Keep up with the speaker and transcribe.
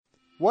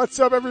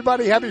What's up,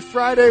 everybody? Happy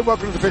Friday.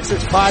 Welcome to the Pick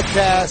Six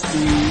Podcast,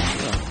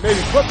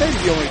 maybe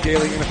the only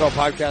daily NFL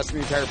podcast on the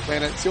entire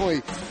planet. It's the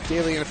only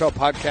daily NFL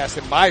podcast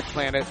in my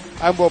planet.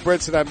 I'm Will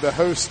Brinson. I'm the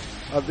host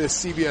of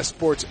this CBS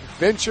Sports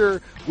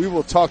venture. We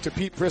will talk to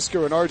Pete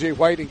Prisco and RJ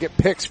White and get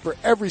picks for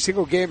every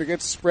single game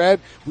against the spread.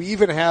 We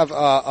even have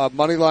a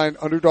moneyline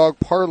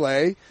underdog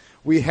parlay.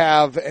 We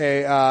have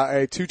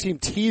a two-team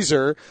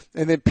teaser,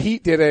 and then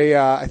Pete did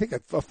I think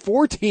a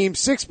four-team,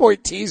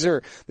 6-point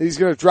teaser that he's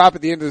going to drop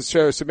at the end of the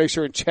show, so make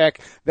sure and check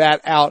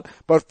that out.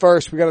 But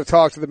first, we got to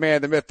talk to the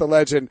man, the myth, the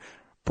legend,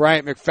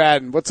 Bryant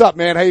McFadden. What's up,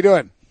 man? How you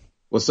doing?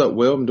 What's up,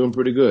 Will? I'm doing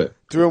pretty good.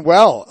 Doing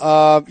well.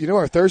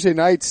 Our Thursday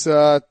nights,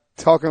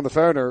 talking on the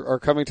phone are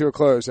coming to a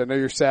close. I know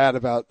you're sad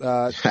about,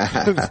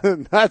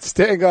 not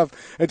staying up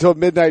until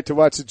midnight to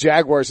watch the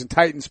Jaguars and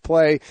Titans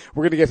play.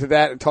 We're going to get to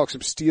that and talk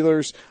some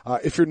Steelers.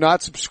 If you're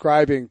not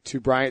subscribing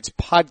to Bryant's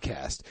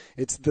podcast,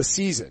 it's The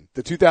Season,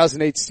 the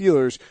 2008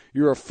 Steelers.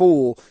 You're a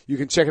fool. You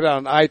can check it out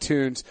on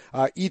iTunes.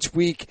 Each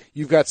week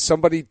you've got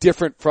somebody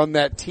different from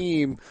that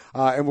team.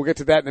 And we'll get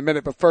to that in a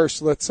minute. But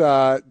first, let's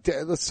talk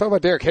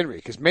about Derrick Henry,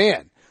 because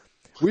man,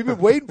 we've been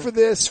waiting for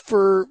this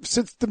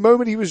since the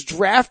moment he was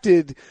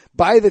drafted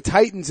by the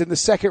Titans in the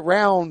second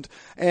round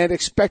and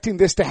expecting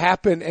this to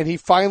happen, and he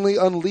finally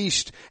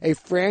unleashed a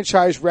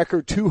franchise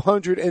record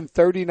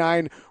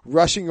 239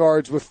 rushing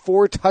yards with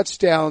 4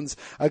 touchdowns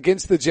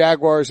against the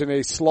Jaguars in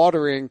a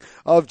slaughtering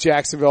of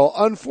Jacksonville.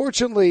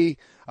 Unfortunately,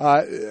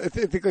 I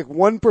think like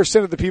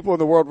 1% of the people in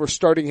the world were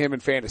starting him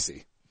in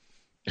fantasy.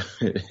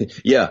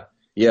 Yeah.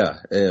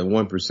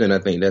 1%. I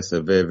think that's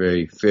a very,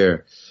 very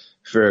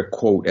fair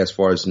quote as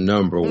far as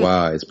number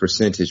wise,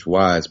 percentage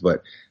wise,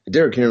 but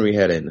Derrick Henry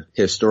had an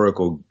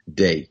historical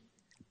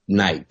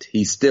night.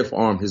 He stiff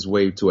armed his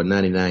way to a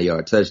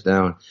 99-yard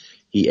touchdown.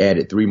 He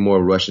added 3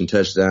 more rushing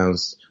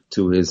touchdowns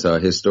to his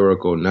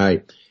historical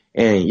night.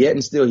 And yet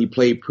and still he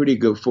played pretty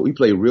good he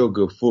played real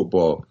good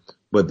football,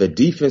 but the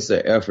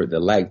defensive effort, the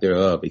lack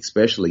thereof,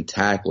 especially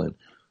tackling,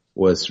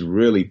 was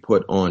really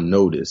put on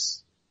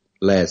notice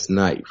last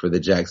night for the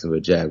Jacksonville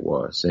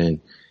Jaguars.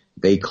 And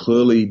they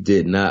clearly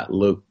did not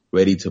look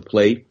ready to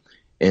play.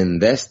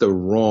 And that's the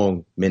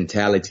wrong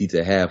mentality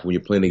to have when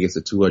you're playing against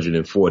a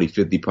 240,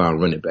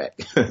 50-pound running back.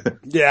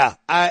 Yeah.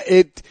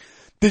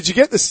 Did you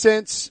get the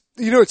sense,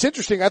 it's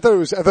interesting. I thought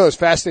it was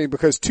fascinating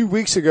because 2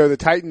 weeks ago, the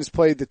Titans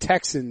played the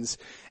Texans,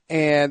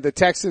 and the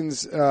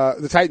Titans,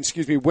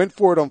 went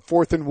for it on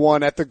 4th and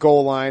 1 at the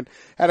goal line,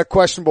 had a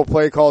questionable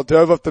play call,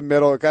 dove up the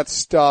middle, it got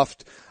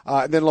stuffed.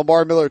 And then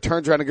Lamar Miller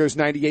turns around and goes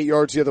 98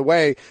 yards the other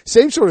way.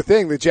 Same sort of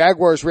thing. The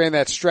Jaguars ran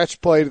that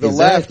stretch play to the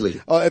left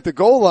at the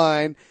goal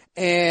line,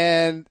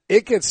 and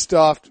it gets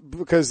stuffed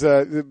because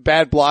the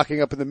bad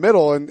blocking up in the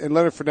middle, and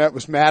Leonard Fournette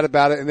was mad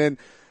about it. And then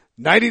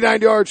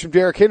 99 yards from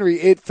Derrick Henry.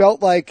 It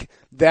felt like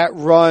that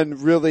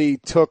run really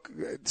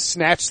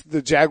snatched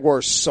the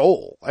Jaguars'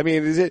 soul. I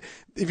mean, have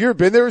you ever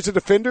been there as a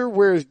defender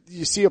where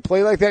you see a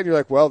play like that and you're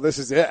like, well, this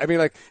is it? I mean,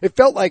 like, it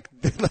felt like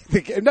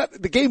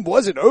the game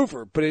wasn't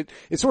over, but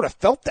it sort of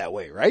felt that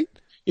way, right?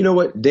 You know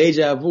what?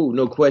 Deja vu,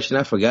 no question.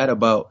 I forgot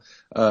about,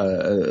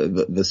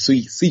 the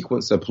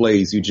sequence of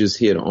plays you just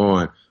hit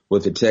on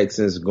with the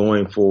Texans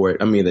going for it.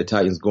 I mean, the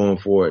Titans going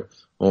for it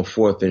on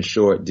 4th and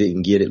short,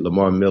 didn't get it.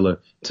 Lamar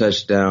Miller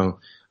touchdown,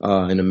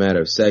 in a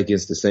matter of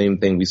seconds. The same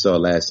thing we saw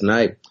last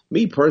night.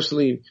 Me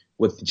personally,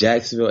 with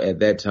Jacksonville at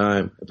that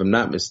time, if I'm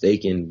not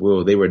mistaken,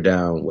 Will, they were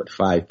down,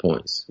 5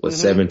 points?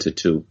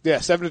 7-2? Yeah,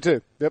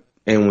 7-2. Yep.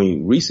 And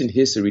when recent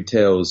history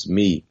tells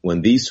me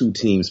when these two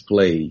teams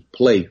play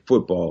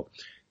football,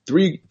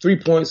 3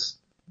 points,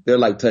 they're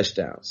like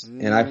touchdowns.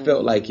 And I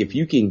felt like if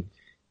you can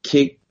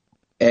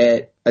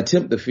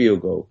attempt the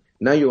field goal,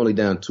 now you're only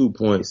down 2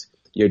 points.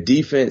 Your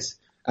defense,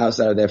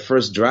 outside of that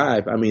first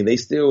drive, I mean, they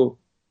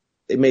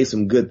made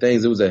some good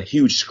things. It was a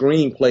huge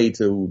screen play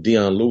to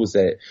Dion Lewis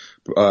that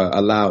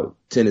allowed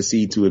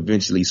Tennessee to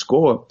eventually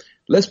score.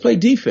 Let's play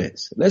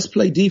defense.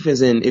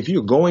 And if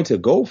you're going to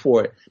go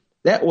for it,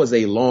 that was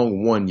a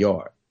long 1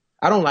 yard.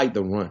 I don't like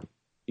the run.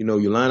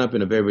 You line up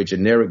in a very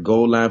generic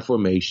goal line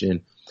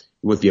formation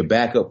with your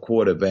backup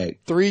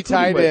quarterback. 3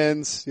 tight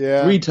ends.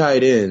 Yeah. 3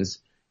 tight ends.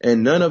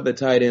 And none of the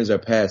tight ends are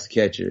pass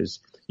catchers.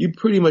 You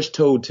pretty much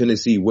told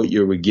Tennessee what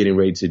you were getting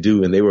ready to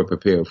do, and they were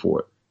prepared for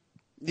it.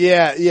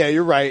 Yeah,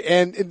 you're right.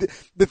 And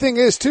the thing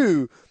is,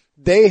 too,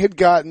 they had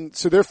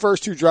so their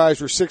first 2 drives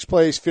were 6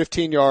 plays,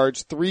 15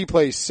 yards, 3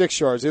 plays, 6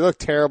 yards. They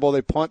looked terrible.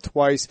 They punt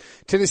twice.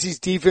 Tennessee's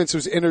defense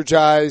was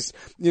energized.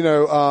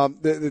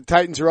 The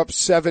Titans are up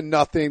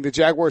 7-0. The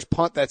Jaguars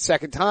punt that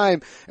second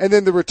time. And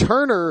then the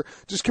returner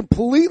just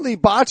completely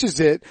botches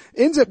it,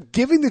 ends up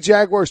giving the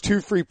Jaguars 2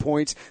 free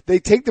points. They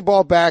take the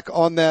ball back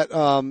on that,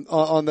 on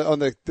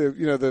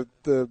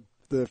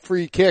the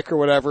free kick or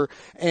whatever,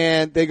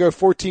 and they go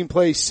 14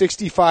 plays,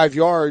 65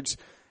 yards.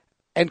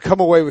 And come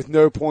away with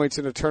no points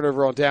and a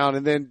turnover on down,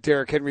 and then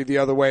Derrick Henry the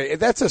other way.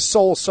 That's a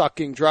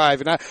soul-sucking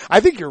drive, and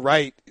I think you're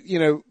right.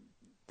 You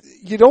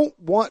don't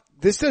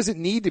this doesn't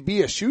need to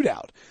be a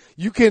shootout.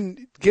 You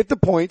can get the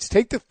points,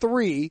 take the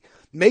 3,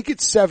 make it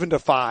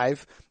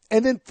 7-5,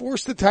 and then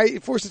force the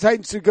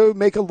Titans to go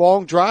make a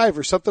long drive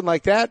or something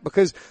like that.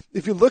 Because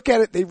if you look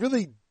at it, they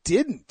really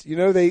didn't. You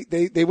know,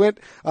 they went,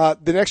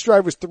 the next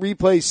drive was 3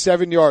 plays,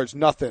 7 yards,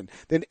 nothing.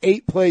 Then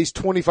 8 plays,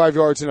 25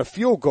 yards and a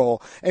field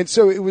goal. And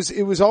so it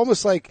was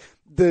almost like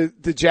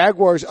the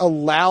Jaguars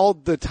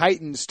allowed the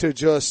Titans to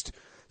just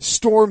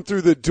storm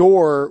through the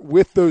door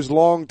with those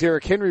long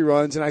Derrick Henry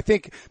runs. And I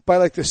think by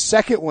like the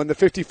second one, the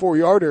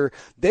 54-yarder,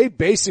 they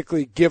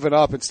basically given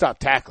up and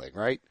stopped tackling,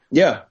 right?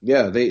 Yeah.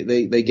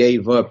 They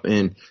gave up,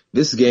 and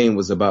this game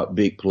was about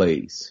big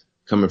plays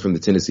coming from the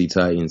Tennessee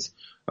Titans.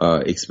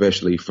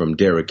 Especially from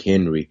Derrick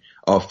Henry.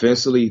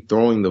 Offensively,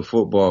 throwing the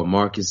football,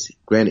 Marcus,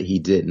 granted he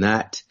did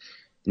not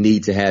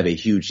need to have a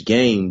huge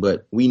game,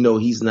 but we know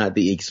he's not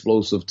the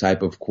explosive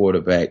type of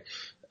quarterback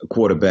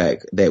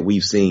that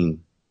we've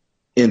seen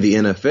in the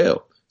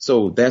NFL.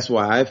 So that's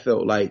why I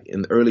felt like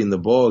early in the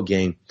ball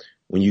game,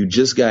 when you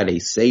just got a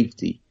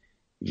safety,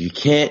 you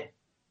can't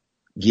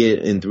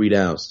get in 3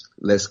 downs.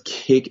 Let's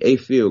kick a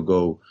field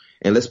goal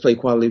and let's play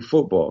quality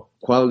football.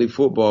 Quality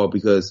football,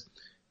 because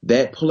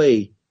that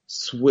play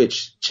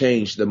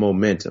changed the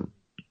momentum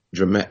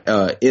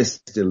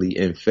instantly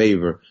in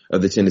favor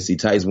of the Tennessee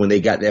Titans. When they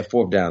got that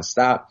 4th down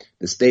stop,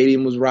 the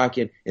stadium was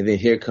rocking, and then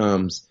here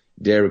comes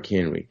Derrick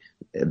Henry,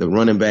 the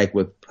running back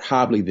with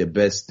probably the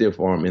best stiff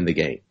arm in the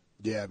game.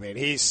 Yeah, man,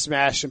 he's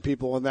smashing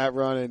people in that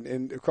run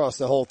and across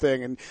the whole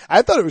thing. And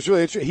I thought it was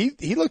really interesting.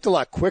 He looked a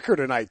lot quicker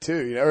tonight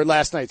too, you know, or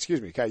last night,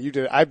 excuse me. You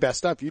did, I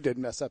messed up. You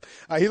didn't mess up.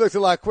 He looked a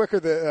lot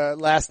quicker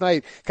last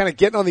night, kind of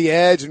getting on the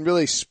edge and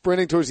really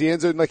sprinting towards the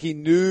end zone like he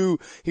knew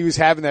he was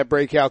having that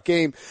breakout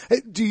game.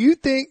 Do you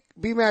think,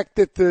 B-Mac,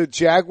 that the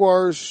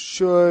Jaguars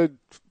should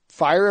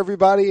fire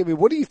everybody? I mean,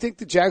 what do you think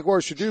the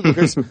Jaguars should do?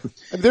 Because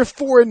they're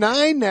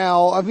 4-9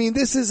 now. I mean,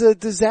 this is a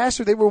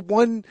disaster. They were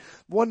one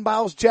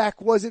Miles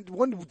Jack wasn't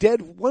one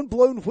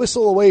blown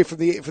whistle away from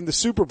the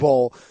Super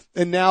Bowl,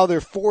 and now they're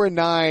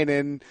 4-9,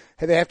 and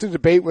they have to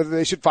debate whether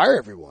they should fire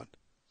everyone.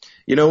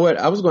 You know what?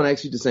 I was going to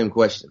ask you the same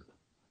question.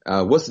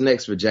 What's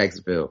next for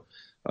Jacksonville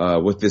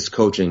with this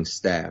coaching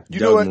staff?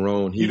 Doug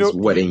Marrone,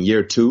 he's in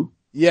year 2?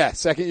 Yeah,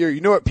 second year.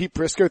 You know what Pete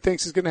Prisco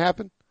thinks is going to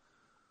happen?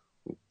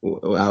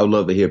 I would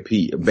love to hear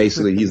Pete.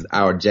 Basically, he's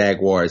our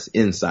Jaguars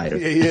insider.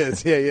 Yeah,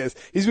 he is.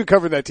 He's been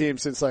covering that team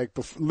since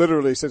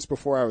literally since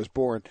before I was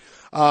born.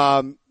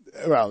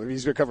 Well,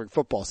 he's been covering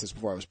football since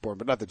before I was born,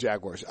 but not the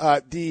Jaguars.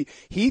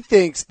 He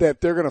thinks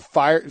that they're going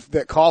to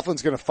that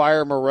Coughlin's going to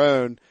fire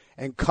Marrone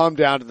and come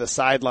down to the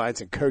sidelines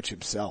and coach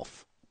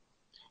himself.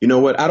 You know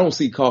what? I don't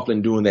see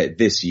Coughlin doing that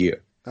this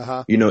year.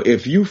 You know,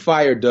 if you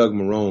fire Doug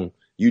Marrone,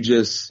 you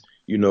just,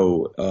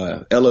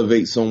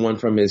 elevate someone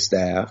from his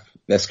staff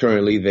that's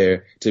currently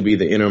there to be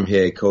the interim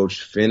head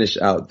coach, finish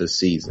out the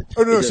season.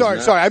 Oh, no, sorry.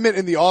 I meant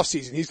in the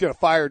offseason. He's going to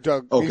fire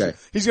Doug. Okay.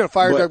 He's going to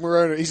fire Doug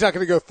Marrone. He's not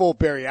going to go full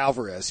Barry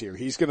Alvarez here.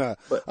 He's going to,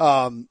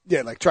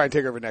 try and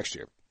take over next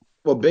year.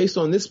 Well, based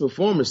on this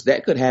performance,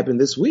 that could happen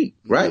this week,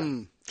 right?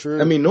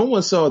 True. I mean, no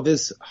one saw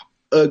this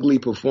ugly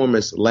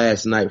performance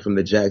last night from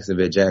the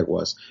Jacksonville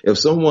Jaguars. If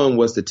someone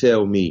was to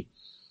tell me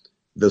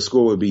the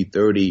score would be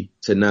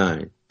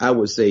 30-9, I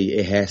would say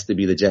it has to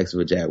be the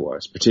Jacksonville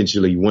Jaguars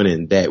potentially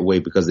winning that way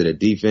because of the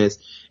defense.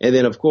 And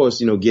then, of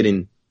course,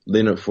 getting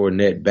Leonard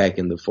Fournette back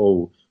in the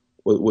fold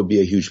would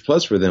be a huge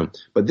plus for them.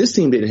 But this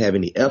team didn't have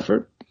any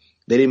effort.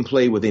 They didn't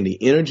play with any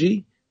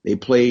energy. They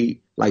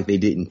played like they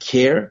didn't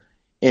care.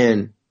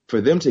 And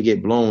for them to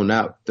get blown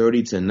out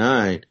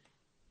 30-9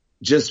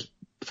 just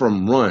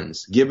from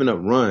runs, giving up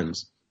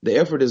runs, the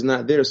effort is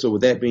not there. So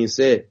with that being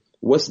said,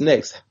 what's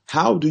next?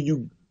 How do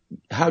you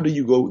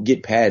go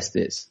get past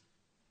this?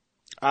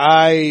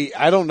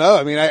 I don't know.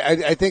 I mean,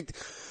 I think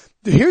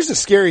here's the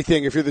scary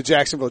thing if you're the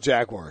Jacksonville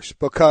Jaguars,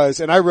 because,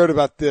 and I wrote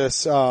about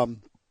this, I'm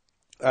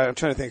trying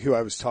to think who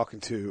I was talking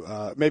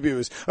to. Maybe it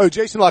was,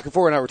 Jason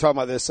Lockenford and I were talking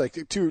about this like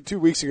two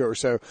weeks ago or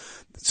so.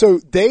 So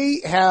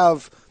they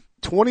have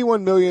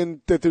 $21 million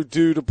that they're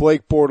due to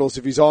Blake Bortles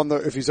if he's on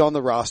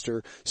the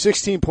roster,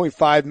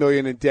 $16.5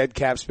 million in dead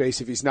cap space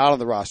if he's not on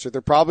the roster.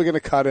 They're probably going to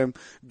cut him.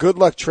 Good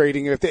luck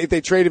trading him. If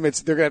they trade him,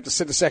 they're going to have to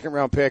send a 2nd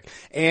round pick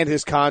and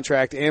his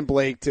contract and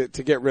Blake to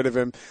get rid of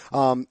him.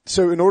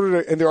 So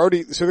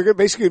they're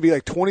basically going to be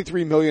like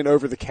 $23 million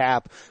over the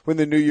cap when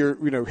the new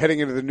year, heading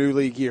into the new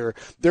league year.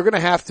 They're going to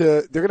have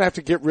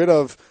to get rid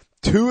of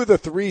 2 of the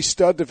 3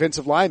 stud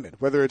defensive linemen,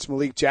 whether it's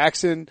Malik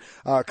Jackson,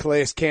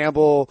 Calais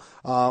Campbell,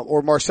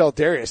 or Marcel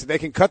Darius. They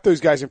can cut those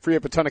guys and free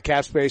up a ton of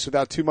cap space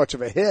without too much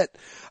of a hit.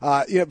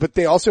 But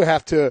they also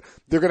they're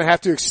going to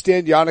have to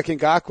extend Yannick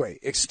Ngakoue,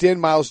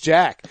 extend Miles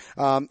Jack,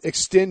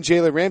 extend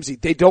Jalen Ramsey.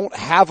 They don't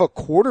have a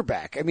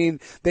quarterback. I mean,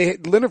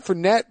 Leonard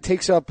Fournette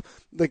takes up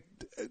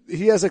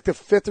he has like the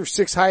 5th or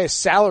 6th highest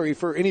salary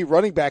for any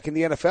running back in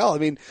the NFL. I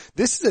mean,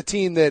 this is a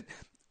team that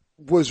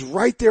was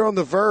right there on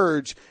the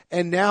verge,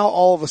 and now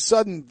all of a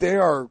sudden they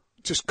are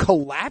just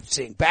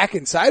collapsing back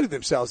inside of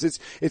themselves.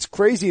 It's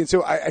crazy. And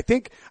so I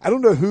think, I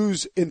don't know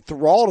who's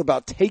enthralled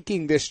about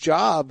taking this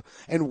job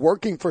and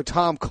working for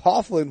Tom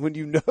Coughlin when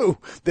you know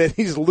that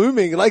he's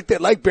looming like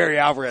that, like Barry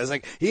Alvarez.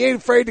 Like, he ain't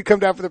afraid to come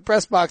down for the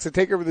press box and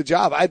take over the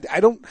job. I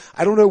don't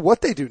know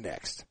what they do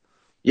next.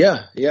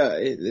 Yeah.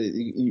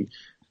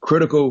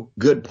 Critical,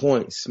 good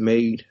points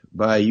made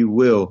by you,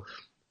 Will,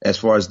 as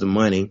far as the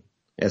money,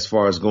 as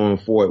far as going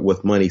forward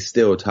with money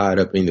still tied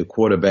up in the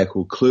quarterback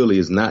who clearly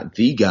is not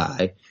the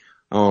guy.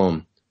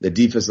 The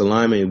defensive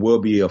lineman will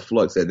be a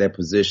flux at that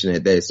position,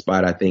 at that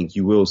spot. I think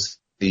you will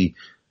see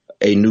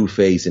a new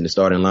face in the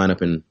starting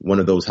lineup, and one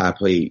of those high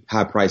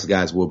price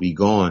guys will be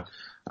gone.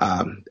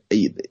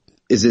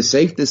 Is it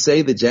safe to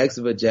say the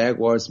Jacksonville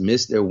Jaguars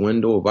missed their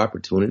window of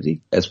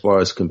opportunity as far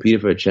as competing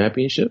for a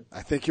championship?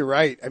 I think you're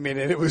right. I mean,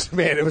 and it was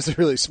a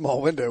really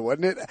small window,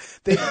 wasn't it?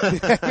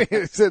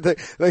 It's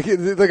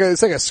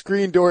like a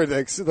screen door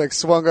that like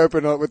swung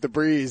open with the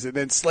breeze and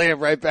then slammed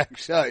right back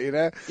shut, you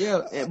know?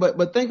 Yeah,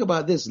 but think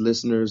about this,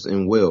 listeners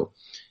and Will.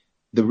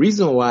 The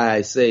reason why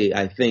I say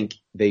I think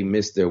they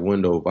missed their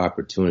window of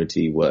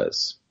opportunity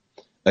was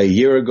a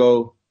year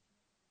ago,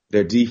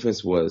 their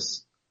defense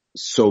was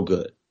so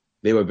good.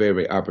 They were very,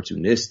 very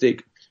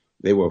opportunistic.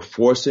 They were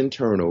forcing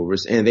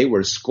turnovers, and they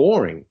were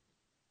scoring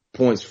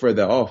points for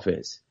the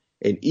offense.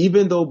 And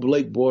even though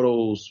Blake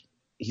Bortles,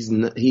 he's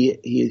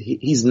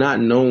not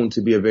known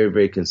to be a very,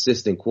 very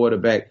consistent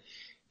quarterback,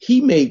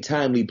 he made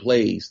timely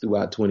plays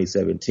throughout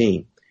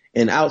 2017.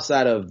 And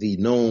outside of the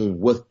known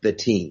with the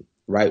team,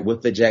 right,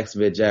 with the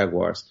Jacksonville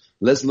Jaguars,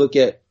 let's look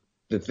at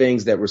the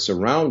things that were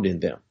surrounding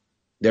them,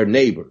 their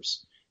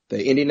neighbors.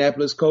 The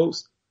Indianapolis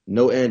Colts,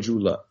 no Andrew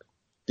Luck.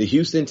 The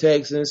Houston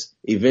Texans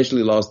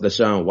eventually lost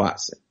Deshaun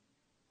Watson,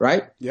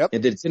 right? Yep.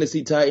 And the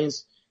Tennessee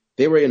Titans,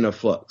 they were in a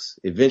flux,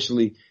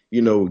 eventually,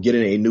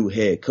 getting a new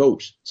head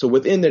coach. So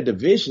within their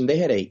division, they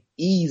had a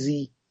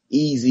easy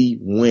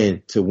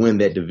win to win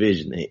that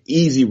division, an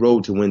easy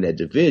road to win that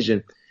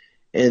division.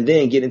 And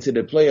then get into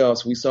the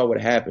playoffs, we saw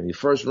what happened. The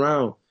first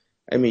round,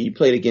 you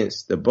played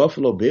against the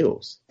Buffalo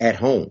Bills at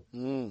home.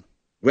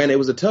 Granted, it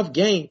was a tough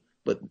game,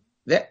 but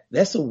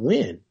that's a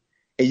win.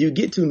 And you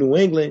get to New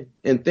England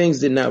and things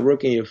did not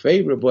work in your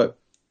favor. But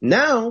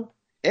now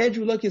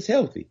Andrew Luck is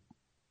healthy.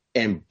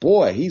 And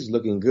boy, he's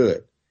looking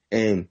good.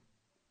 And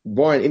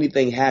barring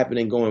anything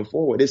happening going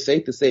forward, it's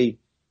safe to say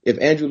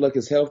if Andrew Luck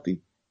is healthy,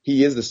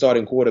 he is the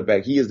starting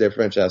quarterback. He is their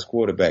franchise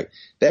quarterback.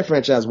 That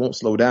franchise won't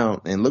slow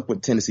down. And look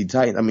what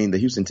the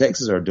Houston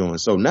Texans are doing.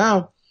 So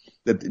now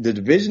the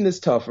division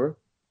is tougher.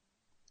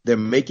 They're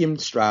making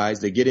strides.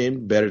 They're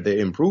getting better. They're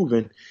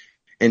improving.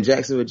 And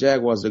Jacksonville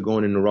Jaguars are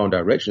going in the wrong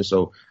direction.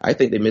 So I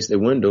think they missed their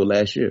window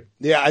last year.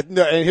 Yeah.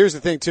 And here's the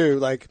thing too,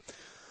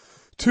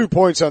 2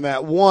 points on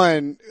that.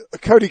 One,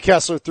 Cody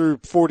Kessler threw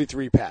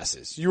 43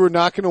 passes. You are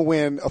not going to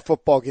win a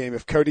football game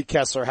if Cody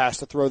Kessler has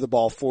to throw the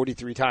ball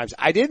 43 times.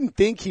 I didn't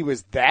think he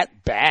was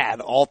that bad,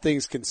 all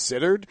things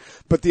considered,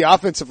 but the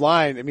offensive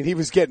line, he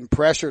was getting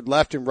pressured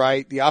left and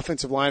right. The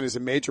offensive line is a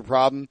major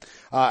problem.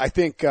 I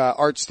think,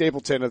 Art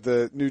Stapleton of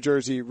the New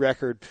Jersey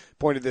Record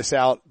pointed this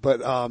out,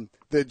 but,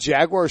 the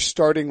Jaguars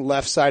starting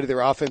left side of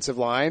their offensive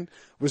line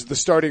was the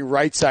starting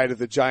right side of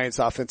the Giants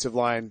offensive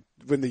line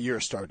when the year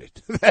started.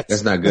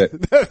 That's not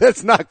good.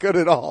 That's not good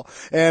at all.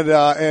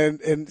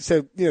 And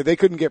so, they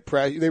couldn't get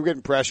they were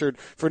getting pressured.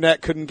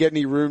 Fournette couldn't get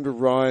any room to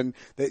run.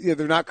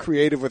 They're not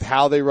creative with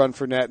how they run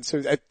Fournette. And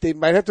so they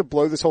might have to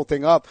blow this whole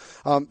thing up.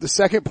 The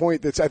second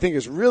point I think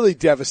is really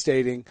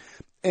devastating,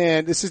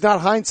 and this is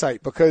not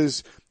hindsight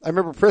because I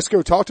remember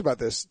Prisco talked about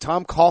this.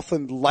 Tom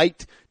Coughlin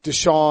liked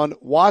Deshaun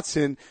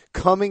Watson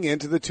coming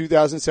into the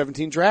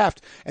 2017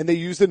 draft, and they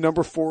used the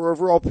number 4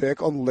 overall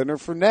pick on Leonard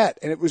Fournette.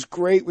 And it was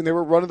great when they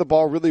were running the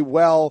ball really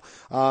well,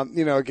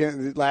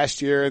 again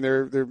last year, and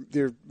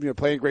they're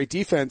playing great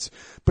defense.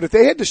 But if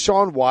they had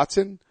Deshaun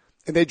Watson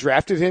and they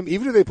drafted him,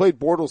 even if they played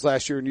Bortles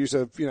last year and used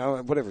a,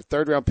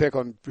 third round pick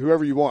on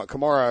whoever you want,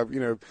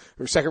 Kamara,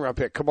 or second round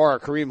pick, Kamara,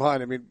 Kareem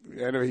Hunt.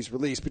 I know he's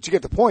released, but you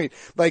get the point.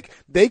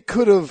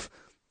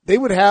 They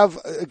would have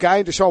a guy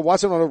in Deshaun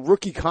Watson on a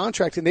rookie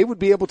contract, and they would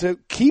be able to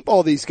keep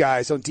all these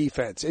guys on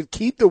defense and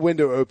keep the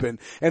window open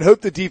and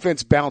hope the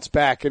defense bounce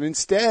back. And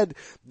instead,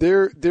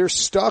 they're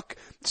stuck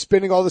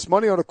spending all this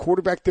money on a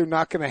quarterback they're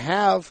not going to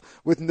have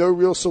with no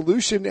real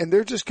solution, and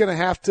they're just going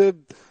to have to,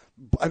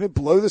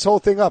 blow this whole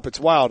thing up. It's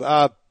wild.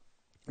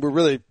 We're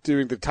really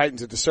doing the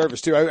Titans a disservice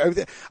too.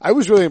 I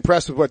was really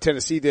impressed with what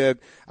Tennessee did.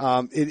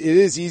 It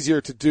is easier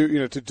to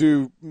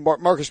do,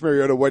 Marcus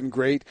Mariota wasn't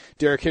great.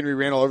 Derrick Henry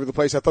ran all over the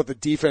place. I thought the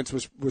defense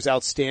was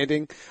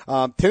outstanding.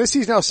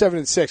 Tennessee's now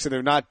 7-6 and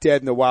they're not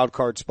dead in the wild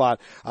card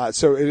spot.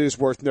 So it is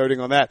worth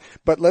noting on that.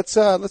 But let's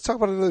talk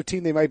about another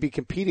team they might be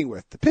competing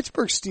with. The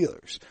Pittsburgh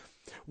Steelers.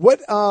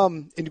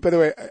 And by the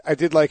way, I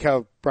did like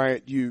how,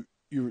 Bryant, you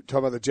you were talking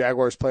about the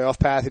Jaguars playoff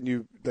path and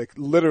you like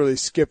literally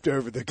skipped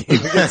over the game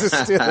against the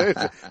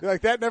Steelers. You're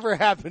like, that never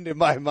happened in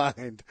my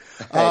mind.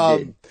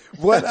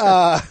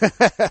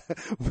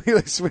 We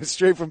went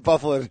straight from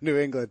Buffalo to New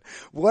England.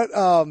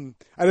 I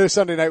know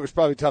Sunday night was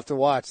probably tough to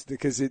watch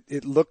because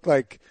it looked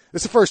like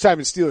it's the first time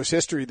in Steelers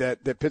history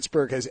that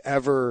Pittsburgh has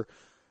ever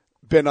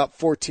been up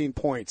 14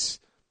 points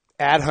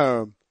at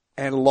home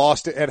and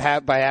lost it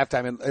by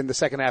halftime in the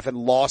second half and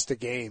lost a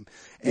game.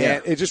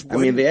 And it just,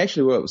 they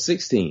actually were up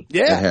 16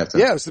 at halftime.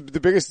 Yeah, it was the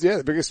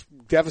biggest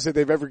deficit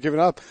they've ever given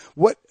up.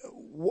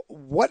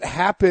 What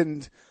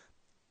happened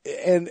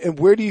and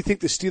where do you think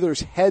the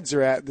Steelers'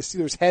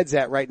 heads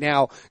at right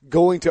now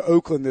going to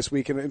Oakland this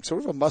week in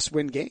sort of a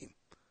must-win game?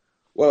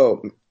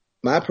 Well,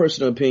 my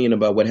personal opinion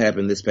about what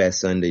happened this past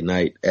Sunday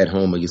night at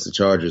home against the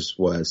Chargers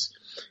was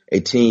a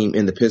team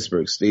in the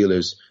Pittsburgh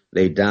Steelers,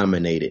 they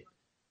dominated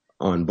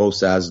on both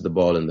sides of the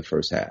ball in the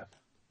first half.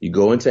 You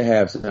go into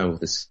halftime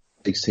with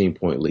a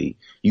 16-point lead.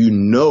 You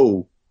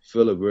know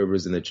Phillip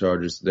Rivers and the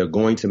Chargers, they're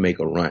going to make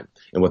a run.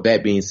 And with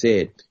that being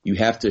said, you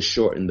have to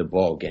shorten the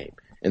ball game.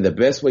 And the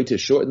best way to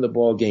shorten the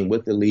ball game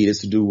with the lead is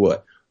to do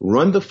what?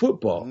 Run the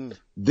football.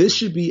 This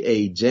should be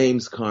a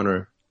James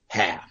Conner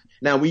half.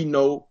 Now, we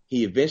know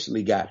he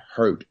eventually got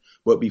hurt,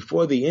 but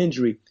before the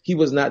injury, he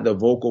was not the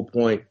vocal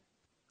point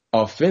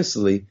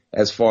offensively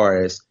as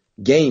far as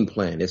game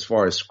plan, as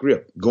far as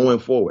script going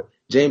forward.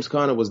 James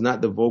Conner was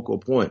not the vocal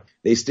point.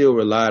 They still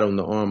relied on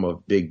the arm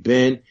of Big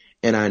Ben,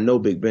 and I know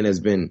Big Ben has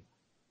been,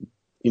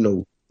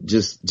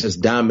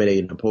 just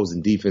dominating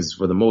opposing defenses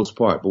for the most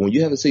part. But when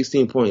you have a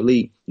 16-point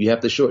lead, you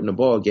have to shorten the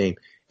ball game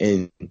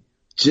and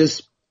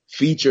just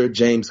feature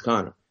James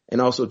Conner.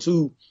 And also,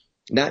 too,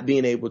 not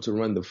being able to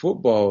run the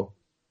football,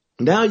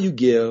 now you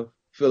give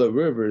Phillip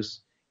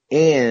Rivers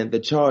and the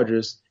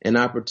Chargers an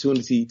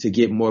opportunity to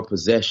get more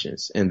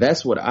possessions. And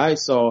that's what I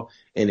saw.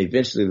 And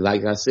eventually,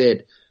 like I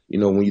said,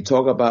 when you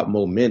talk about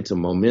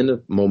momentum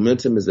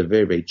is a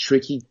very, very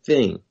tricky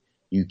thing.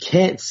 You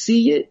can't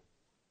see it,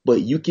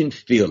 but you can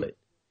feel it.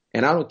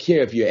 And I don't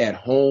care if you're at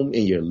home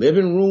in your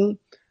living room.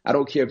 I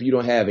don't care if you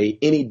don't have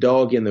any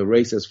dog in the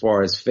race as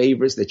far as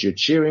favorites that you're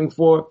cheering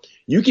for.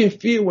 You can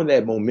feel when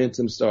that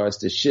momentum starts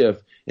to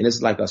shift, and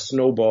it's like a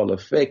snowball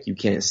effect. You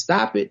can't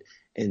stop it.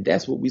 And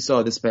that's what we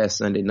saw this past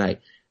Sunday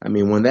night.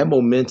 When that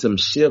momentum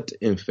shifted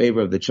in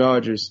favor of the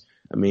Chargers,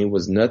 it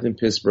was nothing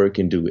Pittsburgh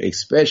can do,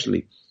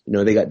 especially,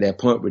 they got that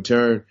punt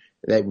return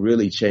that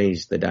really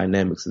changed the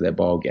dynamics of that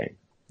ball game.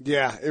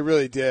 Yeah, it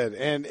really did.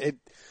 And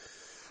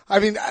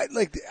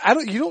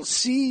you don't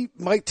see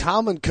Mike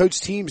Tomlin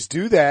coach teams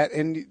do that.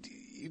 And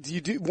you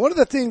do. One of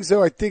the things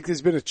though, I think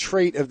has been a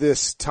trait of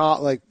this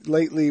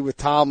lately with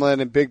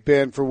Tomlin and Big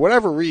Ben for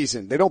whatever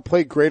reason, they don't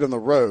play great on the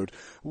road.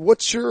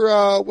 What's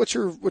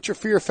your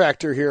fear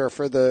factor here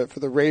for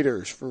the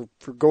Raiders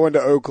for going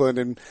to Oakland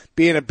and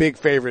being a big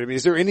favorite?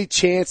 Is there any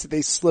chance that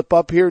they slip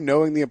up here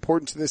knowing the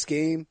importance of this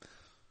game?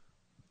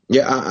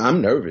 Yeah,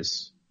 I'm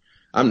nervous.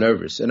 And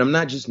I'm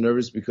not just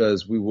nervous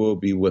because we will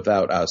be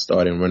without our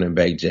starting running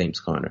back, James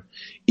Conner.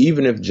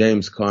 Even if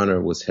James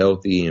Conner was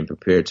healthy and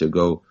prepared to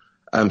go,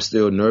 I'm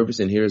still nervous,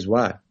 and here's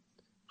why.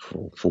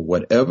 For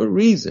whatever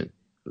reason,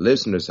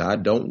 listeners, I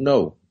don't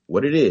know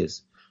what it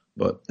is,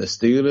 but the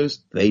Steelers,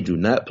 they do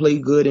not play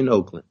good in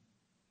Oakland.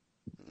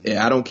 And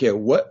I don't care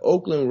what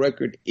Oakland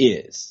record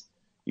is,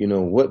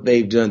 what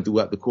they've done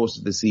throughout the course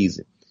of the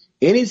season.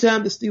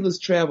 Anytime the Steelers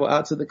travel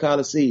out to the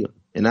Coliseum,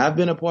 and I've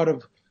been a part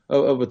of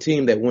a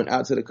team that went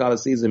out to the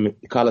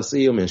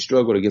Coliseum and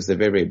struggled against a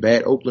very, very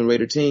bad Oakland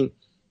Raider team,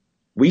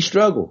 we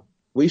struggle.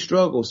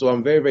 So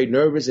I'm very, very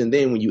nervous. And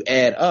then when you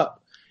add up,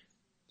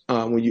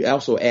 when you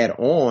also add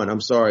on,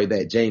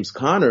 that James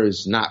Conner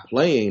is not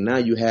playing. Now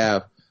you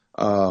have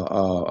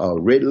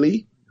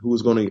Ridley, who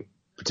is going to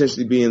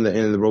potentially be in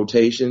the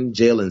rotation.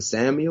 Jalen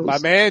Samuels, my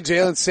man,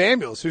 Jalen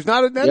Samuels, who's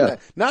not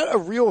a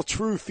real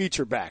true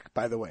feature back,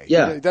 by the way.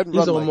 Yeah, he doesn't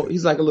run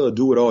he's like a little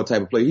do-it-all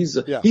type of player. He's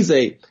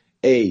a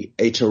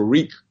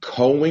Tariq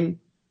Cohen,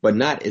 but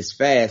not as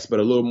fast, but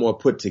a little more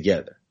put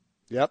together.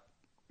 Yep.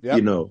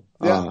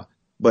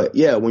 But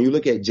yeah, when you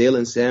look at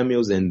Jalen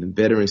Samuels and the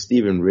veteran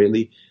Stephen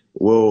Ridley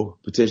will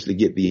potentially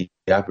get the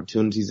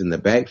opportunities in the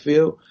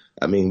backfield.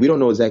 We don't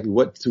know exactly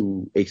what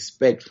to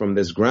expect from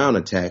this ground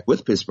attack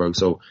with Pittsburgh.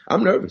 So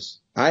I'm nervous.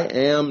 I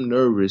am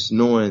nervous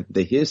knowing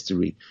the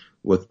history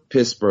with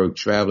Pittsburgh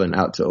traveling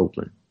out to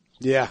Oakland.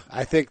 Yeah,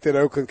 I think that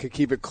Oakland could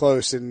keep it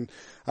close. And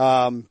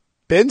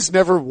Ben's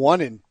never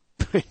won in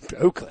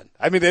Oakland.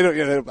 They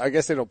don't. I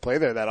guess they don't play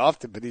there that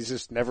often, but he's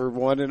just never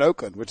won in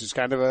Oakland, which is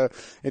kind of a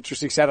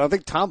interesting stat. I don't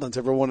think Tomlin's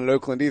ever won in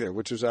Oakland either,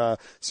 which is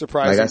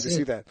surprising to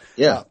see that.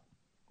 Yeah.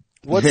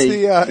 What's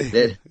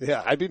the?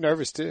 Yeah, I'd be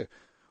nervous too.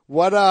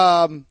 What's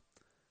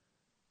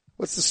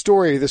the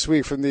story this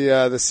week from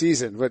the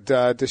season? With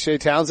Deshae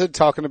Townsend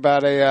talking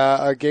about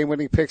a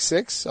game-winning pick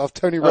six off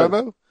Tony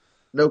Romo?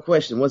 No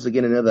question. Once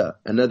again,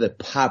 another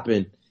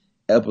popping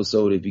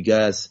episode. If you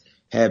guys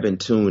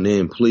haven't tuned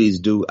in, please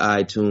do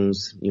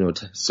iTunes,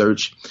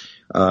 search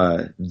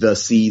the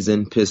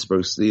season,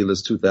 Pittsburgh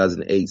Steelers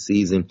 2008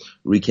 season,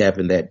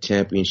 recapping that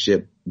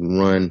championship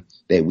run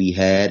that we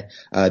had.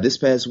 This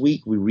past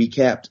week, we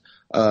recapped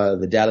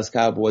the Dallas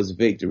Cowboys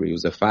victory. It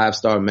was a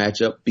 5-star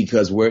matchup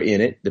because we're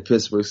in it. The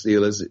Pittsburgh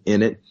Steelers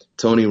in it.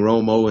 Tony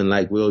Romo, and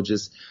like Will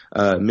just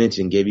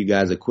mentioned, gave you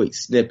guys a quick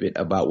snippet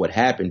about what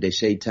happened.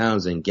 Deshae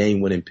Townsend,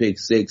 game-winning pick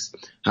 6.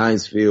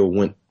 Heinz Field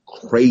went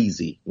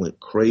crazy.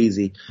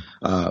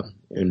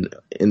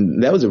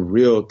 And that was a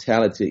real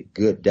talented,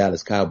 good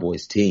Dallas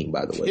Cowboys team,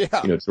 by the way.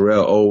 Yeah. You know,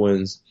 Terrell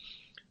Owens,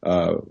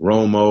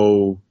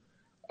 Romo,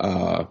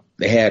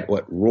 they had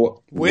Roy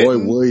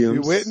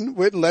Williams.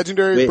 Witten,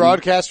 legendary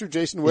broadcaster,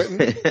 Jason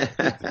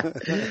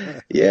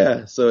Witten.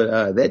 Yeah.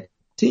 So, that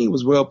team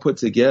was well put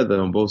together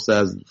on both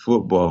sides of the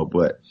football,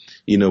 but,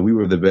 you know, we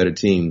were the better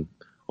team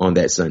on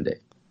that Sunday.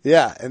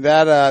 Yeah. And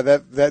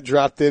that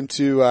dropped them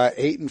to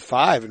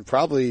 8-5, and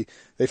probably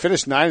they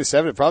finished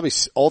 9-7. It probably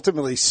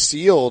ultimately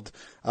sealed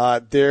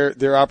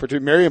their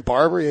opportunity. Marion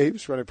Barber, he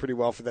was running pretty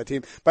well for that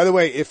team. By the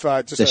way, if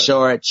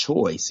Tashard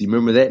Choice, you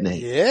remember that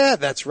name? Yeah,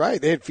 that's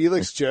right. They had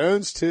Felix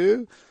Jones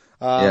too,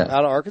 out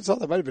of Arkansas.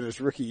 That might have been his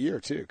rookie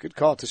year too. Good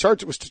call. Tashard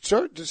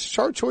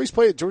Choice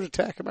play at Georgia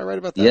Tech? Am I right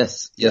about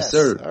that? Yes,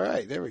 sir. All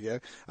right, there we go.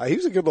 He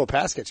was a good little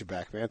pass catching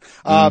back, man.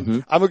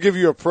 I'm gonna give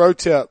you a pro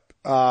tip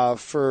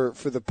for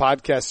the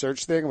podcast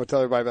search thing. I'm gonna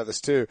tell everybody about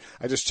this too.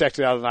 I just checked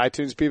it out on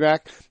iTunes,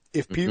 B-Mac.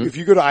 If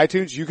you go to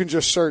iTunes, you can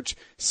just search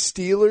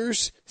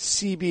Steelers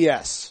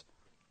CBS.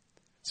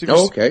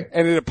 So okay.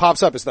 And it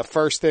pops up. It's the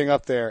first thing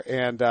up there.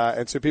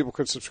 And so people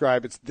can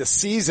subscribe. It's the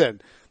season,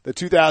 the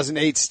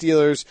 2008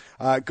 Steelers,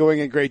 going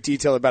in great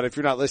detail about it. If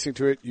you're not listening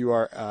to it, you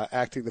are,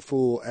 acting the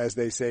fool, as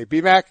they say.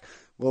 B-Mac,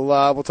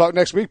 we'll talk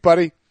next week,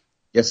 buddy.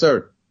 Yes,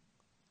 sir.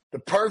 The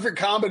perfect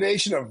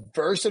combination of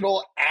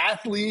versatile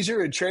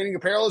athleisure and training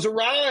apparel has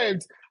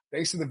arrived.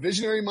 Thanks to the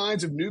visionary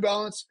minds of New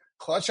Balance,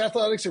 Clutch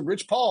Athletics, and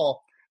Rich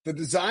Paul, the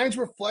designs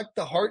reflect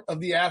the heart of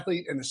the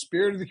athlete and the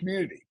spirit of the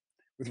community.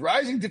 With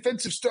rising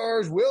defensive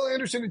stars Will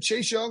Anderson and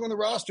Chase Young on the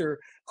roster,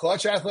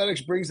 Clutch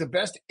Athletics brings the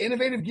best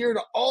innovative gear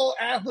to all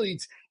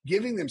athletes,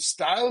 giving them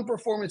style and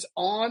performance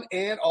on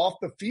and off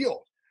the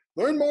field.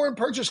 Learn more and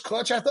purchase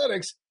Clutch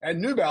Athletics at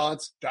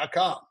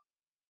newbalance.com.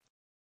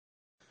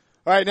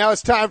 All right, now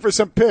it's time for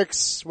some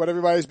picks, what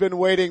everybody's been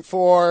waiting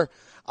for.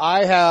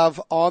 I have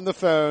on the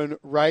phone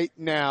right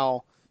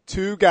now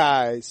 2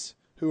 guys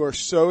who are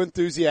so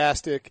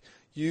enthusiastic.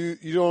 You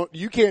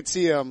can't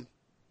see them.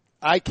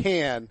 I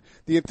can.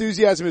 The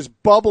enthusiasm is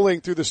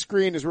bubbling through the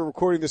screen as we're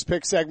recording this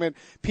pick segment.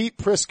 Pete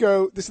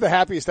Prisco, this is the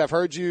happiest I've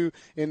heard you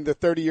in the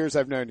 30 years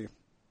I've known you.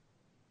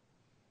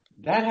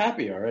 That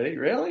happy already?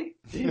 Really?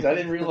 Jeez, I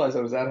didn't realize I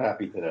was that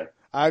happy today.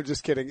 I'm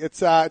just kidding. It's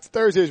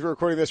Thursday as we're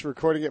recording this. We're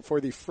recording it for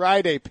the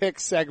Friday pick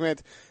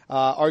segment.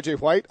 RJ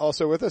White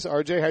also with us.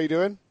 RJ, how you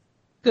doing?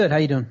 Good. How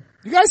you doing?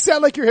 You guys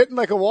sound like you're hitting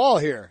like a wall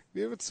here.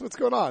 What's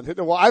going on?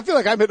 Hitting a wall. I feel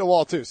like I'm hitting a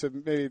wall too. So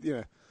maybe,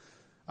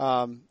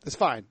 it's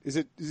fine.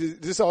 Does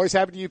this always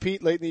happen to you,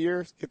 Pete, late in the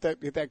year? Hit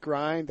that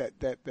grind,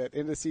 that end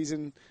of the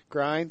season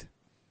grind?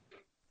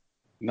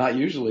 Not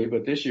usually,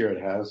 but this year it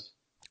has.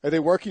 Are they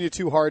working you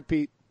too hard,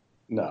 Pete?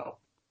 No.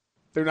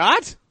 They're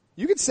not?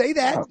 You can say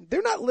that. No.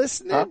 They're not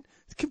listening. Huh?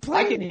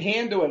 Complain. I can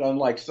handle it,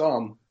 unlike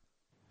some.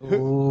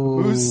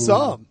 Who's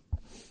some?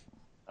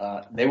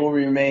 They will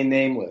remain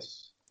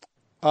nameless.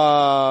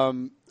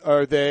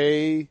 Are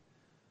they,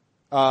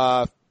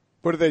 what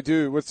do they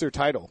do? What's their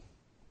title?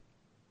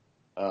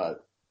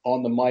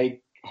 On the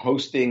mic,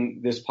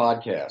 hosting this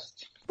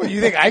podcast. What,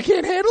 you think I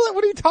can't handle it?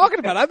 What are you talking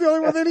about? I'm the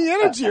only one with any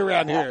energy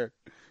around here.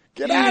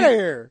 Get out of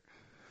here.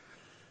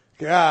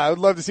 Yeah, I would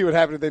love to see what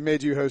happened if they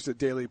made you host a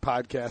daily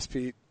podcast,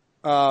 Pete.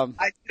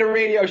 I did a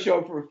radio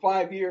show for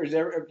 5 years,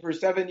 for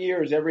 7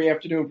 years, every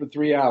afternoon for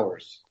 3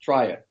 hours.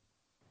 Try it.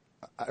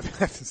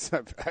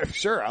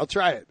 Sure, I'll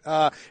try it.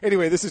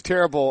 Anyway, this is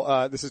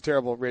terrible. This is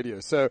terrible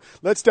radio. So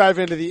let's dive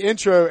into the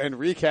intro and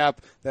recap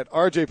that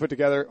RJ put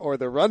together, or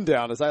the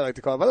rundown, as I like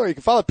to call it. By the way, you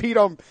can follow Pete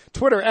on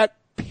Twitter at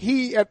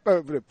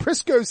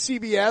Prisco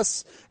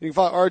CBS. You can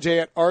follow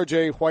RJ at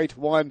RJ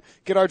White1.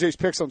 Get RJ's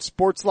picks on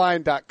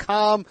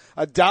sportsline.com.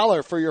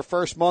 $1 for your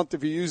first month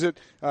if you use it.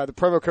 The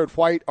promo code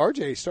White.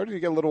 RJ starting to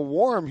get a little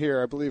warm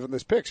here, I believe, on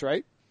this picks,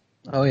 right?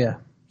 Oh yeah.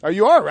 Oh,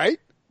 you are, right?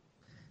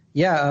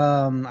 Yeah,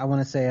 I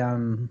want to say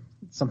I'm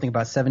something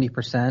about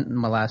 70% in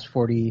my last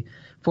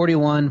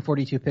 41,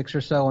 42 picks or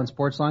so on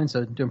Sportsline,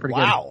 so doing pretty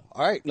good. Wow.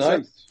 All right.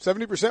 Nice.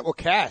 70% will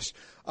cash.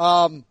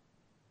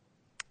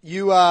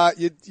 You're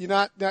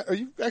not, are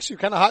you actually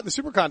kind of hot in the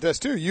super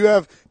contest too? You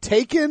have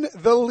taken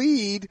the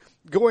lead,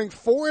 going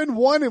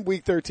 4-1 in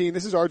week 13.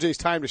 This is RJ's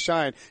time to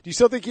shine. Do you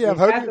still think you have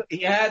hope?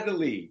 He had the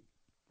lead.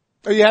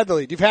 Oh, you had the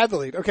lead. You've had the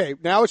lead. Okay.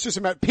 Now it's just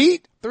about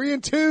Pete,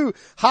 3-2.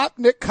 Hop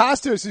Nick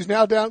Costos, who's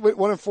now down with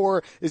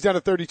 1-4, is down to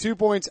 32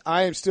 points.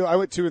 I went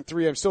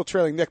 2-3. I'm still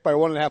trailing Nick by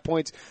 1.5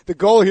 points. The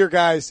goal here,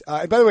 guys,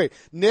 and by the way,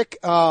 Nick,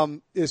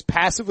 is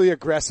passively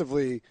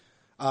aggressively,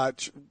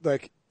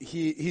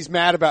 he's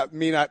mad about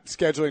me not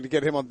scheduling to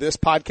get him on this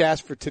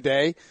podcast for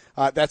today.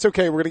 That's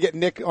okay. We're going to get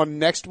Nick on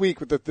next week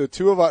with the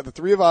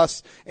three of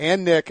us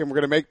and Nick, and we're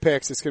going to make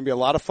picks. It's going to be a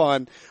lot of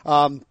fun.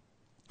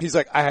 He's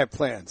like, I have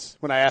plans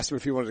when I asked him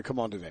if he wanted to come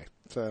on today.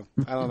 So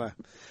I don't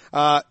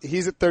know.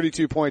 He's at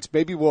 32 points.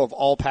 Maybe we'll have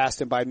all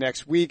passed him by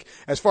next week.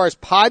 As far as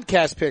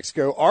podcast picks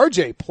go,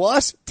 RJ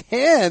plus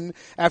 10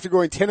 after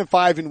going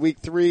 10-5 in week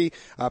 3.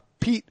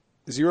 Pete,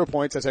 0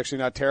 points. That's actually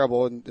not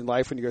terrible in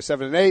life when you go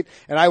 7-8.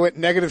 And I went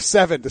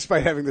 -7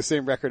 despite having the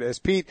same record as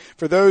Pete.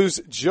 For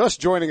those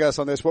just joining us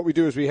on this, what we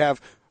do is we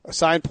have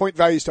assigned point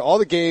values to all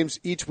the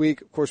games each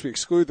week. Of course, we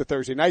exclude the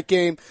Thursday night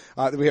game.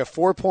 We have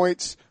 4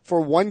 points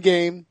for one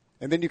game.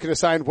 And then you can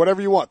assign whatever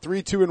you want,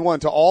 3, 2, and 1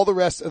 to all the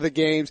rest of the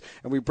games,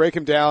 and we break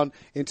them down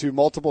into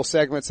multiple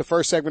segments. The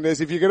first segment is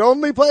if you could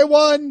only play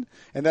one,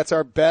 and that's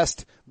our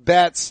best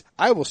bets.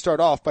 I will start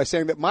off by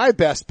saying that my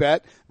best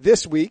bet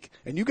this week,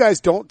 and you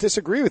guys don't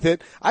disagree with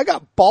it, I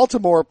got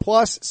Baltimore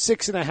plus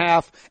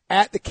 6.5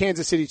 at the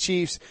Kansas City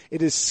Chiefs.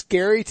 It is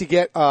scary to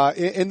get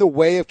in the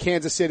way of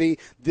Kansas City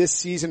this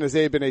season as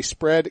they've been a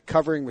spread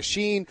covering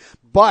machine,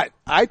 but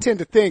I tend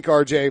to think,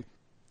 RJ,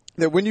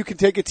 that when you can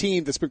take a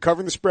team that's been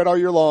covering the spread all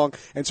year long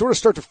and sort of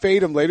start to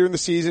fade them later in the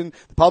season,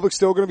 the public's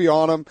still going to be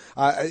on them.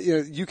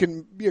 You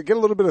can get a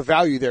little bit of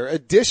value there.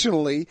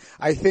 Additionally,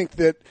 I think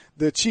that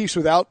the Chiefs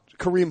without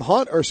Kareem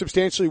Hunt are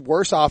substantially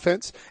worse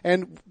offense,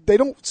 and they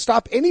don't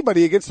stop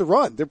anybody against the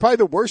run. They're probably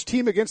the worst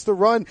team against the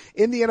run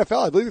in the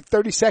NFL. I believe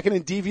 32nd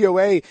in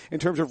DVOA in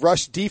terms of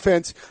rush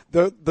defense.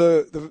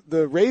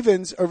 The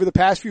Ravens over the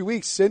past few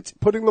weeks, since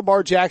putting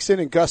Lamar Jackson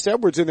and Gus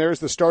Edwards in there as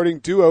the starting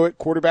duo at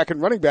quarterback and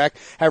running back,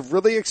 have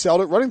really excelled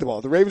at running the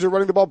ball. The Ravens are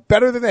running the ball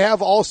better than they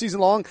have all season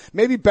long,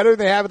 maybe better than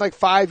they have in like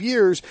 5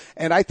 years,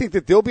 and I think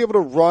that they'll be able to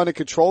run and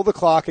control the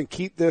clock and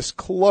keep this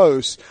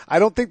close. I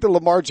don't think the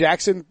Lamar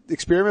Jackson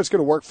experiment is going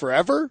to work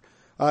forever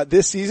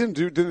this season,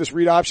 do this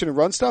read option and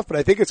run stuff, but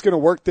I think it's going to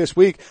work this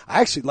week.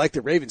 I actually like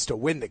the Ravens to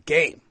win the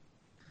game.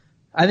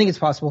 I think it's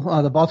possible.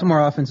 The Baltimore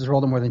offense has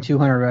rolled in more than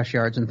 200 rush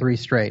yards in 3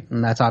 straight,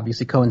 and that's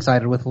obviously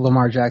coincided with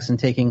Lamar Jackson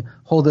taking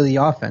hold of the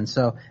offense.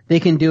 So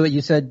they can do it.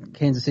 You said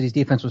Kansas City's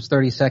defense was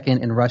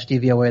 32nd in rush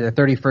DVOA. They're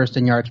 31st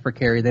in yards per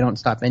carry. They don't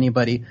stop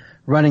anybody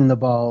running the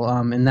ball,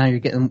 and now you're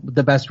getting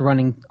the best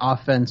running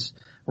offense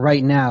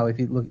right now, if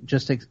you look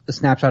just a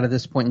snapshot at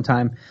this point in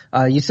time.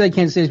 You said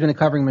Kansas City's been a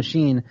covering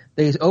machine.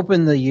 They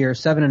opened the year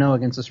 7-0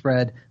 against the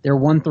spread. They're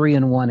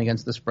 1-3-1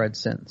 against the spread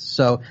since.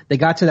 So they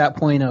got to that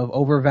point of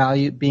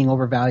being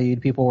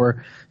overvalued. People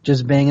were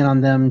just banging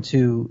on them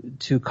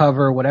to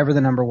cover whatever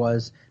the number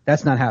was.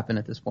 That's not happened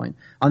at this point.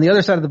 On the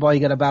other side of the ball, you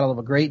got a battle of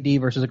a great D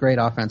versus a great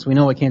offense. We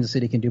know what Kansas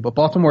City can do, but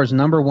Baltimore is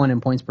number 1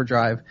 in points per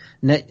drive,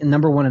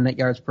 number 1 in net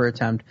yards per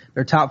attempt.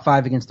 They're top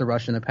 5 against the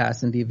rush and the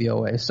pass in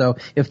DVOA. So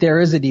if there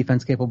is a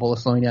defense capable of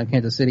slowing down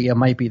Kansas City, it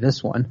might be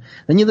this one.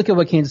 Then you look at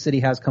what Kansas City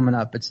has coming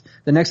up.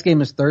 The next game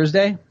is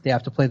Thursday. They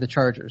have to play the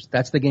Chargers.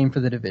 That's the game for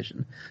the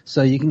division.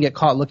 So you can get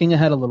caught looking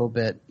ahead a little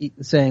bit,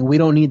 saying we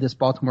don't need this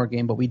Baltimore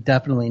game, but we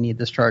definitely need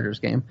this Chargers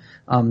game.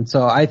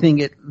 So I think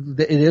it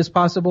is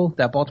possible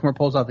that Baltimore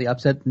pulls off the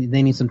upset.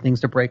 They need some things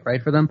to break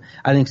right for them.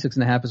 I think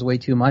 6.5 is way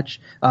too much.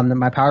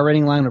 My power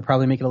rating line would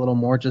probably make it a little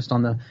more just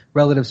on the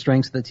relative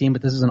strengths of the team,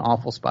 but this is an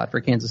awful spot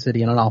for Kansas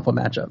City and an awful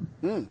matchup.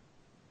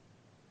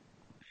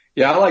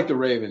 Yeah, I like the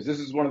Ravens. This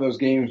is one of those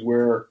games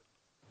where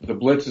the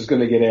blitz is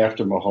going to get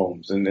after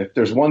Mahomes. And if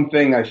there's one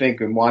thing I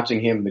think in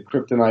watching him, the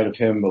kryptonite of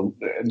him,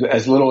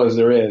 as little as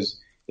there is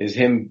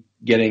him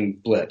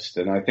getting blitzed.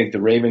 And I think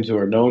the Ravens, who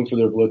are known for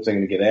their blitz, are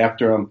going to get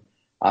after him.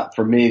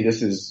 For me,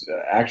 this is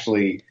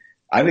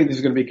I think this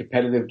is going to be a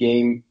competitive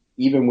game,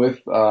 even with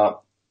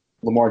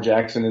Lamar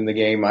Jackson in the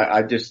game.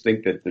 I just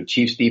think that the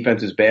Chiefs'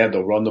 defense is bad.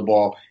 They'll run the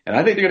ball, and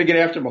I think they're going to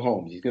get after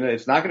Mahomes.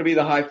 It's not going to be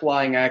the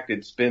high-flying act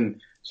it's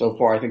been so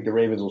far. I think the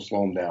Ravens will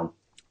slow him down.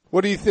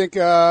 What do you think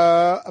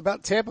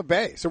about Tampa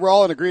Bay? So we're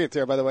all in agreement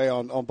there, by the way,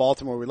 on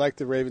Baltimore. We like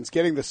the Ravens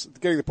getting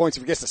the points.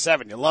 If it gets to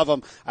 7, you love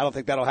them. I don't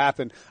think that'll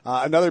happen.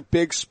 Another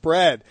big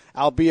spread,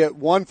 albeit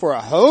one for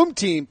a home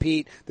team,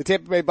 Pete. The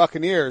Tampa Bay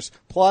Buccaneers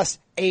plus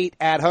 8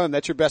 at home.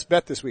 That's your best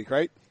bet this week,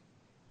 right?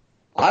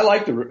 I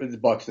like the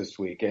Bucs this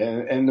week,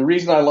 and the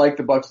reason I like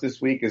the Bucs this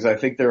week is I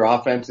think their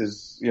offense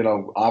is,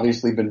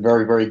 obviously been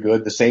very, very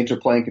good. The Saints are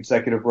playing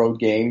consecutive road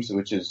games,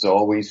 which is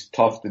always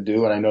tough to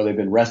do, and I know they've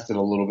been rested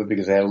a little bit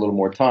because they had a little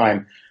more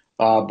time.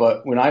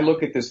 But when I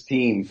look at this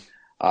team,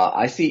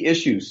 I see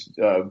issues,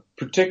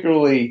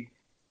 particularly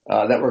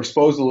that were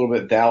exposed a little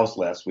bit at Dallas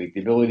last week.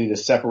 The ability to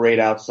separate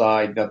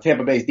outside. Now,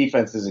 Tampa Bay's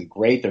defense isn't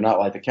great; they're not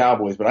like the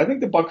Cowboys, but I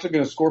think the Bucs are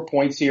going to score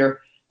points here.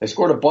 They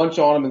scored a bunch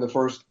on them in the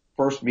first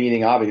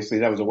meeting. Obviously,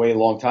 that was a way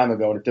long time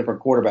ago and a different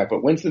quarterback,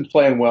 but Winston's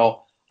playing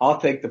well. I'll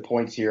take the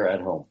points here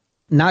at home.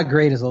 Not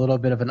great is a little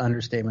bit of an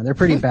understatement. They're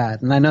pretty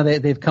bad, and I know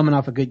they've coming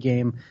off a good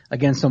game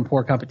against some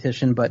poor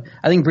competition, but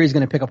I think Bree's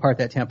going to pick apart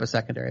that Tampa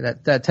secondary.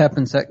 That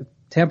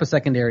Tampa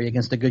secondary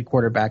against a good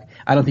quarterback,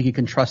 I don't think you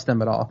can trust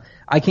them at all.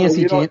 I can't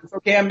see James.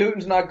 So Cam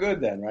Newton's not good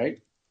then, right?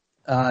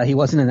 He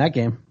wasn't in that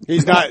game.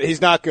 He's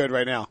not good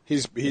right now.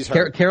 He's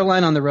hurt.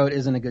 Carolina on the road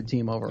isn't a good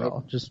team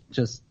overall. Nope.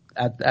 Just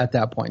at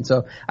that point.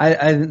 So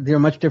they're a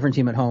much different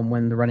team at home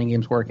when the running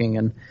game's working,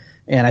 and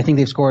I think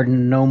they've scored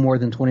no more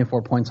than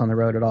 24 points on the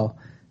road at all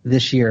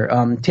this year.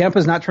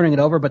 Tampa's not turning it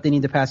over, but they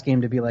need the pass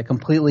game to be like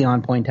completely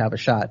on point to have a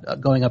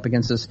shot going up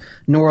against this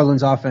New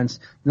Orleans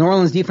offense. New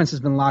Orleans defense has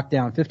been locked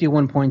down,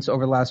 51 points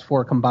over the last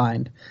 4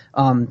 combined.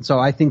 So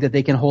I think that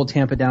they can hold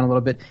Tampa down a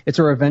little bit. It's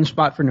a revenge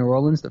spot for New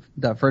Orleans.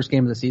 The first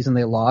game of the season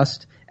they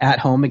lost at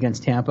home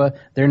against Tampa.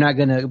 They're not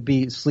going to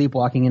be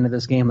sleepwalking into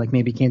this game like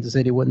maybe Kansas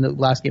City would in the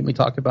last game we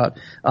talked about.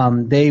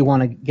 They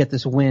want to get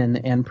this win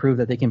and prove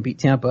that they can beat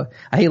Tampa.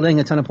 I hate laying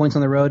a ton of points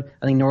on the road.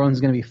 I think New Orleans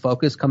is going to be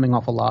focused coming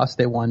off a loss.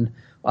 They won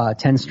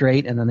 10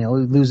 straight, and then they'll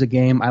lose a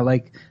game. I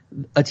like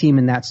a team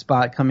in that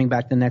spot coming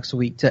back the next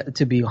week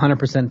to be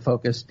 100%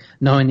 focused,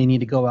 knowing they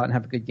need to go out and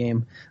have a good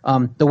game.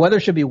 The weather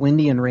should be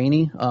windy and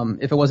rainy.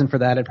 If it wasn't for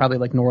that, I'd probably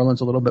like New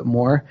Orleans a little bit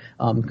more,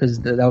 because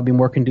that would be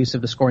more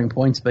conducive to scoring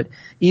points. But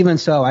even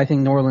so, I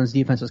think New Orleans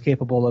defense is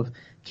capable of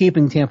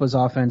keeping Tampa's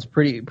offense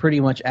pretty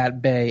much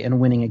at bay and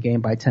winning a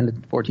game by 10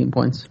 to 14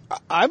 points.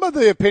 I'm of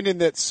the opinion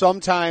that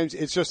sometimes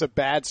it's just a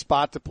bad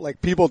spot to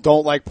like. People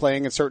don't like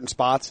playing in certain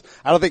spots.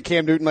 I don't think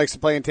Cam Newton likes to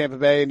play in Tampa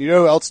Bay, and you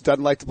know who else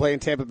doesn't like to play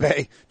in Tampa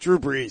Bay? Drew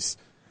Brees.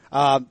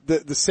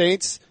 The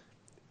Saints.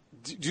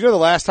 Do you know the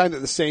last time that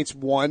the Saints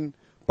won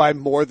by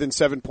more than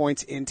 7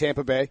 points in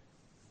Tampa Bay?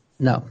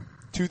 No.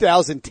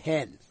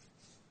 2010.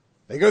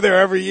 They go there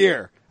every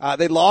year.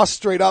 They lost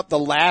straight up the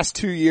last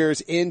 2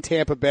 years in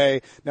Tampa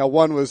Bay. Now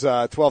one was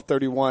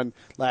 12-31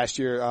 last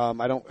year.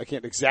 I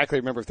can't exactly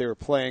remember if they were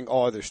playing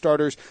all of their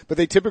starters, but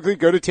they typically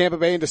go to Tampa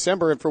Bay in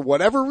December, and for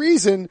whatever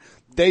reason,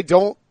 they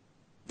don't.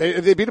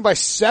 They beat them by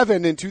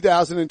 7 in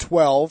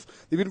 2012.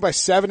 They beat them by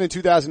 7 in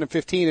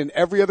 2015, and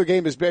every other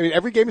game has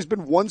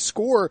been one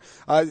score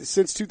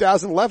since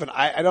 2011.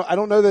 I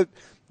don't know that.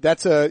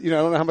 That's I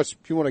don't know how much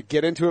you want to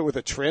get into it with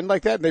a trend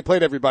like that. And they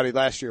played everybody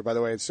last year, by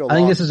the way. It's still. I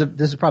think this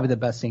is probably the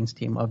best Saints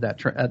team of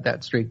that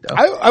streak, though.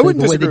 I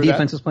wouldn't disagree with that. The way the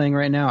defense is playing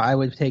right now, I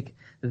would take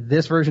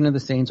this version of the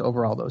Saints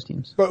over all those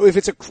teams. But if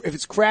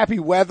it's crappy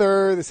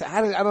weather,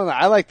 I don't know.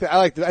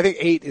 I think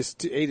 8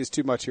 is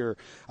too much here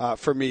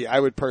for me.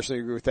 I would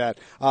personally agree with that.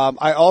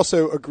 I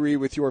also agree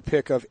with your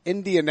pick of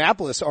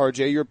Indianapolis,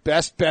 RJ. Your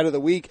best bet of the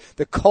week: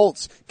 the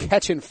Colts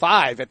catching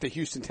 5 at the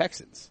Houston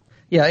Texans.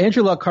 Yeah,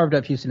 Andrew Luck carved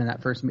up Houston in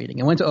that first meeting.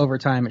 It went to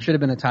overtime. It should have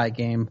been a tie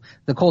game.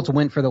 The Colts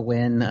went for the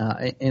win,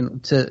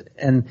 and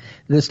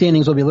the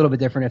standings will be a little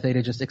bit different if they'd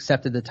have just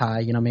accepted the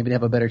tie. Maybe they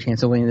have a better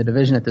chance of winning the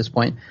division at this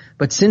point.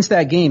 But since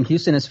that game,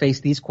 Houston has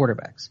faced these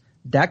quarterbacks: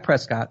 Dak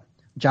Prescott,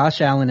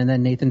 Josh Allen, and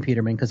then Nathan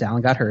Peterman because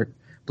Allen got hurt,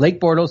 Blake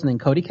Bortles, and then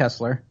Cody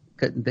Kessler.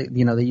 They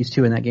used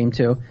 2 in that game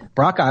too.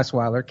 Brock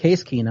Osweiler,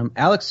 Case Keenum,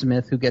 Alex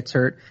Smith, who gets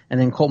hurt, and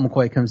then Colt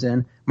McCoy comes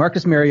in,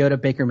 Marcus Mariota,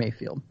 Baker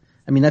Mayfield.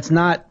 I mean, that's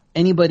not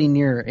anybody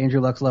near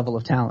Andrew Luck's level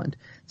of talent.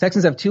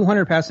 Texans have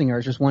 200 passing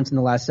yards just once in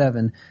the last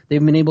 7.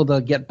 They've been able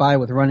to get by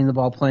with running the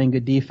ball, playing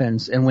good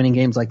defense, and winning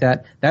games like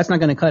that. That's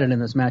not going to cut it in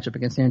this matchup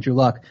against Andrew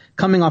Luck.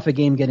 Coming off a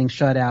game getting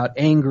shut out,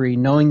 angry,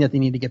 knowing that they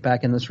need to get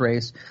back in this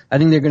race, I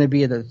think they're going to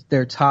be at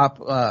their top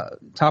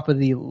of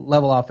the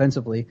level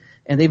offensively.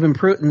 And they've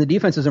improved, and the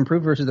defense has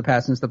improved versus the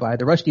past since the bye.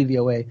 The rush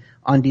DVOA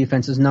on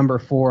defense is number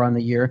 4 on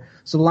the year.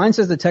 So the line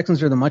says the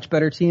Texans are the much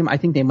better team. I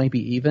think they might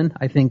be even.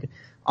 I think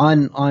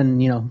on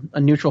a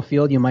neutral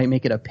field, you might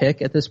make it a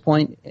pick at this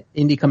point.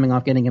 Indy coming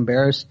off getting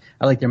embarrassed.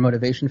 I like their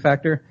motivation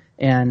factor.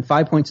 And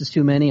 5 points is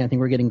too many. I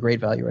think we're getting great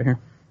value right here.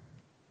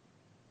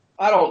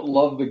 I don't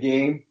love the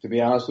game, to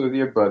be honest with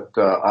you, but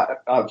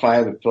if I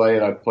had to play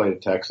it, I'd play the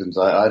Texans.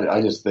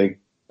 I just think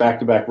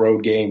back-to-back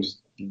road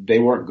games, they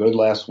weren't good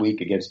last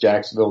week against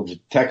Jacksonville. The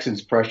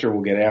Texans' pressure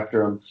will get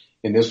after them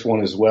in this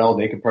one as well.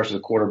 They can pressure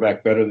the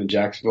quarterback better than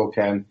Jacksonville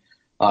can.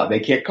 They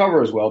can't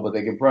cover as well, but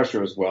they can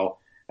pressure as well.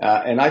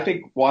 And I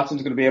think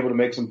Watson's going to be able to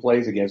make some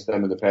plays against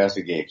them in the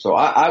passing game. So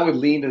I would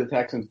lean to the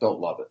Texans. Don't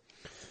love it.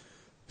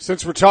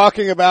 Since we're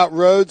talking about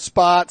road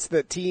spots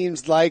that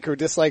teams like or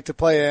dislike to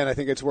play in, I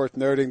think it's worth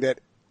noting that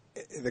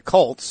the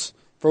Colts,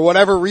 for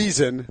whatever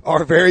reason,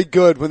 are very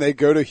good when they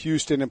go to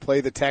Houston and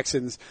play the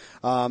Texans.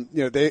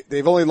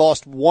 They've only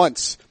lost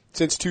once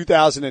since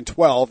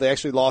 2012. They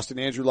actually lost in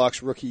Andrew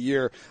Luck's rookie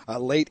year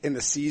late in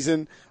the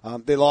season.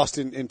 They lost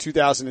in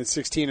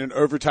 2016 in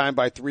overtime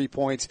by 3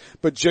 points.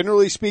 But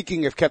generally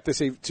speaking, have kept this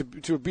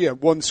to be a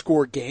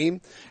one-score game.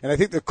 And I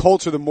think the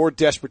Colts are the more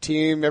desperate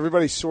team.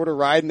 Everybody's sort of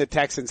riding the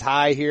Texans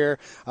high here.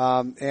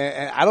 And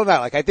I don't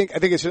know. I think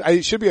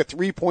it should be a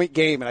 3-point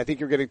game, and I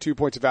think you're getting 2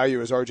 points of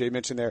value, as RJ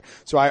mentioned there.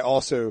 So I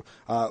also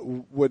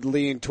would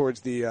lean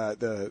towards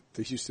the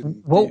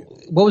Houston. What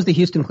was the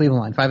Houston-Cleveland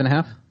line?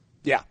 5.5?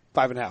 Yeah.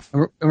 5.5.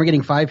 And we're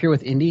getting 5 here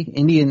with Indy.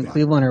 Indy and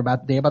Cleveland are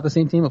about the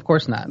same team? Of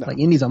course not. No.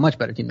 Indy's a much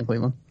better team than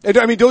Cleveland.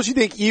 I mean, don't you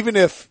think even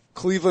if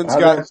Cleveland's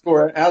how'd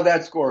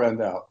that score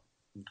end out?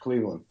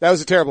 Cleveland. That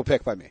was a terrible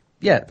pick by me.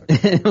 Yeah,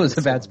 it was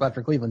a bad spot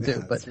for Cleveland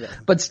too.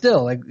 But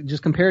still,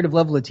 just comparative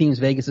level of teams,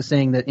 Vegas is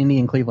saying that Indy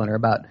and Cleveland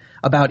are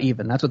about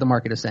even. That's what the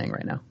market is saying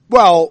right now.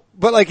 Well,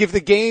 but if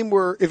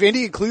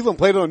Indy and Cleveland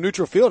played on a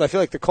neutral field, I feel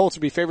like the Colts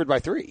would be favored by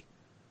 3.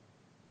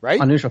 right?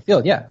 On neutral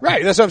field, yeah.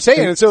 Right. That's what I'm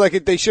saying. And so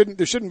like there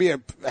shouldn't be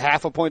a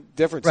half a point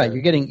difference. Right. There.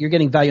 You're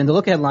getting value. And the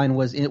look ahead line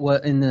was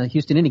in the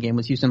Houston Indy game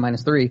was Houston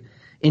 -3.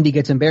 Indy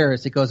gets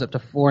embarrassed. It goes up to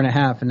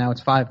 4.5, and now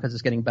it's 5 because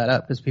it's getting bet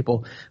up because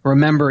people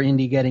remember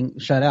Indy getting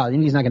shut out.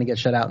 Indy's not going to get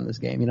shut out in this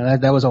game.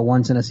 That was a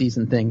once in a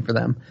season thing for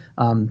them.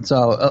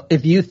 So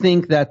if you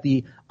think that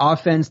the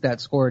offense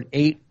that scored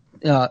eight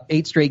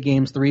straight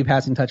games, 3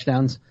 passing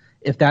touchdowns,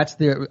 if that's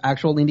the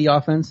actual Indy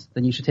offense,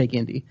 then you should take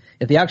Indy.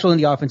 If the actual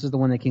Indy offense is the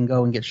one that can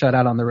go and get shut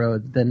out on the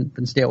road, then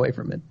stay away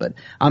from it. But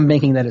I'm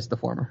making that it's the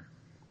former.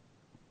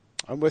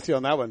 I'm with you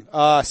on that one.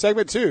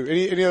 Segment 2.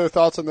 Any other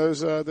thoughts on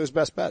those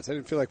best bets? I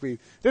didn't feel like we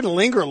didn't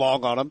linger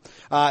long on them.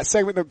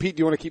 Segment, Pete,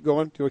 do you want to keep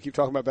going? Do you want to keep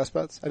talking about best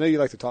bets? I know you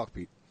like to talk,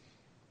 Pete.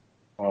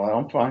 Oh,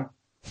 I'm fine.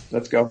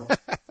 Let's go.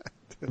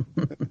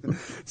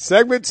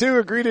 Segment 2,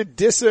 agree to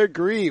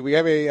disagree. We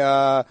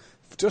have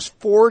just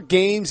 4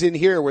 games in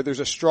here where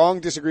there's a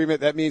strong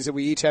disagreement. That means that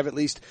we each have at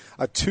least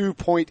a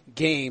 2-point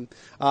game.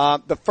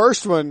 The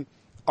first one,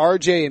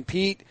 RJ and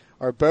Pete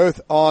are both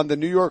on the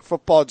New York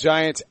Football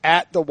Giants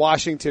at the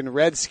Washington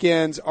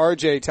Redskins.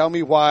 RJ, tell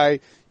me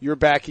why you're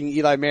backing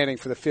Eli Manning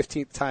for the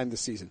 15th time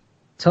this season.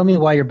 Tell me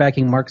why you're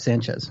backing Mark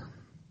Sanchez.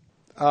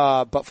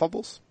 Butt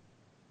fumbles?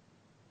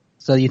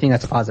 So you think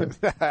that's positive?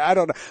 I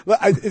don't know.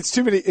 It's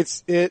too many.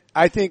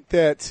 I think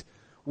that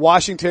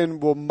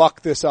Washington will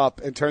muck this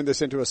up and turn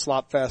this into a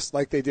slop fest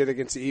like they did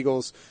against the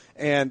Eagles,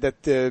 and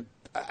that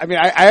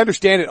I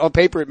understand it on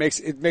paper. It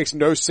makes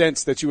no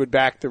sense that you would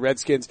back the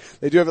Redskins.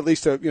 They do have at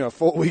least a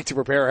full week to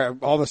prepare,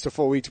 almost a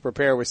full week to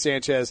prepare with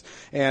Sanchez,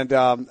 and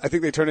I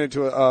think they turn it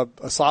into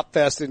a slop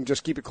fest and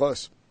just keep it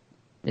close.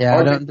 Yeah,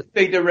 I don't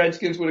think the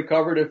Redskins would have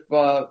covered if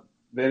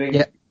they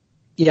didn't.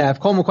 Yeah.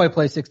 If Colt McCoy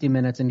plays 60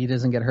 minutes and he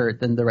doesn't get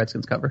hurt, then the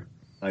Redskins cover.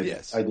 I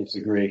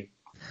disagree.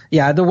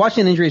 Yeah, the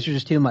Washington injuries are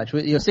just too much.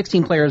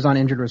 16 players on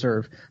injured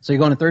reserve. So you're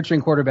going to third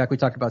string quarterback. We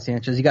talked about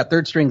Sanchez. You got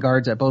third string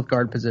guards at both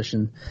guard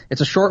position.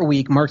 It's a short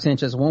week. Mark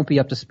Sanchez won't be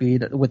up to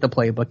speed with the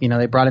playbook.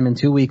 They brought him in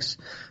 2 weeks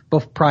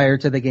prior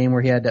to the game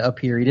where he had to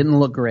appear. He didn't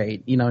look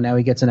great. Now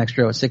he gets an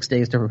extra 6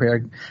 days to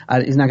prepare.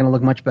 He's not going to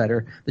look much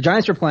better. The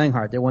Giants are playing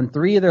hard. They won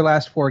 3 of their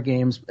last 4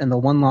 games, and the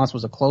one loss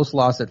was a close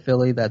loss at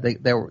Philly that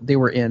they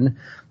were in.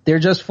 They're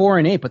just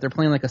 4-8, but they're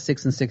playing like a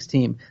 6-6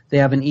 team. They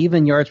have an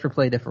even yards per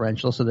play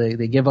differential, so they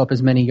give up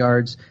as many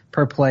yards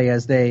per play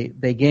as they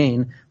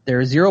gain.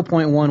 They're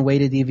 0.1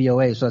 weighted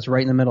DVOA, so that's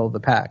right in the middle of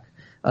the pack.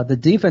 The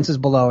defense is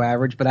below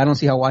average, but I don't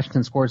see how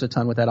Washington scores a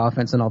ton with that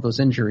offense and all those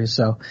injuries.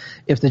 So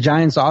if the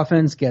Giants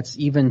offense gets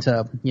even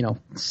to,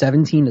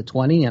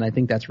 17-20, and I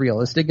think that's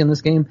realistic in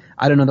this game,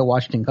 I don't know that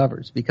Washington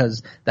covers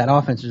because that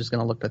offense is just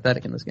going to look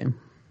pathetic in this game.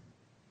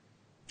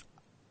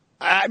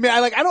 I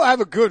don't have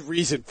a good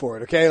reason for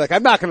it, okay?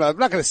 I'm not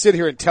gonna sit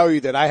here and tell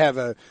you that I have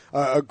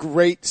a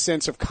great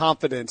sense of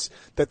confidence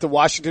that the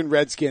Washington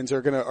Redskins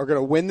are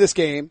gonna win this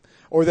game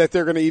or that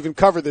they're gonna even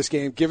cover this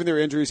game given their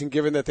injuries and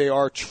given that they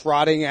are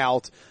trotting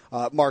out,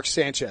 Mark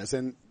Sanchez.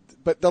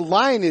 But the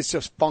line is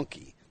just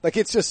funky.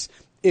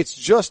 It's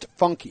just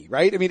funky,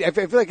 right? I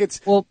feel like it's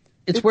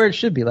where it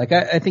should be.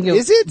 I think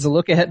is it? The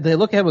look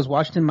ahead was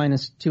Washington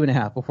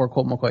 -2.5 before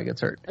Colt McCoy gets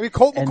hurt.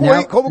 Colt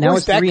McCoy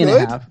is that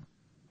good? 3.5.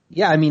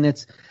 Yeah,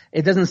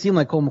 it doesn't seem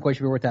like Colt McCoy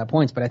should be worth that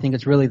points, but I think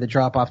it's really the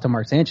drop off to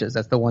Mark Sanchez.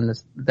 That's the one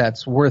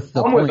that's worth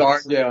the points. I'm with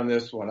RJ on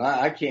this one.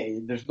 I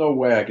can't. There's no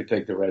way I could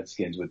take the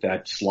Redskins with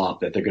that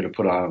slop that they're going to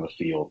put on the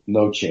field.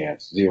 No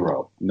chance.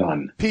 Zero.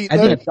 None. Pete, I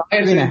think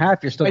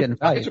 3.5. You're still getting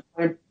value.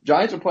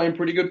 Giants are playing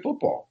pretty good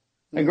football.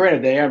 And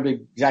granted, they haven't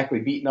exactly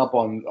beaten up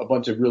on a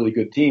bunch of really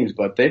good teams,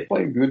 but they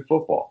play good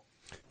football.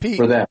 Pete,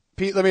 for them.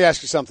 Pete, let me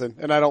ask you something,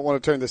 and I don't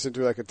want to turn this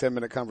into a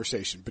 10-minute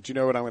conversation, but you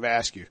know what I'm going to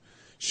ask you.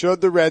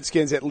 Should the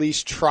Redskins at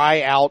least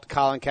try out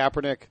Colin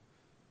Kaepernick?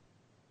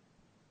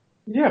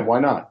 Yeah, why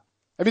not?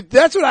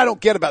 That's what I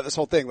don't get about this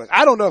whole thing.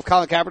 I don't know if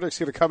Colin Kaepernick's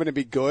going to come in and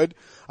be good,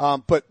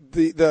 but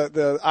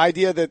the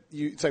idea that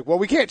it's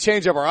we can't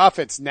change up our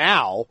offense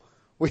now.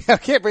 We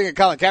can't bring in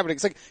Colin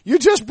Kaepernick. It's you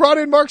just brought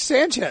in Mark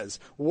Sanchez.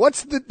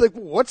 What's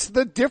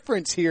the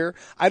difference here?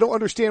 I don't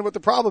understand what the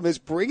problem is.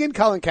 Bring in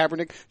Colin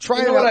Kaepernick.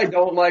 You know what I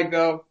don't like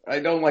though? I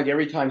don't like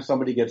every time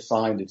somebody gets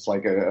signed, it's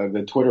like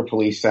the Twitter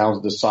police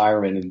sounds the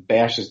siren and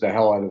bashes the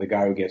hell out of the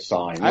guy who gets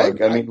signed.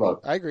 Look,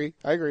 I agree.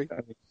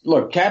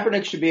 Look,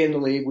 Kaepernick should be in the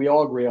league. We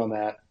all agree on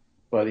that,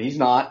 but he's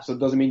not. So it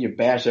doesn't mean you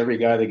bash every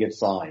guy that gets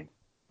signed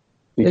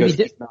because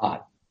he's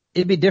not.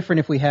 It'd be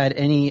different if we had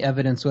any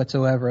evidence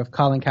whatsoever of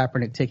Colin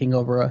Kaepernick taking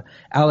over a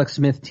Alex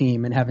Smith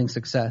team and having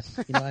success.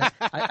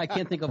 I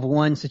can't think of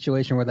one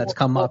situation where that's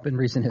come up in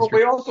recent history. But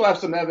we also have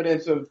some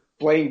evidence of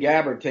Blaine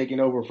Gabbert taking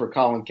over for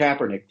Colin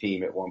Kaepernick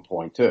team at one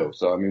point too.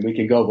 So we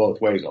can go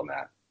both ways on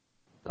that.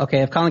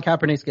 Okay, if Colin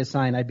Kaepernick gets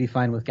signed, I'd be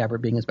fine with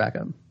Gabbert being his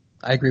backup.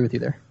 I agree with you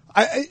there.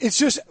 It's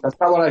just that's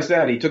not what I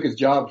said. He took his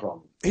job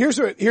from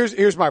him.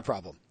 Here's my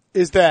problem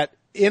is that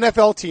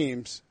NFL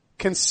teams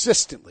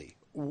consistently,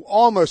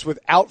 almost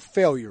without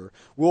failure,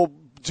 will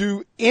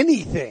do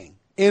anything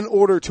in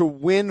order to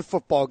win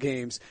football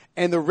games,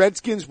 and the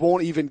Redskins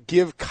won't even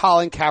give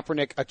Colin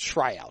Kaepernick a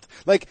tryout.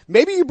 Like,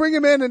 maybe you bring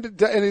him in and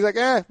he's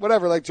like,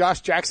 whatever, like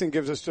Josh Jackson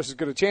gives us just as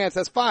good a chance,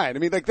 that's fine. I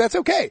mean, like, that's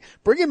okay.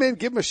 Bring him in,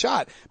 give him a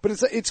shot. But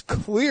it's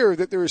clear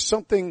that there is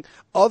something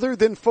other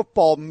than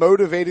football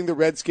motivating the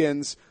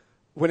Redskins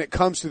when it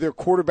comes to their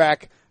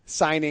quarterback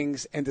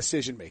signings and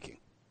decision making.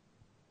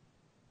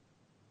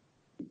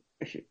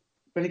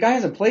 But the guy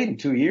hasn't played in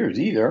 2 years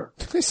either.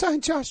 They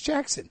signed Josh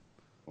Jackson.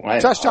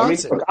 Josh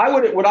Johnson.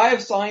 Would I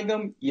have signed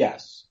him?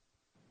 Yes.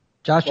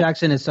 Josh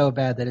Jackson is so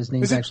bad that his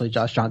name's actually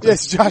Josh Johnson.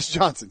 Yes, Josh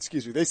Johnson.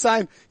 Excuse me. They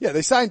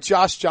signed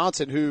Josh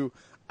Johnson, who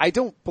I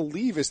don't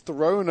believe has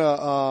thrown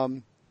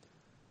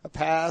a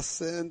pass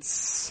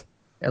since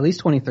at least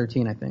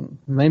 2013, I think.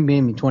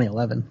 Maybe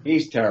 2011.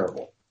 He's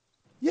terrible.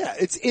 Yeah,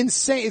 it's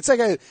insane.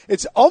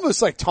 It's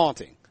almost like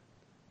taunting.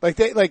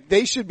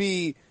 They should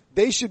be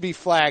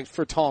flagged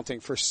for taunting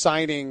for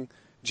signing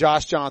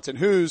Josh Johnson,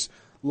 whose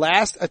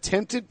last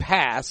attempted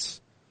pass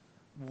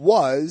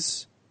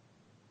was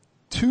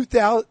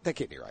 2000. That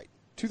can't be right.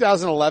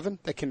 2011.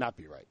 That cannot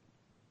be right.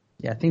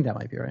 Yeah, I think that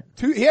might be right.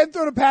 He hadn't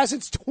thrown a pass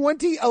since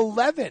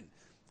 2011.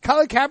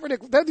 Colin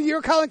Kaepernick. That the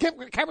year Colin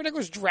Kaepernick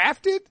was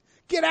drafted.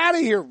 Get out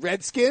of here,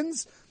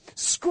 Redskins.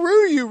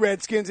 Screw you,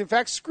 Redskins. In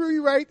fact, screw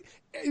you right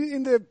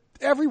into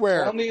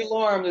everywhere. On the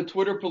alarm, the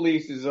Twitter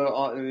police has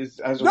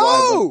arrived.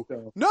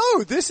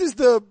 No, this is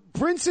the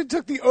Brinson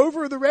took the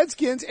over of the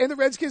Redskins, and the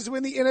Redskins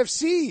win the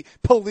NFC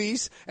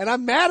police, and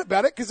I'm mad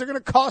about it because they're going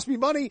to cost me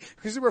money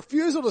because of the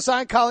refusal to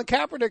sign Colin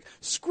Kaepernick.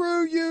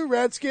 Screw you,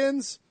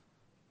 Redskins.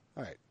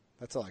 All right,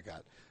 that's all I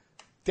got.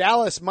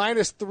 Dallas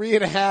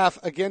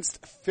 -3.5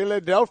 against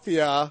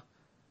Philadelphia.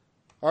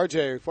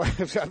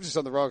 RJ, I'm just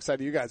on the wrong side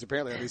of you guys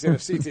apparently on these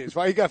NFC teams.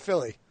 Why you got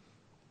Philly?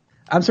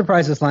 I'm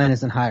surprised this line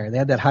isn't higher. They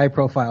had that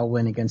high-profile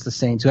win against the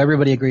Saints, who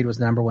everybody agreed was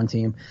the number one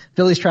team.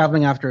 Philly's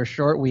traveling after a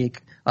short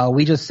week.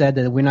 We just said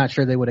that we're not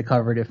sure they would have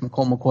covered if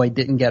Colt McCoy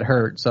didn't get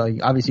hurt. So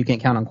obviously you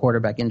can't count on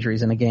quarterback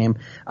injuries in a game.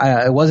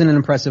 It wasn't an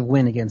impressive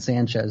win against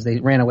Sanchez. They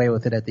ran away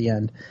with it at the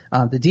end.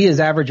 The D is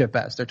average at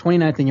best. They're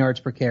 29th in yards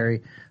per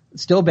carry.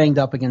 Still banged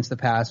up against the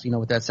pass,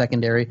 with that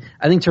secondary.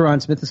 I think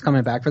Tyron Smith is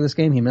coming back for this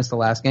game. He missed the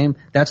last game.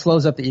 That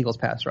slows up the Eagles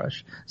pass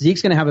rush.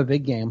 Zeke's going to have a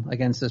big game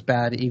against this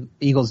bad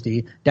Eagles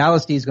D.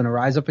 Dallas D is going to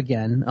rise up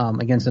again,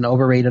 against an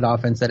overrated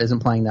offense that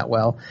isn't playing that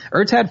well.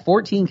 Ertz had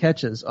 14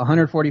 catches,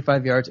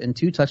 145 yards, and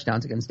 2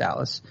 touchdowns against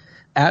Dallas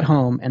at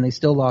home, and they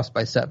still lost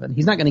by 7.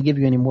 He's not going to give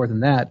you any more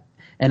than that.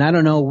 And I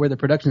don't know where the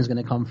production is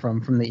going to come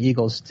from the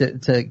Eagles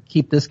to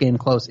keep this game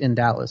close in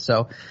Dallas.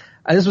 So,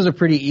 this was a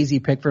pretty easy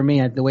pick for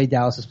me. The way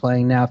Dallas is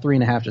playing now,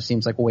 3.5 just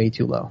seems like way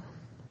too low.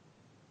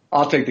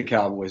 I'll take the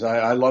Cowboys.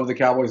 I love the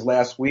Cowboys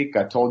last week.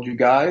 I told you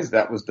guys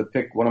that was the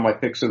pick, one of my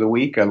picks of the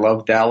week. I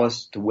love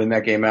Dallas to win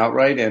that game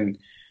outright. And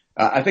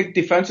I think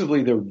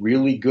defensively they're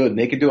really good and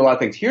they can do a lot of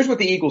things. Here's what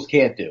the Eagles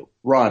can't do.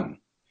 Run.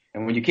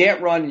 And when you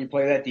can't run and you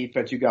play that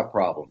defense, you got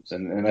problems.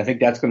 And I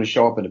think that's going to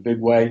show up in a big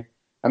way.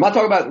 I'm not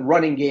talking about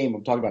running game.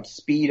 I'm talking about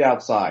speed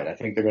outside. I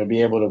think they're going to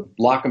be able to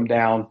lock them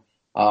down.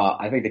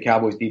 I think the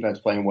Cowboys defense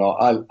playing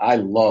well. I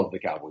love the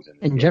Cowboys in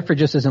this game. Jeffrey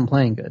just isn't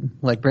playing good.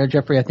 Like Brad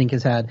Jeffrey, I think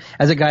has had,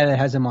 as a guy that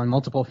has him on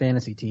multiple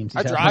fantasy teams.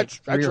 I dropped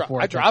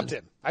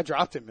him. I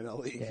dropped him in the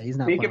league. Yeah, he's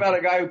not. Speak about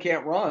a guy who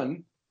can't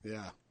run.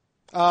 Yeah.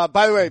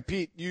 By the way,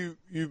 Pete, you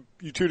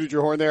tooted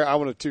your horn there. I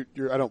want to toot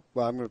your. I don't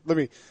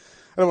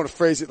want to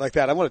phrase it like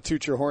that. I want to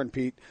toot your horn,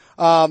 Pete.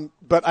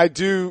 But I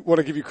do want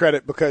to give you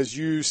credit because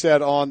you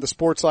said on the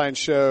Sportsline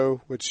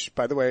show, which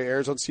by the way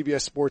airs on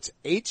CBS Sports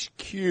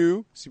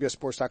HQ,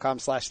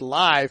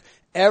 cbssports.com/live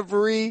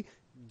every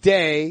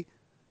day,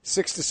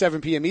 6 to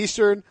 7 p.m.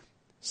 Eastern.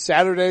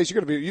 Saturdays,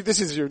 you're going to be, this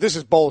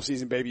is bowl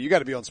season, baby. You got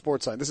to be on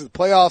Sportsline. This is the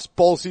playoffs,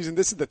 bowl season.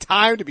 This is the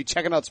time to be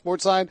checking out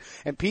Sportsline.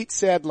 And Pete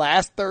said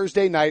last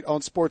Thursday night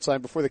on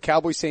Sportsline before the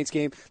Cowboys Saints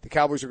game, the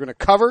Cowboys were going to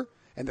cover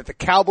and that the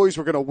Cowboys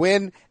were going to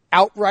win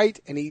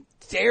outright. And he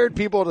dared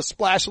people to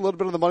splash a little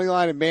bit on the money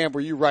line. And man, were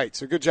you right.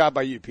 So good job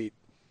by you, Pete.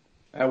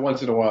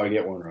 Once in a while I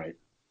get one right.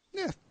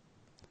 Yeah.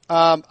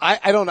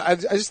 I don't know. I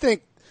just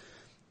think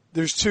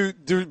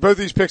both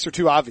these picks are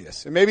too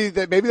obvious. And maybe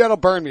that'll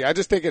burn me. I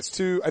just think it's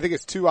too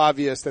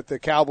obvious that the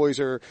Cowboys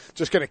are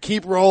just going to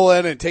keep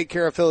rolling and take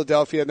care of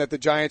Philadelphia and that the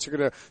Giants are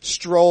going to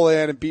stroll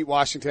in and beat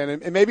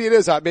Washington. And maybe it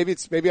is.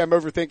 Maybe I'm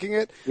overthinking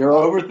it. You're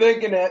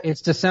overthinking it.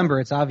 It's December.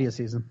 It's obvious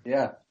season.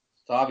 Yeah.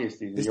 It's obvious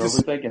season. You're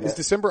overthinking it. Is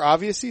December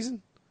obvious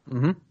season?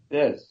 Mm-hmm. It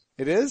is.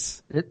 It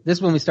is? This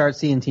is when we start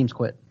seeing teams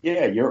quit.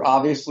 Yeah, you're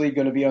obviously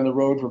going to be on the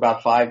road for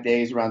about 5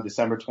 days around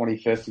December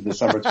 25th to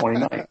December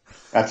 29th.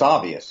 That's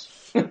obvious.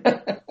 See,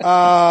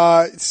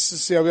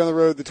 I'll be on the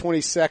road the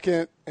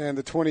 22nd and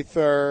the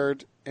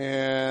 23rd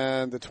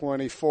and the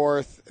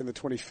 24th and the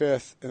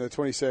 25th and the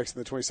 26th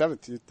and the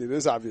 27th. It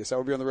is obvious. I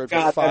will be on the road for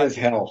 5 days. That is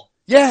hell.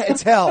 Yeah,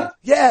 it's hell.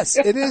 Yes,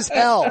 it is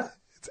hell.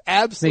 It's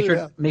absolutely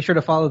hell. Make sure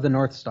to follow the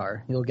North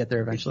Star. You'll get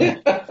there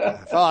eventually.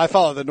 I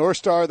follow the North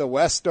Star, the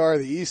West Star,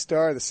 the East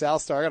Star, the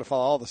South Star. I got to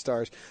follow all the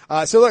stars.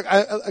 So look,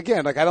 I think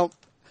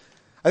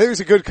it's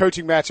a good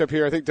coaching matchup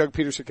here. I think Doug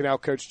Peterson can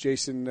outcoach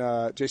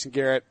Jason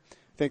Garrett.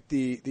 I think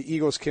the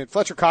Eagles can.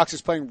 Fletcher Cox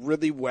is playing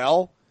really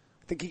well.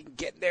 I think he can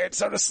get in there and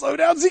sort of slow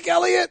down Zeke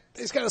Elliott.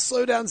 He's got to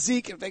slow down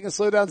Zeke. If they can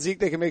slow down Zeke,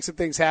 they can make some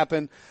things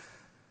happen.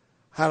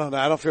 I don't know.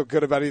 I don't feel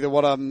good about either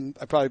one of them.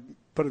 I probably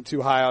put them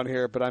too high on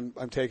here, but I'm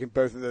taking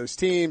both of those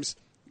teams.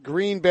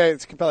 Green Bay,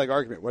 it's a compelling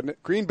argument, wasn't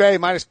it? Green Bay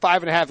minus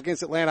 5.5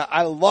 against Atlanta.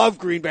 I love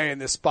Green Bay in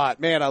this spot.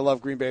 Man, I love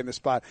Green Bay in this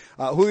spot.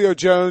 Julio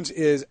Jones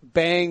is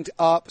banged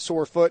up,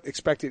 sore foot,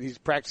 expected. He's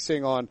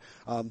practicing on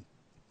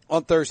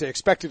Thursday,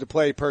 expected to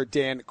play per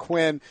Dan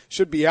Quinn.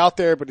 Should be out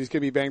there, but he's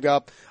going to be banged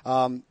up.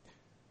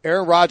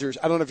 Aaron Rodgers,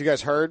 I don't know if you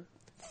guys heard,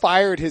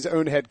 fired his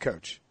own head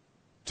coach.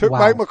 Took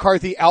Mike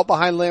McCarthy out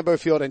behind Lambeau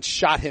Field and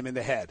shot him in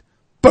the head.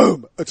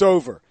 Boom! It's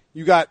over.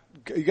 You got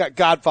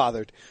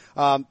godfathered.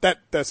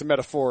 That's a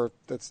metaphor.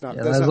 That's not.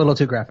 Yeah, that was a little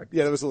too graphic.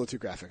 Yeah, that was a little too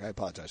graphic. I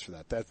apologize for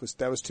that.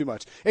 That was too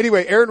much.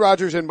 Anyway, Aaron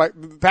Rodgers and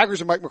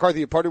Packers and Mike McCarthy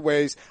have parted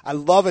ways. I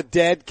love a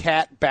dead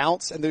cat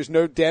bounce, and there's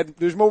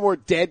no more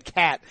dead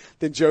cat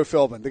than Joe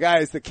Philbin. The guy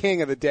is the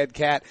king of the dead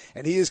cat,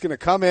 and he is going to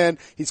come in.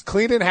 He's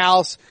cleaning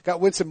house. Got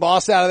Winston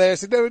Moss out of there.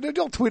 Said, no,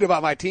 don't tweet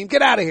about my team.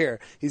 Get out of here.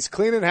 He's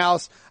cleaning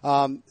house.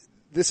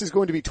 This is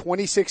going to be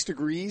 26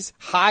 degrees,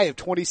 high of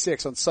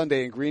 26 on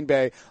Sunday in Green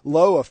Bay,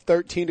 low of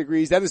 13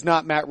 degrees. That is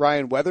not Matt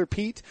Ryan weather,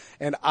 Pete.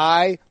 And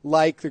I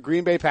like the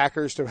Green Bay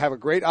Packers to have a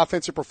great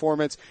offensive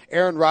performance.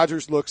 Aaron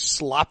Rodgers looks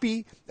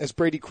sloppy, as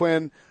Brady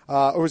Quinn,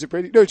 or was it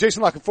Brady? No,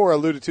 Jason La Canfora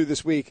alluded to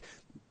this week.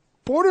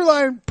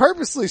 Borderline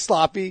purposely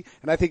sloppy,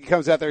 and I think he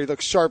comes out there, he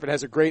looks sharp and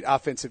has a great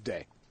offensive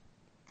day.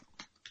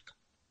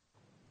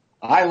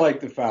 I like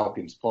the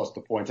Falcons plus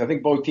the points. I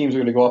think both teams are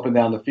going to go up and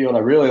down the field. I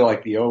really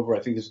like the over. I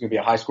think this is going to be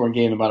a high-scoring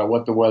game no matter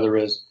what the weather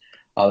is.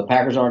 The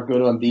Packers aren't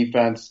good on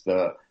defense.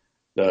 The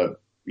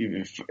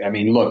Falcons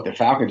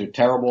are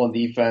terrible on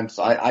defense.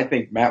 I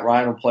think Matt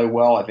Ryan will play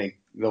well. I think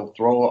they'll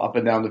throw up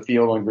and down the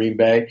field on Green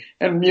Bay.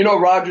 And,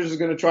 Rodgers is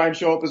going to try and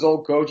show up his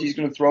old coach. He's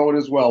going to throw it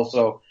as well.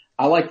 So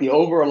I like the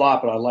over a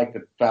lot, but I like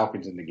the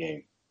Falcons in the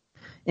game.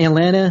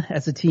 Atlanta,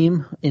 as a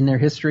team in their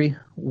history,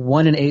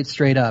 1-8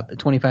 straight up at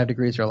 25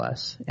 degrees or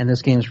less. And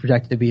this game is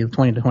projected to be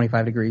 20 to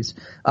 25 degrees.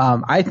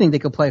 I think they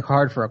could play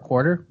hard for a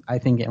quarter. I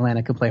think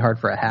Atlanta could play hard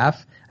for a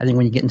half. I think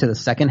when you get into the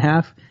second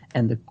half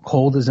and the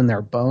cold is in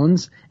their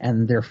bones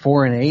and they're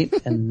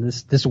 4-8 and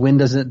this win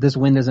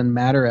doesn't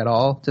matter at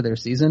all to their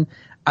season,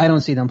 I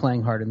don't see them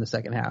playing hard in the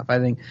second half. I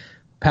think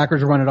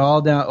Packers run it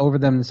all down over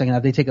them in the second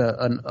half. They take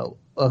a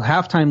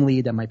halftime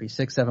lead that might be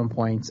 6-7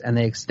 points, and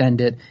they extend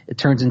it. It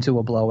turns into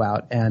a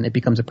blowout, and it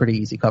becomes a pretty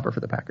easy cover for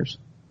the Packers.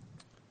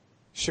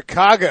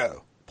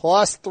 Chicago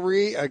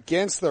 +3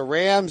 against the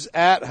Rams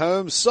at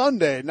home.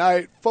 Sunday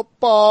Night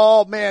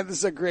Football. Man, this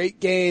is a great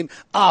game.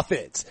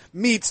 Offense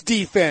meets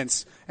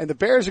defense. And the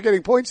Bears are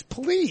getting points.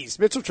 Please,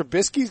 Mitchell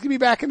Trubisky's going to be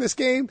back in this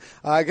game.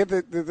 I get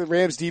that the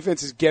Rams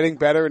defense is getting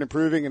better and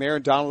improving, and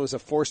Aaron Donald is a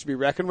force to be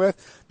reckoned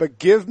with. But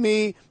give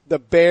me the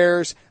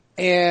Bears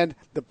and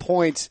the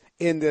points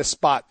in this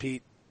spot,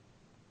 Pete.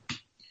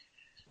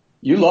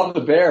 You love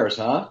the Bears,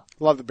 huh?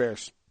 Love the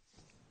Bears.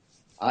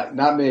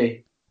 Not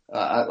me.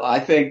 I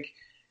think,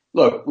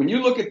 look, when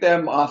you look at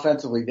them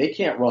offensively, they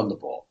can't run the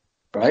ball,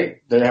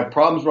 right? They have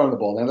problems running the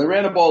ball. Now, they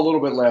ran the ball a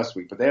little bit last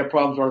week, but they have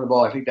problems running the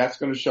ball. I think that's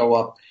going to show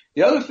up.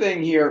 The other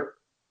thing here,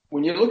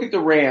 when you look at the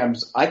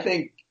Rams, I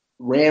think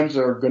Rams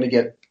are going to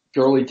get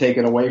Gurley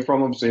taken away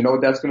from them. So you know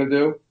what that's going to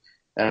do?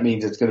 That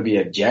means it's going to be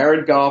a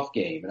Jared Goff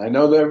game. And I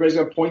know that everybody's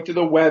going to point to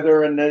the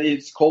weather and that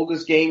it's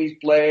coldest game he's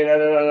played.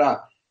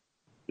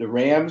 The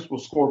Rams will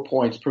score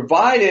points,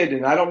 provided,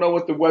 and I don't know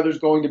what the weather's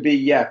going to be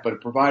yet,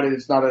 but provided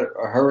it's not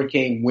a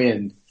hurricane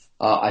wind,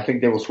 I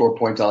think they will score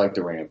points. I like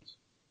the Rams.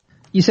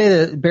 You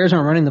say the Bears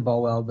aren't running the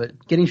ball well,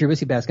 but getting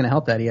Trubisky back is going to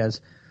help that. He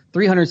has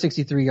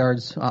 363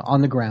 yards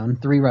on the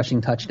ground, 3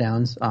 rushing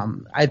touchdowns.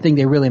 I think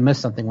they really missed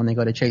something when they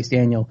go to Chase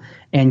Daniel.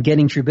 And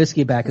getting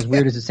Trubisky back, as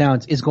weird as it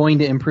sounds, is going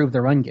to improve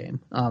the run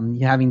game.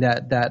 Having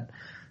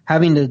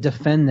to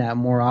defend that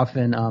more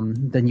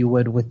often than you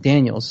would with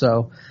Daniel.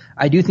 So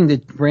I do think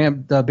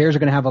that the Bears are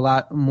going to have a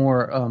lot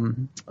more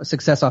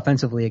success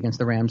offensively against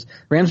the Rams.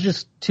 Rams are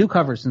just 2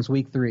 covers since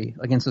week 3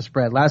 against the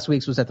spread. Last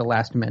week's was at the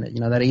last minute.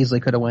 That easily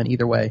could have went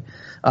either way.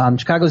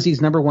 Chicago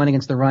C's number 1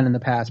 against the run in the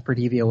pass per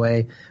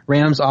DVOA.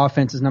 Rams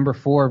offense is number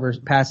 4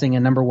 passing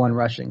and number 1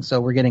 rushing.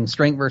 So we're getting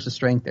strength versus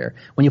strength there.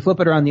 When you flip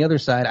it around the other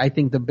side, I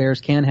think the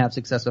Bears can have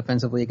success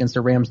offensively against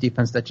a Rams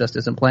defense that just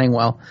isn't playing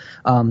well.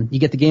 You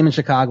get the game in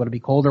Chicago. It'll be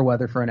colder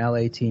weather for an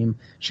LA team.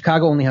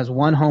 Chicago only has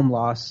 1 home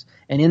loss,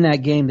 and in that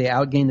game they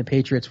outgained the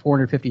Patriots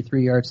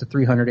 453 yards to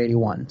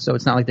 381. So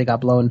it's not like they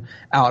got blown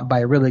out by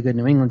a really good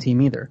New England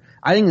team either.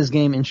 I think this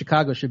game in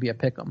Chicago should be a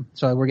pick'em.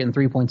 So we're getting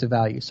 3 points of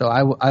value. So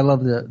I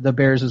love the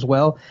Bears as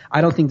well. I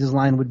don't think this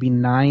line would be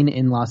 9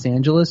 in Los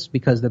Angeles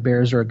because the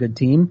Bears are a good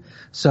team.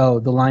 So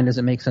the line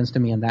doesn't make sense to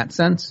me in that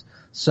sense.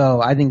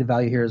 So I think the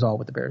value here is all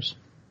with the Bears.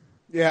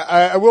 Yeah,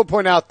 I will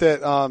point out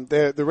that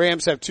the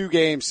Rams have 2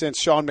 games since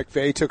Sean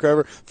McVay took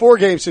over, 4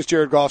 games since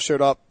Jared Goff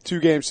showed up, 2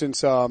 games since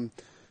Sean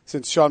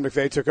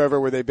McVay took over,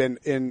 where they've been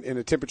in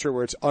a temperature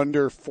where it's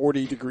under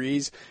 40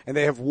 degrees, and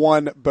they have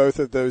won both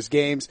of those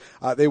games.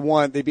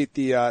 They beat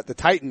the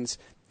Titans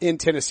in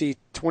Tennessee,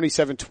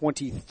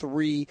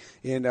 27-23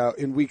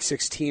 in week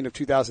 16 of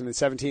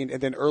 2017.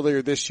 And then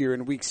earlier this year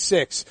in week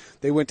 6,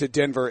 they went to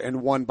Denver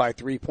and won by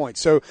 3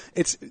 points. So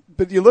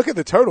but you look at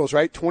the totals,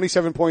 right?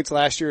 27 points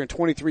last year and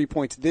 23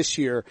 points this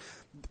year.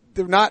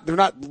 They're not,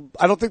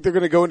 I don't think they're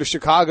going to go into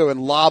Chicago and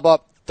lob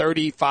up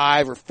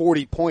 35 or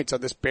 40 points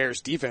on this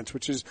Bears defense,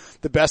 which is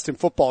the best in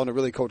football in a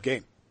really cold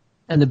game.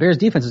 And the Bears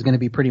defense is going to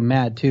be pretty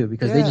mad too,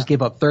 because they just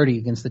gave up 30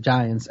 against the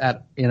Giants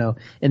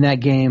in that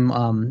game.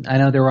 I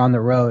know they were on the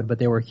road, but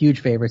they were huge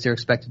favorites. They were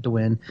expected to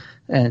win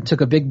and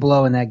took a big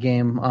blow in that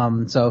game.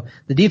 So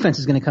the defense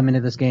is going to come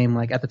into this game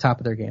like at the top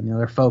of their game.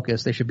 They're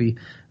focused. They should be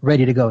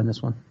ready to go in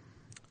this one.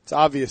 It's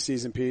obvious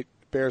season, Pete.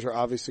 Bears are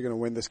obviously going to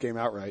win this game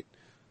outright.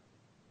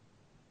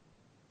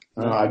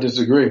 I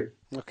disagree.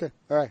 Okay.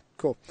 All right.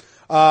 Cool.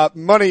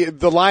 Money,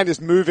 the line is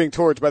moving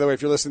towards, by the way,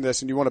 if you're listening to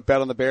this and you want to bet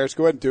on the Bears,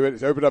 go ahead and do it.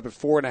 It's opened up at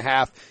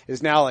 4.5.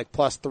 It's now like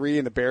 +3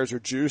 and the Bears are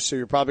juiced. So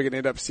you're probably going to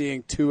end up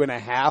seeing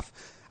 2.5.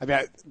 I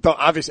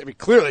mean,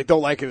 clearly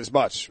don't like it as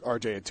much,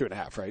 RJ, at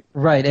 2.5, right?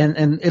 Right.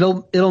 And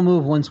it'll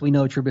move once we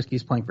know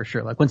Trubisky's playing for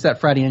sure. Like once that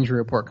Friday injury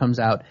report comes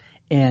out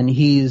and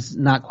he's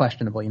not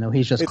questionable,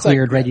 he's just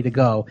cleared, ready to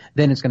go,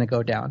 then it's going to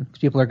go down.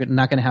 People are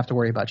not going to have to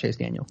worry about Chase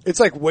Daniel. It's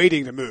like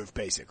waiting to move,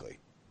 basically.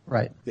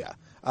 Right. Yeah.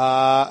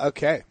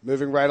 Okay.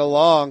 Moving right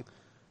along.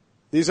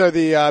 These are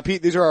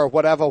Pete, these are our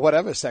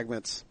whatever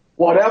segments.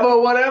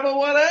 Whatever.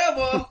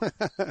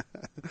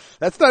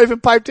 That's not even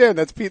piped in.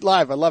 That's Pete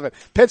live. I love it.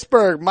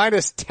 Pittsburgh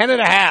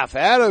 -10.5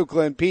 at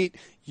Oakland. Pete,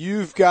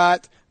 you've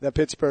got the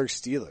Pittsburgh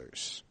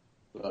Steelers.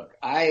 Look,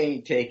 I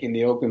ain't taking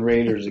the Oakland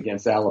Raiders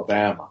against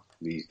Alabama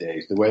these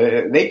days. The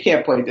way they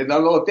can't play. Now,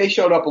 look, they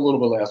showed up a little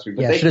bit last week,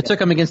 but they should have took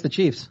them against the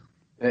Chiefs.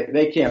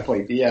 They can't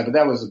play. Yeah, but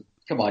that was.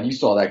 Come on, you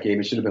saw that game.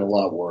 It should have been a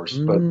lot worse.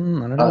 But I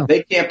don't know.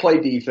 They can't play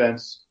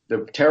defense.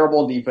 They're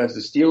terrible in defense.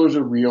 The Steelers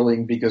are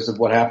reeling because of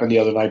what happened the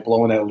other night,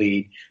 blowing that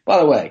lead. By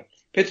the way,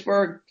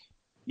 Pittsburgh,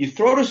 you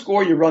throw to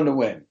score, you run to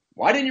win.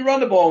 Why didn't you run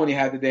the ball when you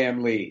had the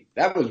damn lead?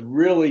 That was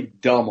really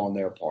dumb on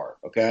their part,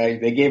 okay?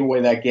 They gave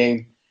away that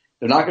game.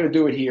 They're not going to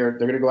do it here.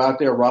 They're going to go out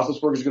there.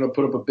 Roethlisberger's going to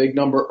put up a big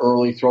number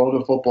early, throw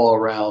the football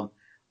around.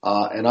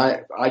 And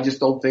I just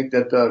don't think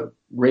that the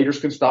Raiders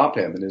can stop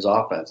him in his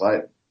offense.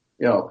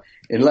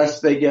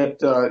 Unless they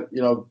get,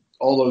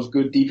 all those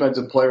good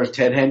defensive players,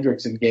 Ted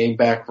Hendrickson game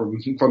back from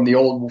the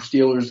old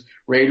Steelers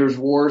Raiders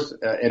wars,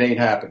 it ain't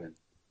happening.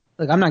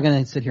 Look, I'm not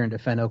going to sit here and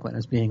defend Oakland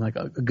as being like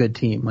a good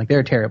team. Like they're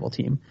a terrible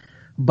team.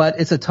 But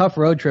it's a tough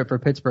road trip for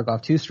Pittsburgh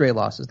off 2 straight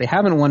losses. They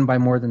haven't won by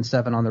more than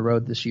 7 on the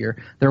road this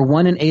year. They're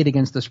 1-8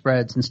 against the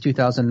spread since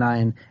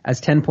 2009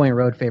 as 10-point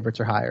road favorites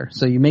or higher.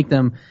 So you make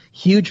them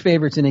huge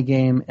favorites in a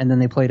game and then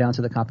they play down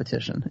to the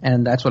competition.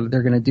 And that's what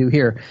they're going to do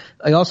here.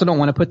 I also don't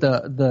want to put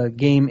the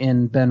game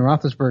in Ben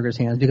Roethlisberger's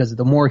hands because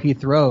the more he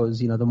throws,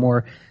 the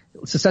more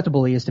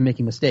susceptible he is to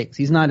making mistakes.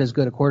 He's not as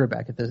good a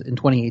quarterback in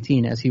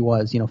 2018 as he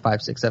was,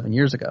 5, 6, 7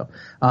 years ago.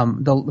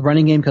 The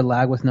running game could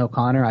lag with no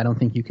Connor. I don't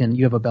think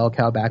you have a bell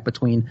cow back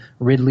between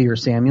Ridley or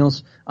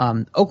Samuels.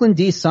 Oakland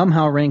D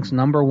somehow ranks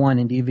number 1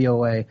 in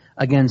DVOA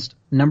against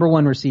number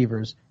 1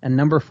 receivers and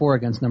number 4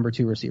 against number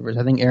 2 receivers.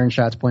 I think Aaron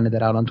Schatz pointed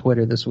that out on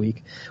Twitter this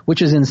week,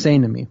 which is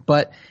insane to me.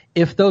 But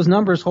if those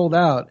numbers hold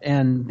out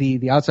and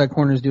the outside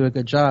corners do a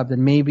good job,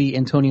 then maybe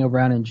Antonio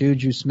Brown and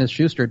Juju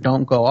Smith-Schuster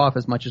don't go off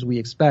as much as we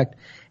expect.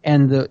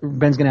 And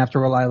Ben's going to have to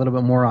rely a little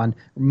bit more on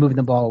moving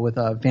the ball with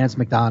Vance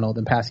McDonald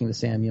and passing to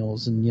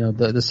Samuels and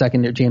the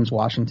second James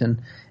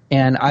Washington.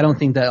 And I don't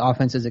think that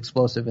offense is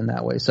explosive in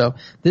that way. So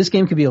this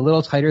game could be a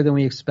little tighter than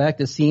we expect.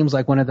 It seems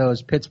like one of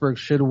those Pittsburgh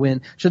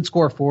should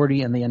score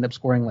 40 and they end up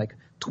scoring like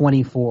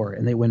 24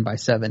 and they win by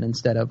 7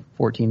 instead of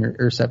 14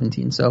 or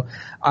 17. So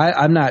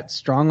I'm not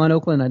strong on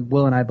Oakland.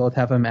 Will and I both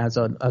have them as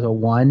a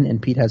 1 and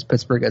Pete has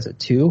Pittsburgh as a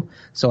 2.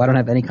 So I don't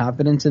have any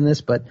confidence in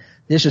this, but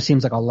this just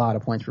seems like a lot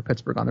of points for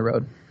Pittsburgh on the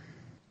road.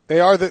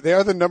 They are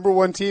the number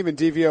 1 team in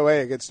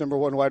DVOA against number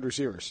 1 wide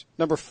receivers.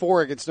 Number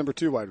 4 against number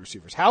 2 wide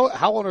receivers. How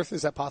on earth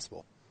is that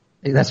possible?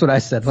 That's what I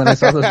said. When I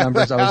saw those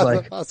numbers, I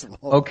was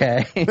like,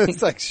 okay.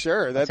 It's like,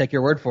 sure. Take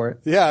your word for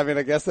it. Yeah, I mean,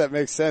 I guess that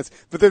makes sense.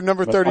 But they're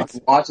number 30. Not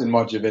watching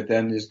much of it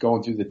then, just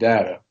going through the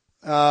data.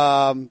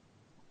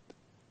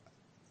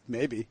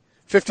 Maybe.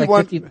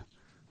 51.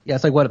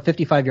 It's like what,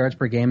 55 yards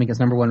per game against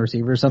number 1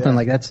 receiver or something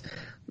like that's,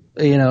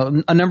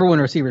 a number 1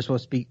 receiver is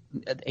supposed to be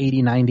at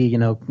 80,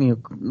 90,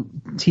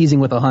 teasing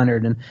with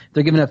 100 and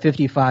they're giving up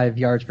 55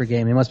 yards per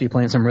game. They must be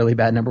playing some really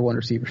bad number 1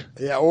 receivers.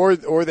 Yeah, or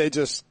they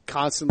just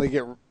constantly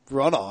get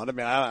run on. I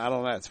mean, I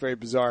don't know. It's very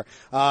bizarre.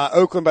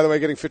 Oakland, by the way,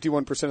 getting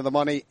 51% of the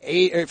money,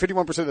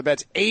 51% of the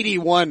bets,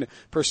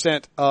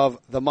 81% of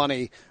the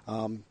money.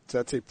 So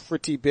that's a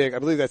pretty big, I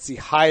believe that's the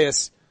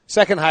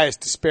second highest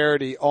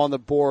disparity on the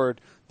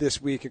board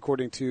this week,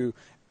 according to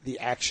the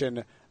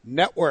Action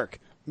Network.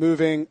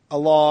 Moving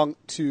along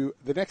to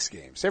the next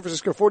game. San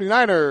Francisco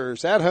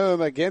 49ers at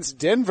home against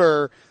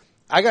Denver.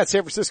 I got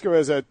San Francisco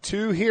as a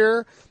 2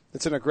 here.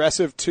 It's an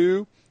aggressive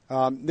 2.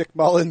 Nick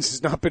Mullins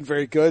has not been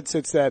very good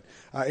since that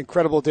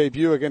incredible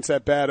debut against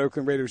that bad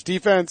Oakland Raiders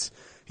defense.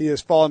 he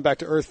has fallen back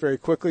to earth very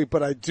quickly.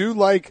 But I do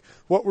like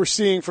what we're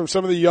seeing from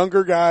some of the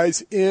younger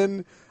guys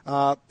in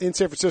San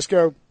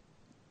Francisco.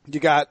 You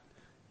got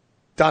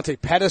Dante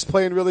Pettis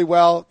playing really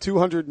well,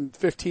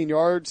 215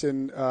 yards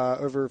and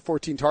over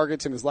 14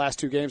 targets in his last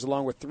 2 games,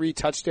 along with 3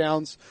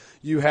 touchdowns.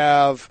 You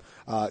have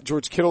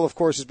George Kittle, of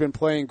course, has been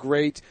playing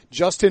great.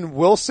 Justin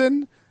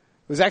Wilson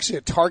was actually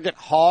a target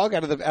hog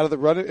out of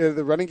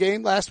the running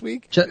game last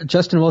week.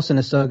 Justin Wilson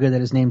is so good that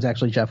his name's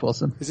actually Jeff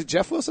Wilson. Is it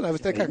Jeff Wilson? I would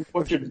think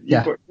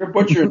You're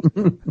butchered.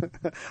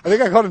 I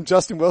think I called him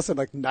Justin Wilson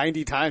like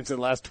 90 times in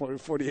the last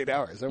 48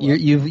 hours.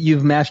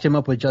 You've mashed him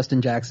up with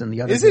Justin Jackson.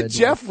 The other is it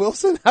Jeff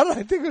Wilson? How did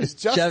I think it was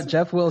Justin?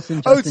 Jeff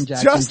Wilson, Justin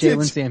Jackson,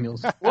 Jalen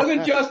Samuels.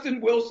 Wasn't Justin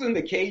Wilson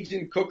the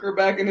Cajun cooker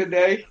back in the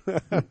day?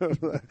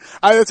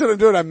 That's what I'm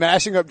doing. I'm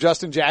mashing up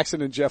Justin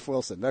Jackson and Jeff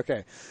Wilson.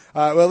 Okay.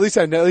 Well, at least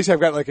I've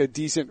got like a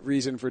decent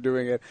reason for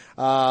doing it.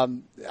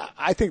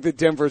 I think that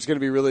Denver is going to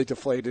be really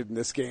deflated in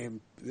this game.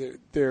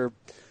 They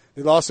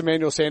lost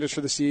Emmanuel Sanders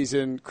for the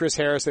season. Chris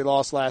Harris they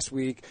lost last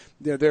week.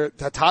 They're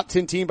a top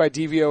 10 team by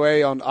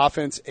DVOA on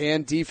offense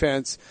and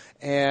defense,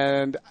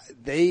 and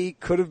they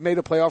could have made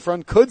a playoff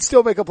run, could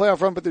still make a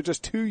playoff run, but they're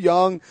just too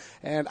young,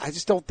 and I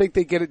just don't think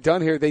they get it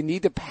done here. They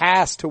need to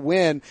pass to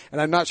win,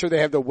 and I'm not sure they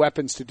have the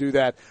weapons to do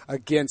that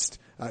against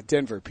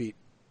Denver, Pete.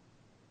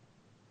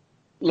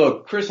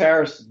 Look, Chris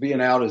Harris being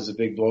out is a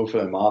big blow for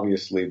them,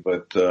 obviously.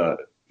 But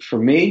for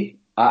me,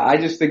 I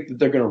just think that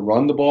they're going to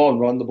run the ball and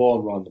run the ball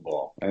and run the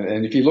ball.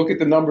 And if you look at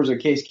the numbers of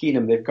Case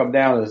Keenum, they've come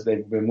down as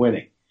they've been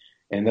winning.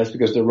 And that's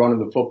because they're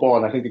running the football,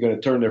 and I think they're going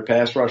to turn their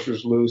pass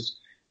rushers loose.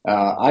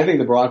 I think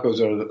the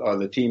Broncos are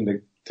the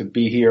team to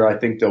beat here. I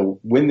think they'll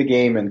win the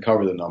game and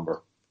cover the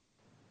number.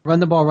 Run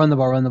the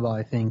ball,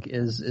 I think,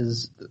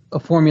 is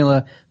a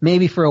formula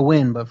maybe for a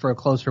win, but for a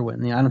closer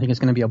win. I don't think it's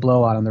going to be a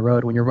blowout on the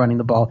road when you're running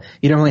the ball.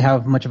 You don't really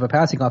have much of a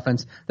passing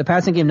offense. The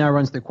passing game now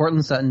runs through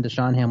Cortland Sutton,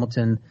 Deshaun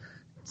Hamilton,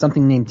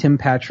 something named Tim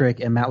Patrick,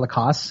 and Matt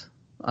Lacoste.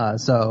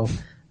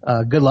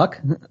 Good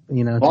luck.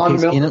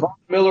 Von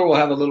Miller will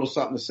have a little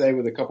something to say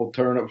with a couple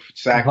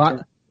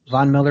sacks.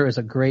 Von Miller is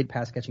a great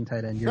pass-catching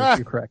tight end. You're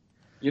correct.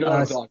 You know what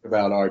I'm talking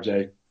about,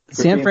 RJ.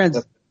 San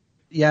Francisco.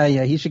 Yeah,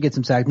 he should get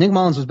some sacks. Nick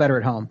Mullins was better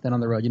at home than on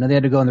the road. They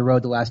had to go on the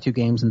road the last 2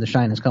 games, and the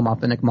shine has come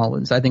off of Nick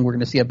Mullins. I think we're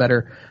going to see a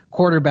better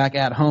quarterback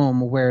at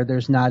home where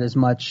there's not as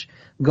much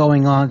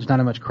going on. There's not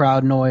as much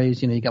crowd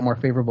noise. You got more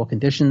favorable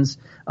conditions.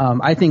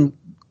 I think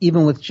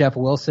even with Jeff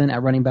Wilson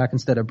at running back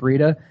instead of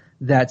Breida,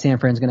 that San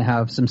Fran's going to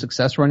have some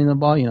success running the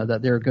ball.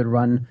 That they're a good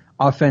run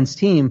offense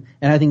team.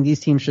 And I think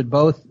these teams should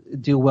both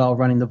do well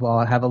running the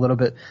ball, have a little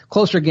bit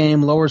closer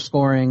game, lower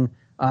scoring.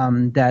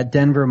 That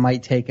Denver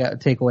might take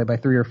away by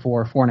 3 or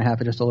 4, 4.5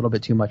 is just a little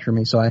bit too much for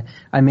me. So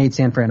I made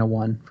San Fran a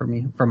 1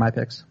 for my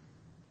picks.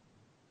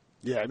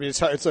 Yeah, I mean it's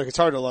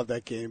hard to love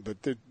that game,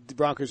 but the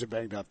Broncos are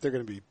banged up. They're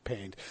going to be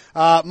pained.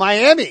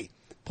 Miami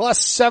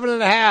plus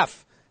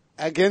 7.5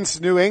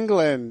 against New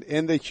England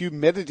in the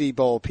Humidity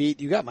Bowl.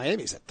 Pete, you got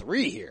Miami's at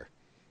 3 here.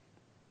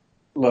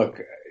 Look,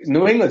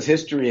 New England's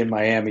history in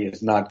Miami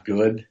is not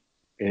good.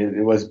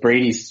 It was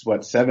Brady's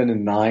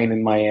 7-9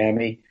 in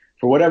Miami.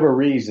 For whatever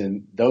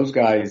reason, those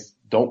guys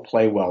don't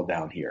play well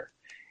down here.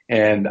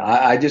 And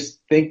I just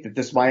think that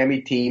this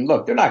Miami team,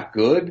 look, they're not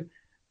good,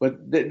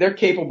 but they're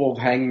capable of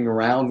hanging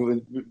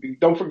around.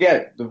 Don't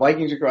forget, the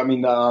Patriots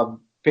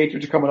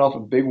are coming off a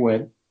big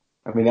win.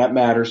 I mean, that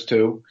matters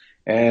too.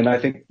 And I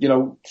think,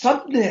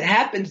 something that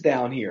happens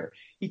down here.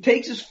 He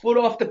takes his foot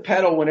off the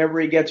pedal whenever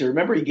he gets it.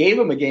 Remember, he gave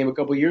him a game a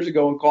couple of years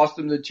ago and cost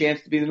him the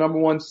chance to be the number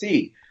 1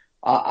 seed.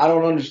 I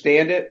don't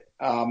understand it.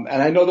 And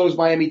I know those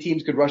Miami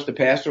teams could rush the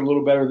passer a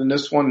little better than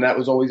this one, and that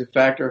was always a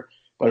factor.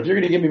 But if you're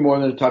going to give me more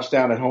than a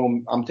touchdown at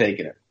home, I'm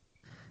taking it.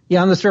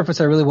 Yeah, on the surface,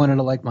 I really wanted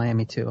to like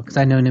Miami too, because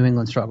I know New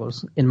England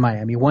struggles in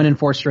Miami.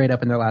 1-4 straight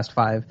up in their last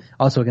 5,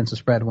 also against the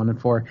spread,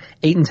 1-4.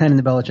 8-10 in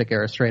the Belichick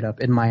era straight up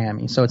in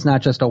Miami. So it's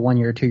not just a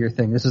 1-year, 2-year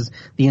thing. This is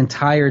the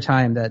entire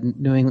time that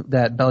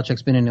that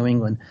Belichick's been in New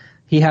England.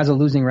 He has a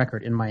losing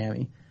record in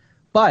Miami.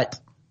 But,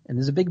 and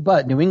there's a big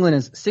but, New England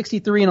is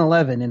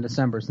 63-11 in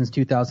December since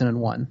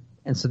 2001.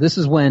 And so this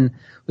is when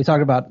we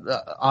talk about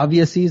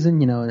obvious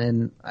season,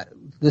 and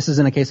this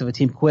isn't a case of a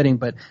team quitting,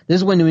 but this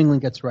is when New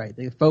England gets right.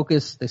 They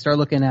focus, they start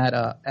looking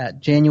at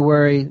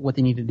January, what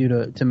they need to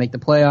do to make the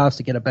playoffs,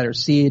 to get a better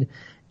seed,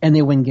 and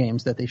they win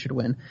games that they should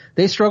win.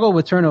 They struggle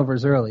with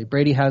turnovers early.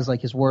 Brady has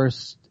his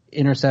worst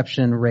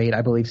interception rate,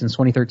 I believe, since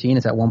 2013.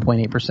 It's at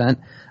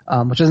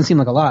 1.8%, which doesn't seem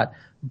like a lot,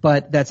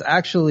 but that's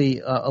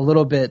actually a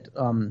little bit,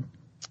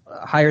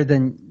 higher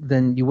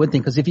than you would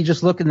think, because if you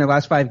just look in their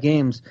last 5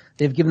 games,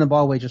 they've given the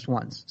ball away just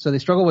once. So they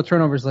struggle with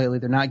turnovers lately.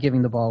 They're not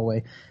giving the ball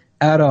away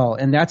at all,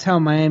 and that's how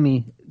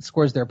Miami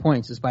scores their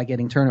points, is by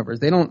getting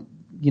turnovers. They don't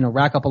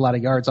rack up a lot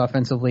of yards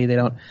offensively.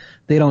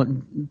 They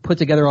don't put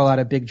together a lot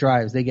of big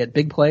drives. They get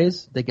big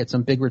plays, they get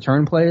some big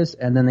return plays,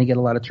 and then they get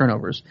a lot of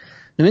turnovers.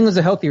 New England's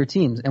a healthier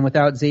team, and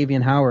without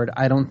Xavier Howard,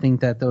 I don't think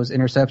that those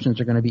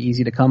interceptions are going to be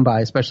easy to come by,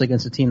 especially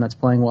against a team that's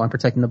playing well and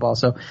protecting the ball.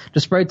 So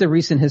despite the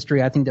recent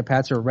history, I think the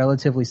Pats are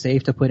relatively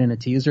safe to put in a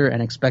teaser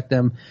and expect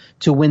them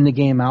to win the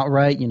game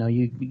outright.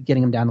 You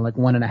getting them down to like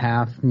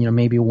 1.5,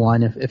 maybe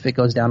 1 if it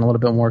goes down a little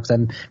bit more, because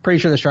I'm pretty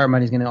sure the sharp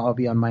money is going to all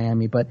be on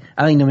Miami. But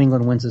I think New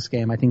England wins this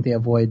game. I think they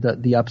avoid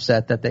the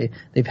upset that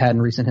they've had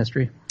in recent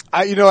history.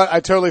 You know what?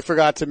 I totally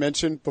forgot to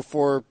mention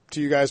before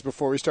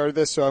we started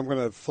this, so I'm going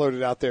to float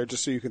it out there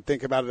just so you can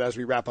think about it as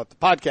we wrap up the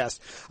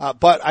podcast.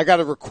 But I got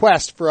a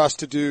request for us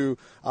to do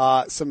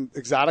some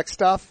exotic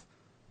stuff.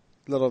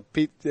 Little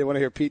Pete, they want to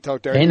hear Pete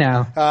talk dirty. Hey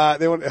now.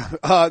 They want,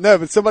 no,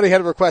 but somebody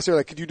had a request. They're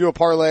like, could you do a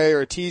parlay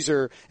or a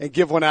teaser and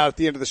give one out at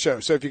the end of the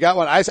show? So if you got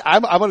one,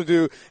 I'm going to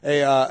do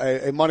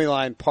a money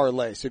line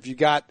parlay. So if you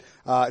got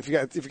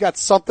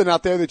something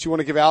out there that you want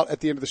to give out at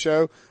the end of the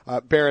show,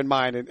 bear in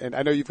mind. And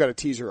I know you've got a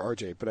teaser,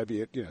 RJ, but I'd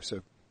be,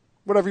 so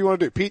whatever you want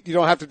to do. Pete, you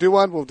don't have to do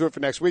one. We'll do it for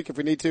next week if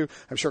we need to.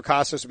 I'm sure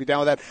Costas will be down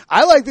with that.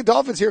 I like the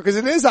Dolphins here because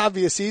it is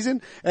obvious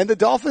season, and the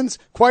Dolphins,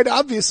 quite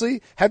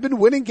obviously, have been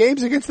winning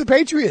games against the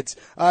Patriots.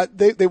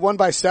 They won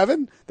by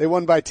 7, they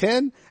won by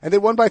 10, and they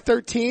won by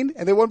 13,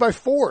 and they won by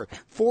 4.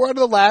 4 out of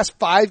the last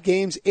 5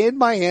 games in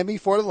Miami,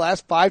 4 out of the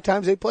last 5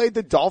 times they played,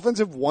 the Dolphins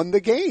have won the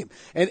game.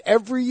 And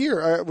every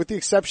year, with the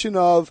exception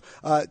of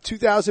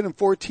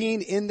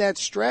 2014 in that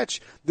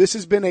stretch, this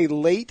has been a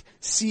late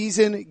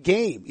season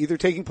game, either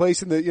taking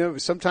place in the,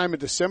 sometime in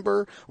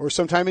December or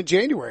sometime in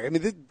January. I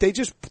mean, they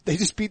just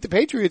beat the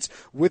Patriots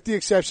with the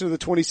exception of the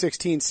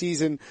 2016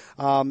 season.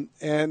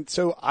 And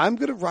so I'm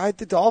going to ride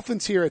the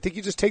Dolphins here. I think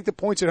you just take the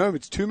points at home.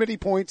 It's too many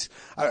points.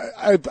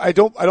 I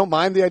don't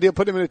mind the idea of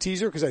putting them in a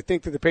teaser because I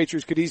think that the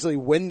Patriots could easily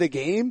win the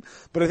game.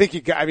 But I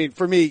think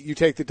for me, you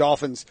take the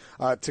Dolphins,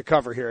 to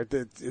cover here.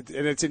 And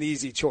it's an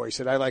easy choice.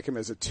 And I like him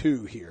as a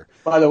 2 here.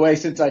 By the way,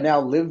 since I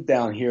now live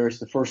down here, it's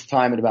the first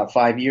time in about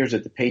 5 years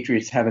that the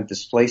Patriots haven't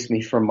displaced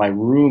me from my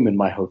room in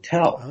my hotel.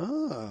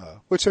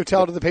 Which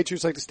hotel do the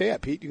Patriots like to stay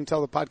at, Pete? You can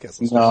tell the podcast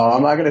listeners. No,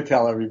 I'm not going to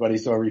tell everybody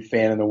so every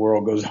fan in the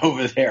world goes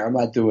over there. I'm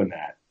not doing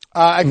that.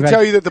 I can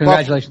tell you that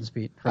congratulations,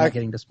 Pete, for not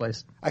getting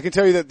displaced. I can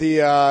tell you that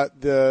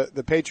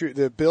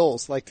the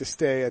Bills like to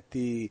stay at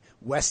the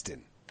Westin.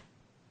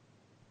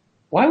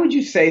 Why would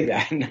you say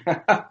that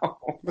now?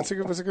 What's it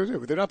going to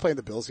do? They're not playing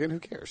the Bills again. Who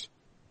cares?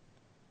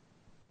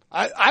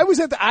 I was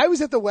at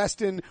the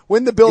Westin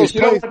when the Bills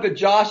played. You don't want the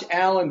Josh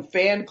Allen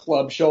fan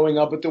club showing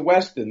up at the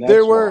Westin.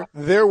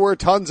 There were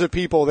tons of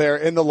people there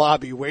in the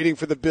lobby waiting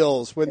for the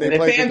Bills when they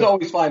played. Fans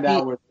always find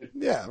out where.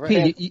 Yeah,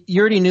 right. Pete,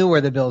 you already knew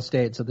where the Bills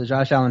stayed, so the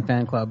Josh Allen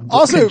fan club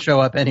couldn't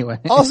show up anyway.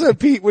 Also,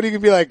 Pete, what are you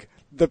gonna be like?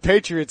 The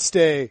Patriots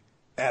stay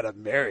at a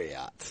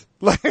Marriott.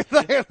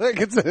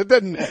 It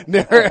doesn't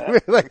never,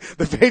 like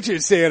the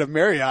Patriots stay at a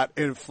Marriott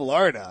in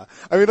Florida.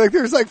 I mean, like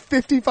there's like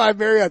 55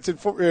 Marriotts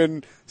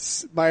in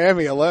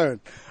Miami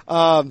alone.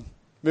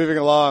 Moving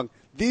along.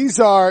 These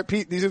are,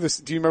 Pete, do you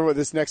remember what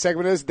this next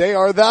segment is? They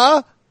are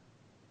the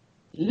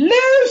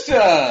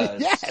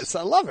losers. Yes,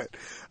 I love it.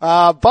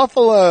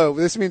 Buffalo.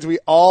 This means we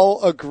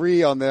all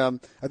agree on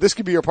them. This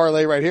could be your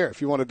parlay right here.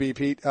 If you want to be,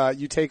 Pete,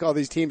 you take all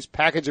these teams,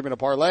 package them in a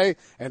parlay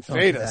and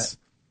fade us.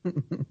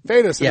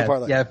 Fade us in the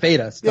parlay. Yeah, fade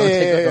us.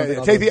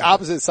 Take the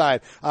opposite side.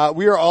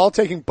 We are all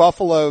taking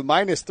Buffalo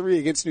 -3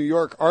 against New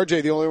York.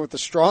 RJ, the only one with the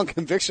strong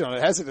conviction on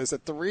it, has it as a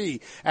 3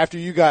 after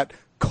you got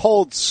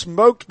cold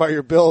smoked by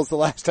your Bills the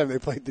last time they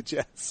played the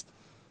Jets.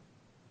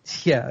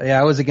 Yeah,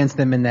 I was against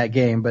them in that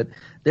game, but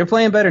they're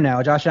playing better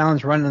now. Josh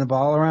Allen's running the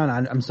ball around.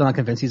 I'm still not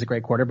convinced he's a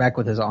great quarterback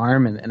with his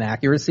arm and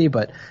accuracy,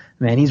 but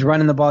man, he's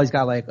running the ball. He's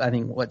got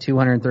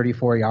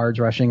 234 yards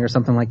rushing or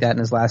something like that in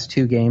his last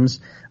 2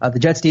 games. The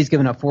Jets D's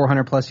given up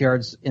 400 plus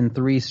yards in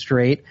 3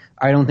 straight.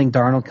 I don't think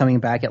Darnold coming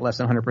back at less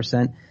than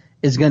 100%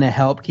 is going to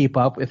help keep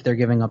up if they're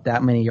giving up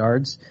that many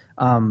yards.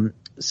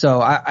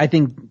 So I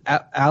think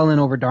Allen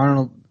over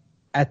Darnold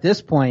at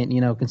this point,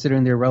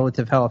 considering their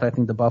relative health, I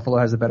think the Buffalo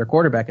has a better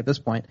quarterback at this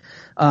point.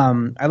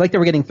 I like that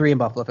we're getting 3 in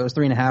Buffalo. If it was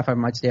 3.5, I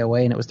might stay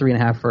away, and it was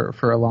 3.5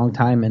 for a long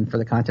time, and for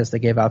the contest they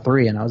gave out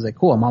 3, and I was like,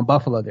 cool, I'm on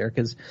Buffalo there,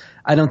 because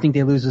I don't think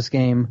they lose this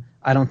game.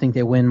 I don't think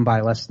they win by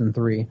less than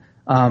 3.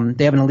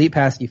 They have an elite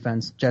pass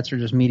defense. Jets are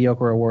just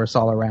mediocre or worse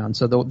all around.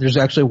 So there's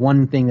actually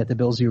one thing that the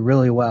Bills do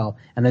really well,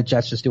 and the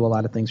Jets just do a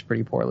lot of things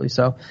pretty poorly.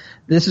 So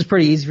this is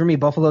pretty easy for me.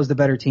 Buffalo's the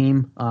better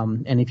team.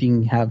 And if you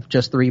can have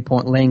just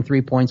laying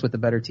 3 points with the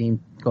better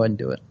team, go ahead and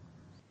do it.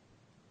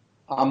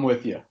 I'm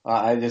with you.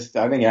 I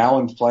think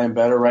Allen's playing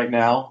better right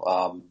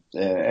now.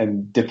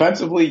 And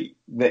defensively,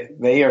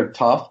 they are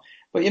tough.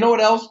 But you know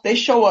what else? They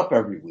show up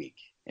every week.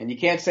 And you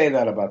can't say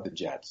that about the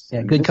Jets.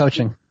 Yeah, good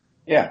coaching.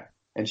 Yeah.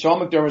 And Sean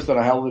McDermott's done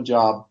a hell of a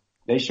job.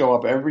 They show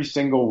up every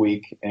single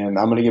week, and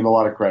I'm going to give them a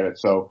lot of credit.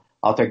 So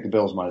I'll take the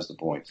Bills minus the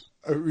points.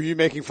 Are you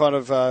making fun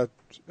of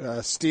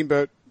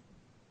Steamboat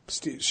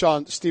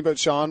Sean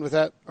with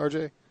that,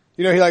 RJ?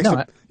 You know, he likes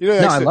to, you know,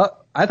 he likes to,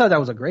 I thought that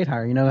was a great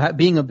hire. You know,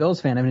 being a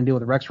Bills fan, having to deal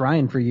with Rex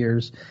Ryan for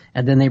years,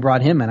 and then they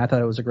brought him in. I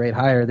thought it was a great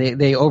hire.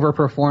 They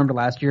overperformed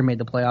last year, made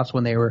the playoffs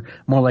when they were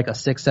more like a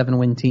 6-7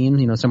 win team,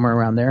 you know, somewhere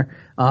around there.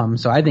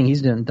 So I think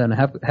he's done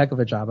a heck of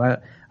a job.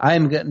 I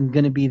am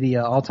going to be the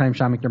all-time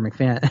Sean McDermott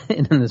fan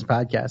in this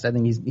podcast. I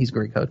think he's a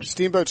great coach.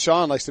 Steamboat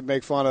Sean likes to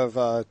make fun of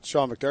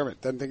Sean McDermott.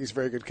 Doesn't think he's a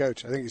very good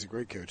coach. I think he's a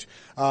great coach.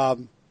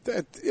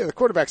 The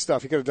quarterback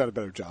stuff, he could have done a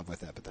better job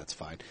with that, but that's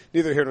fine.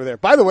 Neither here nor there.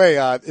 By the way,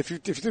 if you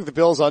think the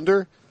Bills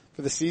under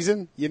for the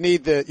season, you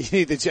need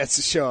the Jets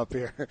to show up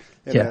here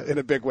in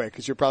a big way,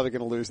 because you're probably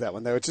going to lose that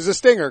one though, which is a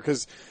stinger,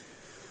 because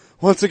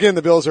once again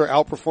the Bills are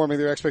outperforming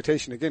their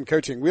expectation. Again,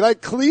 coaching. We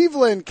like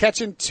Cleveland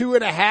catching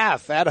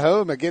 2.5 at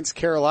home against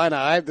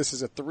Carolina. This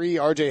is a 3.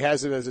 RJ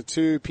has it as a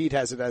 2. Pete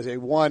has it as a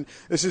 1.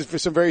 This is for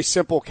some very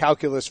simple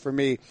calculus for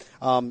me.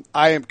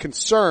 I am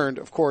concerned,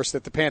 of course,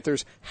 that the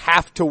Panthers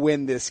have to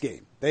win this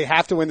game. They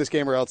have to win this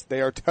game or else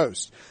they are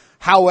toast.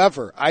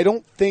 However, I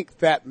don't think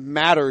that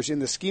matters in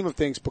the scheme of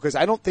things, because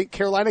I don't think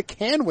Carolina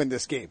can win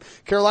this game.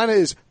 Carolina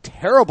is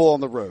terrible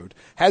on the road,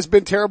 has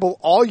been terrible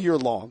all year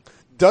long,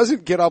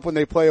 doesn't get up when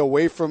they play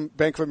away from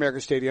Bank of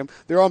America Stadium.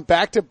 They're on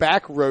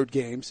back-to-back road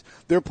games.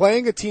 They're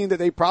playing a team that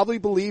they probably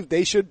believe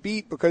they should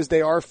beat because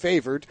they are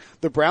favored.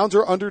 The Browns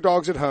are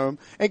underdogs at home,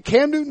 and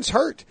Cam Newton's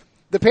hurt.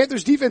 The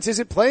Panthers defense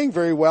isn't playing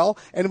very well,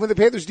 and when the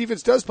Panthers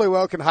defense does play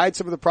well, it can hide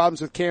some of the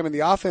problems with Cam in the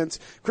offense.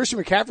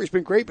 Christian McCaffrey's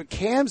been great, but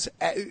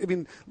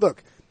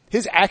look,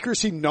 his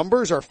accuracy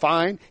numbers are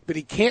fine, but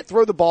he can't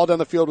throw the ball down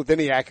the field with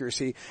any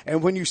accuracy.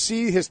 And when you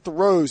see his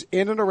throws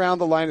in and around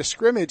the line of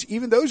scrimmage,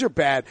 even those are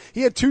bad.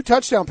 He had 2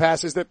 touchdown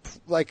passes that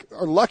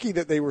are lucky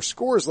that they were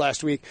scores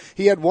last week.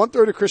 He had 1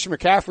 throw to Christian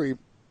McCaffrey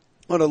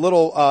on a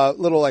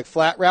little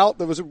flat route.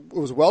 It was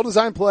a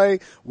well-designed play,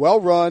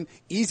 well-run,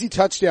 easy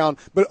touchdown,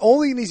 but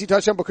only an easy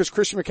touchdown because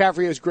Christian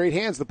McCaffrey has great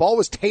hands. The ball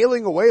was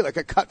tailing away like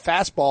a cut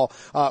fastball,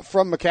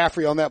 from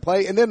McCaffrey on that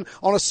play. And then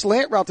on a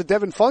slant route to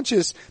Devin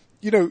Funchess,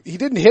 you know, he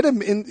didn't hit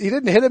him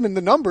in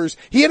the numbers.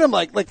 He hit him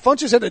like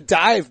Funchess had to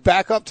dive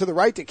back up to the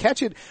right to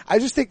catch it. I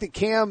just think that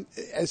Cam,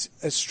 as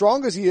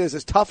strong as he is,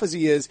 as tough as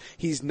he is,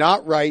 he's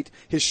not right.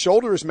 His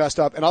shoulder is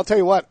messed up. And I'll tell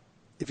you what,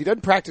 if he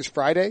doesn't practice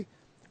Friday,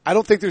 I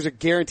don't think there's a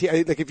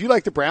guarantee. Like, if you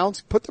like the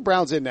Browns, put the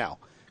Browns in now,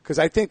 because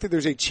I think that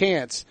there's a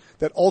chance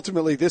that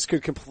ultimately this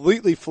could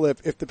completely flip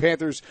if the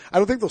Panthers, I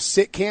don't think they'll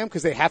sit Cam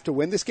because they have to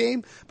win this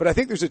game, but I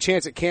think there's a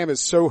chance that Cam is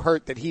so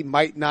hurt that he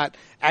might not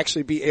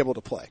actually be able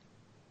to play.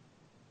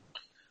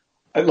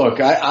 Look,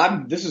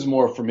 this is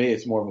more for me.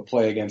 It's more of a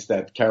play against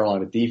that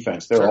Carolina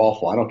defense. They're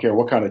awful. I don't care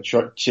what kind of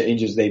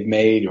changes they've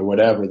made or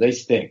whatever. They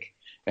stink.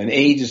 And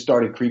age has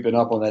started creeping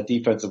up on that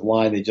defensive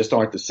line. They just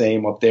aren't the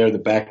same up there. The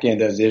back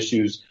end has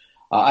issues.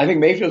 I think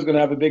Mayfield's going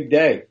to have a big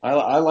day.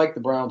 I like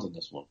the Browns in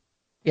this one.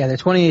 Yeah, they're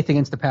 28th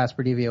against the pass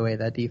per DVOA,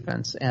 that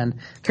defense. And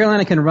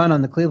Carolina can run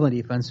on the Cleveland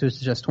defense,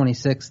 who's just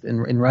 26th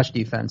in rush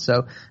defense.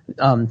 So,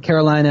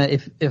 Carolina,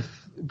 if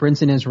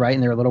Brinson is right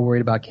and they're a little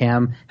worried about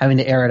Cam having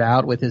to air it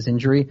out with his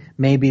injury,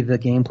 maybe the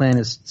game plan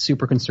is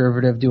super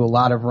conservative, do a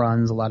lot of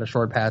runs, a lot of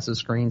short passes,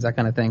 screens, that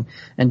kind of thing,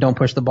 and don't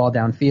push the ball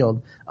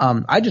downfield.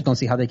 I just don't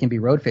see how they can be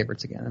road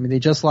favorites again. I mean, they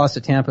just lost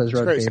to Tampa as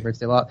road favorites.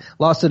 They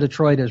lost to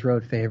Detroit as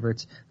road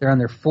favorites. They're on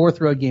their 4th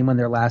road game on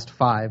their last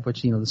 5,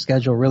 which, you know, the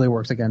schedule really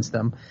works against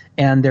them.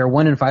 And they're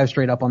 1-5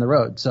 straight up on the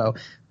road. So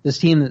this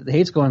team that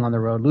hates going on the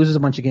road, loses a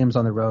bunch of games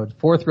on the road,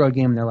 4th road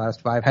game in their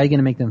last 5. How are you going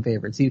to make them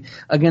favorites?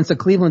 Against a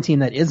Cleveland team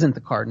that isn't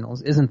the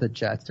Cardinals, isn't the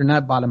Jets. They're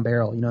not bottom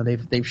barrel. You know,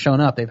 they've shown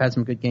up. They've had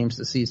some good games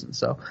this season.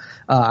 So,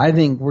 I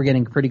think we're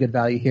getting pretty good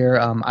value here.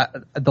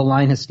 The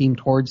line has steamed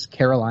towards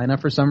Carolina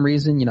for some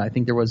reason. You know, I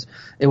think it was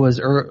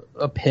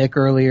a pick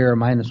earlier,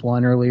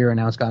 -1 earlier, and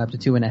now it's gone up to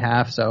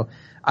 2.5. So,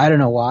 I don't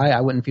know why.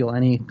 I wouldn't feel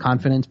any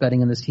confidence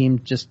betting on this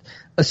team, just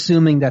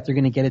assuming that they're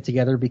going to get it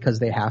together because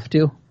they have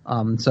to.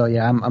 So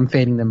yeah, I'm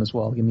fading them as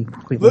well. Give me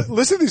Cleveland.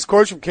 Listen to these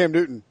quotes from Cam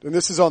Newton, and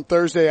this is on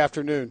Thursday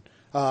afternoon,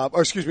 on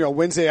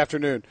Wednesday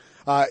afternoon.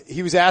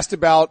 He was asked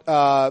about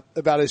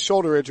his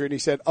shoulder injury, and he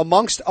said,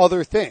 amongst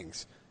other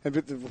things. And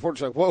the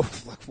reporter's like, whoa,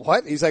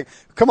 what? He's like,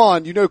 come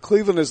on, you know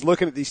Cleveland is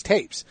looking at these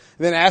tapes.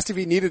 And then asked if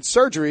he needed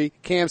surgery,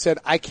 Cam said,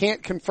 I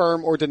can't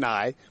confirm or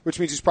deny, which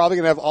means he's probably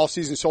going to have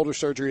off-season shoulder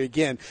surgery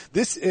again.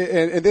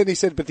 And then he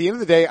said, but at the end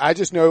of the day, I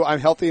just know I'm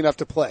healthy enough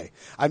to play.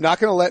 I'm not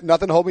going to let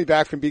nothing hold me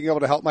back from being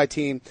able to help my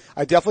team.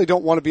 I definitely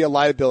don't want to be a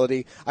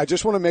liability. I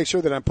just want to make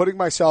sure that I'm putting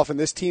myself and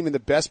this team in the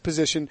best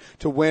position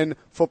to win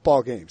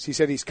football games. He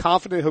said he's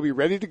confident he'll be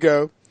ready to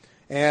go.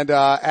 And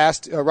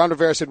Ron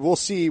Rivera said, we'll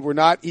see. We're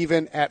not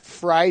even at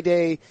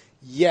Friday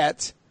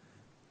yet.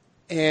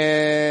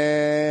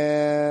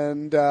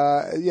 And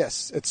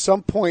yes, at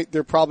some point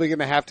they're probably going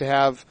to have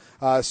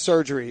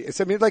surgery. This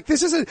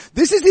is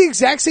the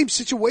exact same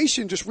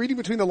situation, just reading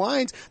between the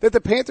lines, that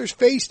the Panthers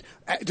faced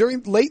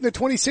during late in the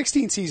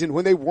 2016 season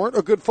when they weren't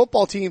a good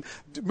football team.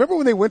 Remember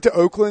when they went to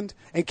Oakland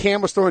and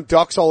Cam was throwing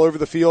ducks all over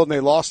the field and they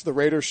lost to the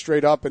Raiders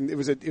straight up, and it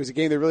was a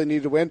game they really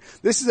needed to win.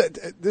 This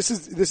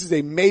is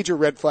a major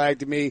red flag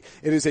to me.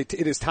 It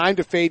is time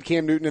to fade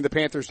Cam Newton and the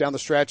Panthers down the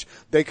stretch.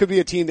 They could be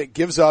a team that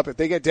gives up if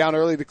they get down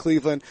early to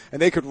Cleveland,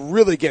 and they could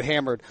really get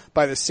hammered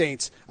by the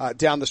Saints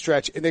down the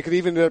stretch, and they could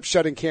even end up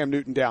shutting Cam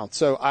Newton down.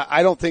 So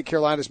I don't think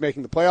Carolina's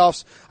making the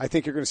playoffs. I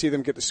think you're going to see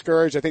them get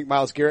discouraged. I think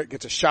Myles Garrett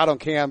gets a shot on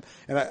Cam,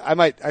 and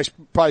I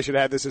probably should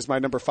have had this as my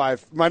number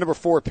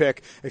 4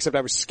 pick, except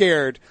I was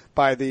scared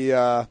by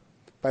the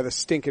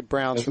stinking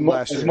Browns from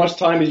last year. As much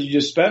time as you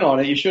just spent on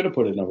it, you should have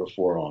put a number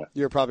 4 on it.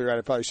 You're probably right.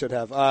 I probably should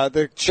have.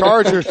 The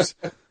Chargers.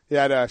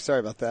 Yeah, no, sorry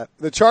about that.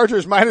 The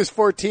Chargers minus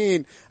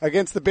 14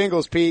 against the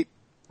Bengals, Pete.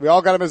 We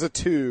all got them as a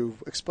 2.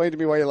 Explain to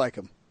me why you like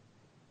them.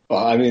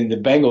 Well, I mean, the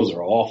Bengals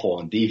are awful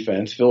on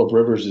defense. Phillip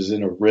Rivers is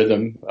in a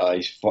rhythm.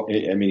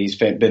 He's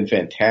been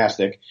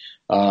fantastic.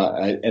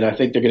 And I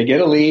think they're going to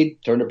get a lead,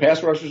 turn their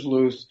pass rushers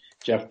loose.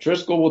 Jeff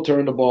Driscoll will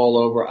turn the ball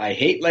over. I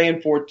hate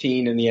laying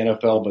 14 in the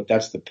NFL, but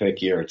that's the pick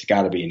here. It's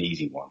got to be an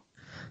easy one.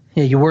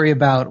 Yeah, you worry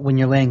about when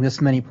you're laying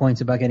this many points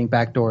about getting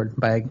backdoored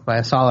by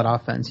a solid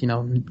offense.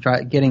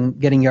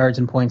 Getting yards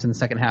and points in the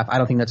second half. I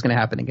don't think that's going to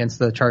happen against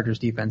the Chargers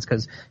defense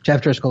because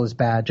Jeff Driscoll is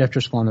bad. Jeff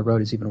Driscoll on the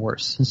road is even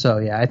worse. So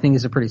yeah, I think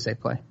it's a pretty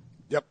safe play.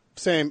 Yep,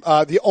 same.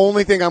 The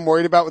only thing I'm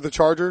worried about with the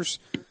Chargers,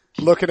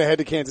 looking ahead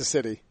to Kansas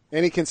City.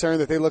 Any concern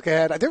that they look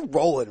ahead? They're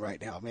rolling right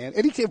now, man.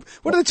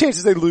 What are the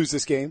chances they lose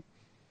this game?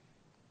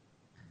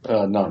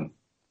 None.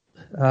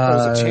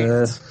 There's a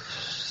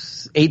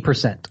chance.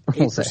 8%.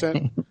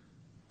 8%.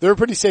 They're a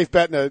pretty safe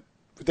bet would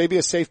they be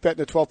a safe bet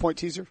in a 12-point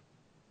teaser?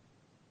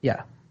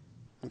 Yeah.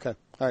 Okay.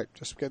 All right.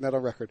 Just getting that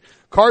on record.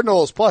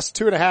 Cardinals plus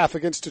 2.5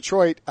 against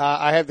Detroit.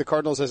 I have the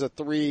Cardinals as a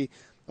 3.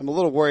 I'm a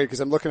little worried because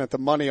I'm looking at the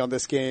money on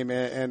this game,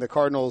 and the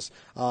Cardinals,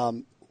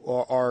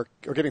 are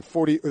getting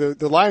 40,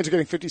 the Lions are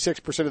getting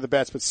 56% of the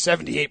bets, but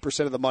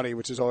 78% of the money,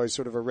 which is always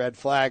sort of a red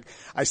flag.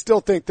 I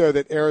still think though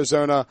that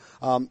Arizona,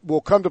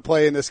 will come to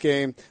play in this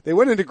game. They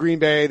went into Green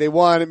Bay. They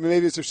won.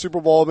 Maybe it's their Super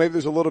Bowl. Maybe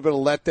there's a little bit of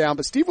letdown,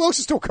 but Steve Wilkes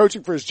is still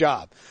coaching for his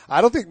job. I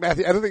don't think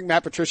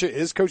Matt Patricia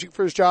is coaching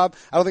for his job.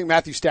 I don't think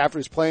Matthew Stafford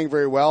is playing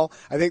very well.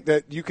 I think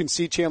that you can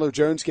see Chandler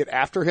Jones get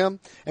after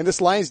him, and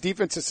this Lions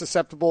defense is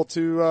susceptible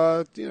to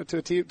a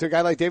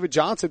guy like David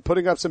Johnson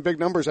putting up some big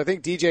numbers. I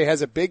think DJ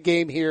has a big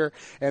game here,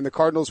 and the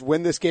Cardinals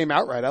win this game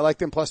outright. I like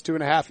them plus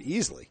 2.5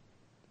 easily.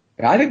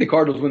 I think the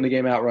Cardinals win the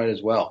game outright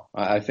as well.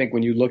 I think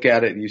when you look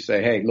at it and you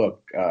say, hey,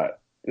 look,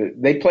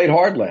 they played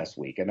hard last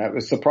week, and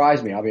that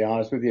surprised me. I'll be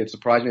honest with you. It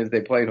surprised me that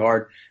they played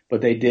hard, but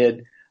they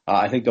did.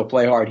 I think they'll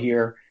play hard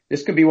here.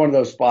 This could be one of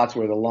those spots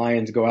where the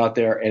Lions go out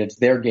there and it's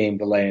their game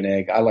to lay an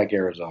egg. I like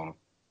Arizona.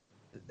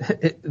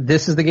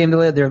 This is the game to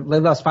lay. They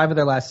lost 5 of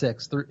their last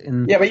 6.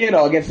 Yeah, but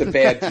against a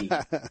bad team.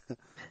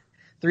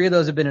 3 of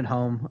those have been at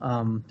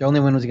home. The only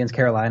win was against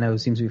Carolina, who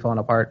seems to be falling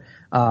apart.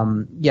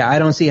 I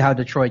don't see how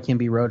Detroit can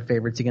be road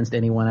favorites against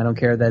anyone. I don't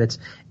care that it's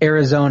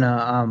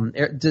Arizona.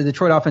 The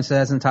Detroit offense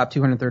hasn't topped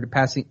 230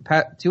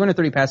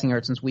 passing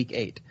yards since week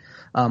 8.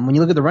 When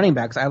you look at the running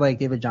backs, I like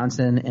David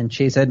Johnson and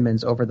Chase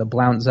Edmonds over the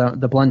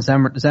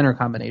Blount-Zenner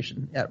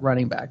combination at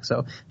running back. So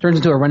it turns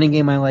into a running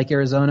game. I like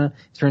Arizona.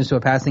 It turns into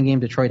a passing game.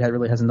 Detroit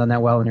really hasn't done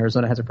that well, and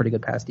Arizona has a pretty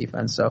good pass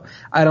defense. So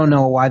I don't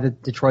know why the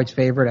Detroit's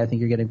favored. I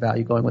think you're getting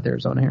value going with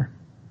Arizona here.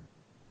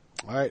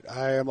 All right.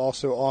 I am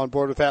also on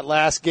board with that.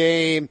 Last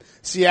game,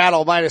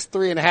 Seattle minus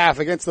 3.5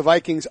 against the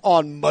Vikings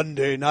on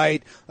Monday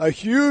night. A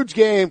huge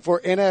game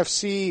for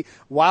NFC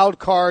wild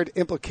card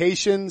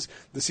implications.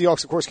 The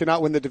Seahawks, of course,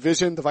 cannot win the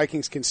division. The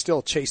Vikings can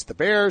still chase the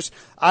Bears.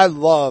 I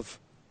love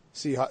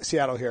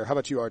Seattle here. How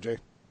about you, RJ?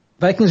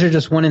 Vikings are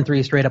just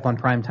 1-3 straight up on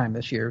prime time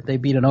this year. They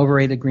beat an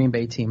overrated Green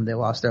Bay team. They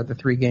lost their other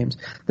 3 games.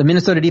 The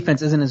Minnesota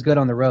defense isn't as good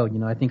on the road.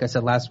 I think I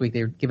said last week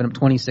they were giving up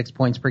 26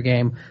 points per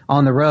game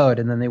on the road,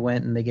 and then they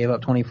went and they gave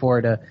up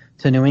 24 to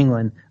New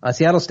England.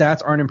 Seattle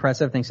stats aren't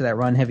impressive thanks to that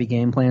run-heavy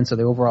game plan, so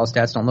the overall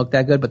stats don't look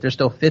that good, but they're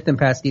still 5th in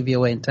pass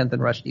DVOA and 10th in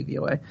rush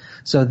DVOA.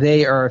 So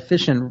they are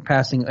efficient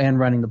passing and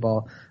running the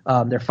ball.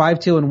 They're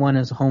 5-2-1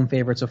 as home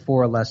favorites of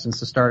 4 or less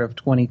since the start of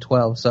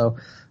 2012. So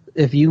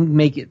if you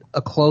make it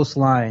a close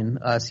line,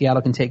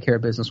 Seattle can take care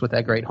of business with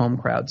that great home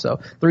crowd. So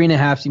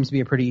 3.5 seems to be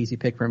a pretty easy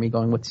pick for me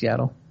going with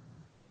Seattle.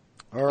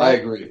 All right. I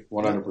agree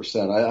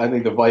 100%. I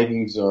think the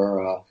Vikings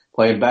are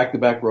playing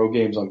back-to-back road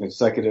games on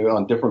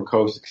different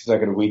coasts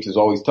consecutive weeks is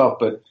always tough,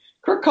 but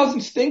Kirk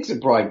Cousins stinks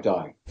at prime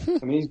time.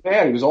 I mean, he's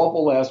bad. He was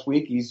awful last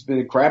week. He's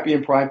been crappy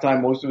in prime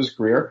time most of his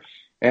career,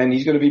 and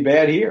he's going to be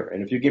bad here.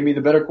 And if you give me the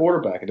better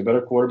quarterback, and the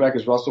better quarterback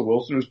is Russell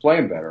Wilson, who's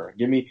playing better,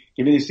 give me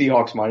the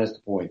Seahawks minus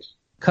the points.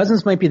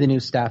 Cousins might be the new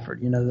Stafford,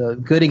 the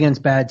good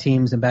against bad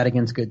teams and bad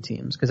against good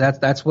teams, because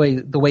that's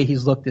the way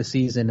he's looked this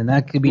season, and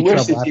that could be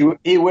trouble.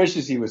 He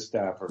wishes he was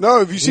Stafford. No,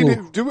 have you seen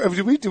it?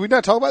 Do we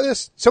not talk about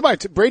this?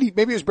 Maybe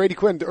it was Brady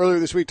Quinn earlier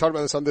this week talked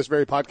about this on this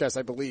very podcast,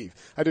 I believe.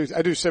 I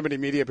do so many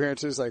media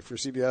appearances, like for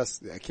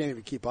CBS, I can't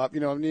even keep up,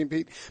 you know what I mean,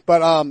 Pete?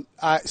 But,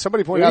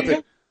 somebody pointed out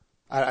that,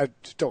 I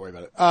don't worry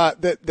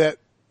about it, that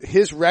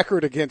his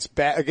record against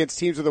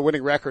teams with a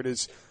winning record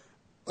is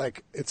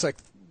it's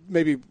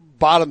maybe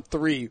bottom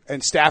 3,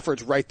 and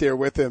Stafford's right there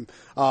with him.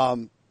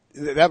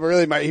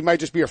 He might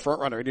just be a front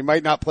runner, and he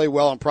might not play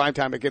well in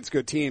primetime against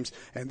good teams.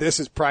 And this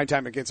is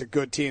primetime against a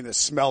good team that's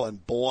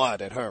smelling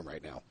blood at home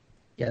right now.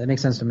 Yeah, that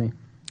makes sense to me.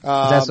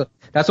 That's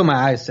what my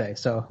eyes say.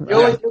 So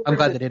I'm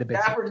glad they did a bit.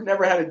 Stafford's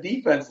never had a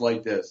defense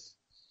like this.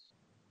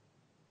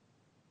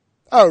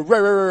 Oh,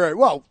 right.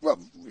 Well,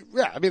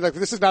 yeah. I mean,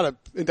 this is not an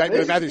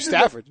indictment of Matthew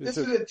Stafford. This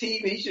is a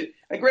team he should.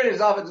 And granted,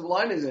 his offensive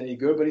line isn't any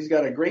good, but he's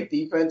got a great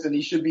defense, and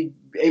he should be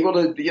able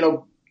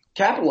to,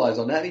 capitalize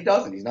on that. And he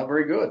doesn't. He's not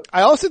very good.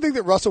 I also think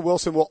that Russell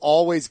Wilson will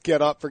always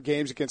get up for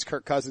games against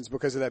Kirk Cousins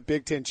because of that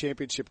Big Ten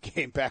championship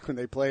game back when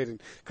they played,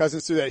 and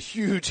Cousins threw that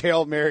huge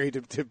Hail Mary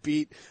to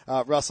beat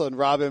Russell and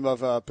rob him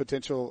of a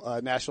potential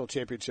national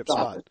championship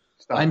spot.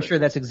 I'm sure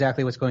that's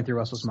exactly what's going through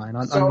Russell's mind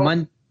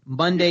on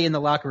Monday in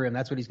the locker room.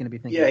 That's what he's going to be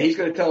thinking. Yeah, he's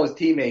going to tell his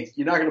teammates,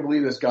 "You're not going to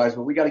believe this, guys,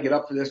 but we got to get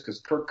up for this because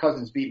Kirk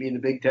Cousins beat me in the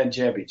Big Ten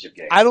championship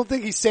game." I don't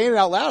think he's saying it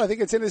out loud. I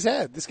think it's in his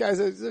head. This guy's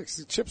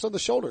chips on the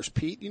shoulders.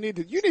 Pete, you need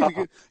to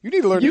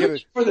learn to get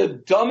it for the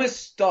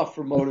dumbest stuff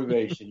for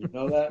motivation. You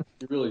know that?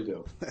 You really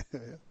do.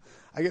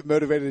 I get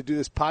motivated to do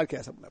this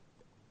podcast. I'm going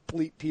to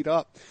bleep Pete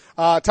up.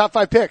 Top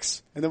 5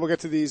 picks, and then we'll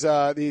get to these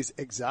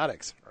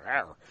exotics.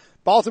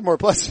 Baltimore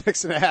plus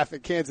 6.5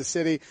 at Kansas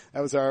City.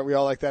 We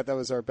all like that. That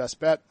was our best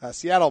bet.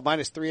 Seattle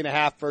minus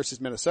 3.5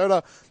 versus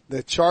Minnesota.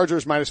 The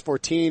Chargers minus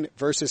 14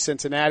 versus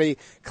Cincinnati.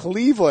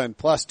 Cleveland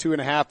plus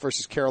 2.5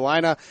 versus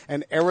Carolina,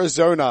 and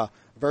Arizona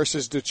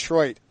versus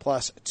Detroit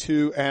plus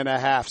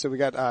 2.5. So we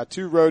got,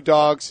 2 road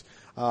dogs,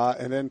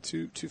 and then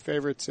two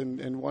favorites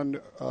and one,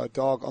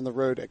 dog on the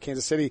road at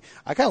Kansas City.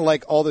 I kind of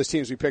like all those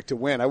teams we picked to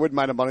win. I wouldn't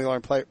mind a money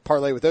line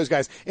parlay with those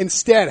guys.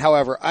 Instead,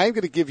 however, I'm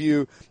going to give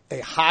you a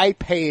high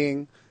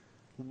paying,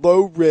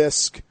 low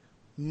risk,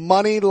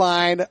 money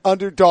line,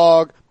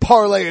 underdog,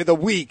 parlay of the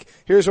week.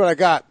 Here's what I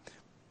got.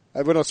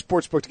 I went on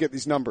Sportsbook to get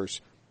these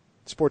numbers.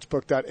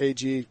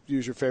 Sportsbook.ag,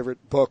 use your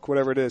favorite book,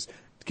 whatever it is.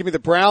 Give me the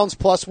Browns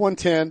plus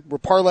 110. We're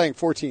parlaying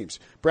 4 teams.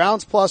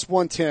 Browns plus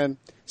 110.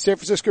 San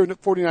Francisco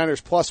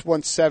 49ers plus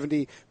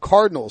 170.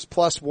 Cardinals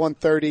plus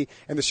 130.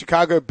 And the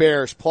Chicago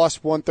Bears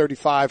plus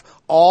 135.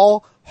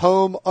 All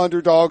home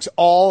underdogs,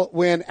 all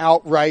win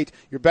outright.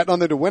 You're betting on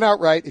them to win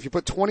outright. If you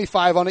put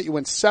 25 on it, you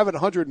win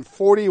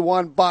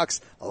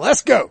 $741.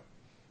 Let's go.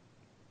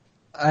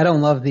 I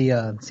don't love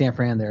the San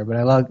Fran there, but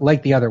I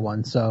like the other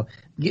one. So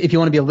if you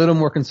want to be a little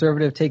more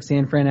conservative, take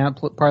San Fran out,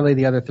 parlay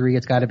the other 3.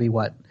 It's got to be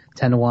what?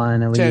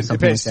 10-1 at least.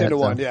 Something like that.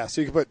 10-1, yeah. So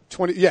you can put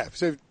 20, yeah.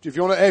 So if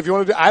you want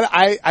to do,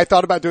 I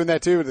thought about doing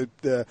that too.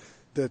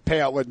 The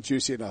payout wasn't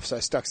juicy enough, so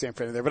I stuck San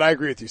Fran in there. But I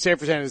agree with you. San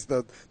Fran is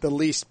the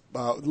least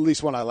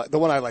one I like, the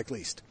one I like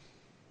least.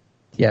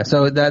 Yeah,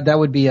 so that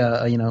would be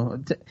a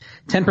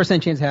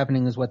 10% chance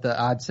happening is what the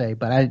odds say,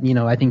 but I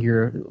think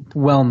you're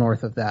well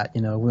north of that.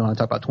 We want to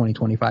talk about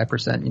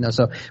 20-25%,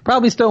 so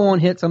probably still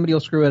won't hit. Somebody will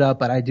screw it up,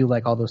 but I do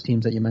like all those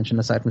teams that you mentioned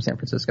aside from San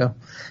Francisco.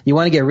 You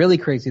want to get really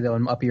crazy though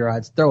and up your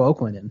odds, throw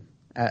Oakland in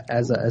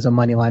as a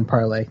money line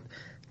parlay.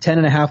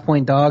 10.5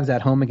 point dogs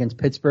at home against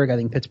Pittsburgh. I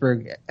think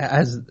Pittsburgh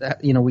has,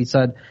 we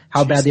said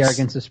how bad they are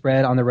against the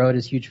spread on the road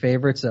is huge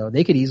favorite. So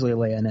they could easily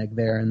lay an egg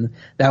there, and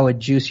that would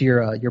juice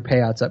your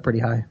payouts up pretty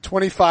high.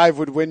 25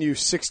 would win you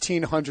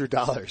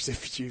 $1,600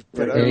 if you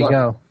put there you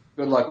go.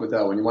 Good luck with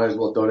that one. You might as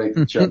well donate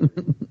to the check.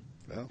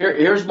 Well.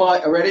 Here's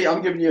my, ready?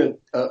 I'm giving you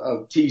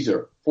a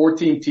teaser,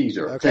 14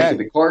 teaser. Okay. Taking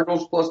the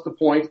Cardinals plus the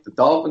points, the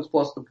Dolphins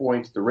plus the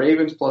points, the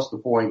Ravens plus the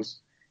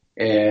points,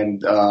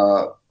 and,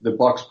 the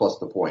Bucks plus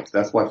the points.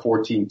 That's my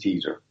 14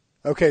 teaser.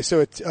 Okay,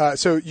 so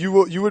you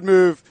would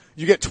move,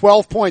 you get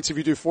 12 points if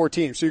you do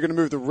 14. So you're going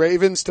to move the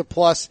Ravens to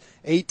plus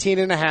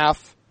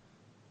 18.5.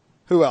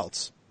 Who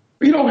else?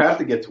 You don't have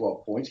to get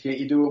 12 points. Can't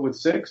you do it with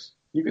 6?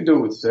 You can do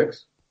it with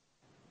 6.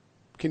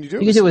 Can you do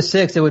it? You can do it with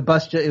 6. It would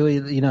bust you.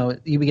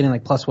 You'd be getting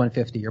like plus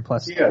 150 or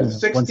plus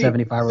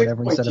 175 or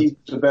whatever instead of.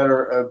 A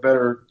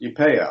better you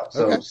payout.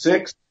 So okay.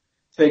 6.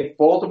 Take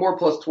Baltimore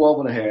plus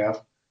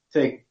 12.5.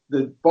 Take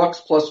the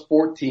Bucks plus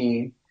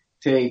 14.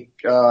 Take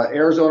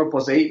Arizona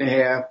plus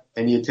 8.5,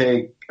 and you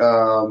take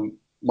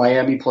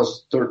Miami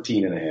plus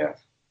 13.5.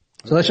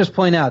 So let's just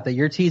point out that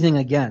you're teasing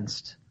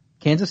against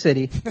Kansas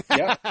City,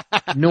 yep.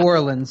 New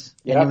Orleans,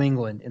 yep. and New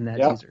England in that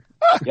yep. teaser.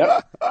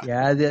 Yep.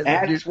 Yeah,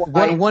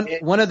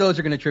 one of those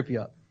are going to trip you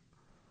up.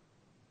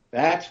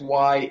 That's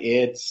why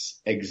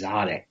it's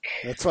exotic.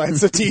 That's why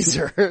it's a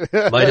teaser.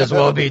 Might as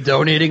well be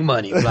donating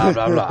money. Blah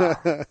blah blah.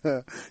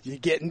 You're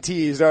getting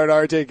teased. All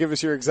right, RJ, give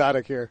us your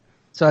exotic here.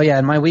 So yeah,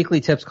 in my weekly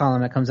tips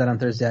column that comes out on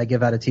Thursday, I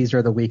give out a teaser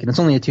of the week, and it's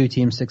only a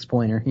 2-team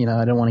 6-pointer.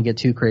 I don't want to get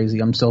too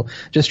crazy. I'm still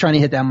just trying to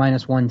hit that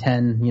minus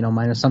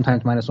 110,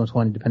 sometimes minus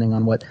 120, depending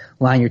on what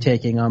line you're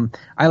taking.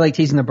 I like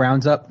teasing the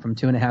Browns up from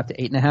 2.5 to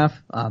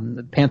 8.5.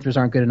 The Panthers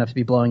aren't good enough to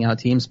be blowing out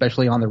teams,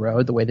 especially on the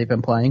road, the way they've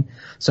been playing.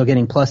 So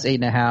getting plus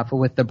 8.5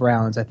 with the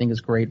Browns, I think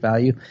is great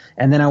value.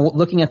 And then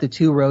looking at the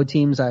 2 road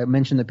teams, I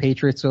mentioned the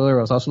Patriots earlier.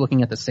 I was also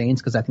looking at the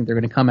Saints because I think they're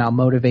going to come out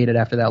motivated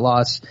after that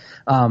loss.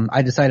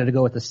 I decided to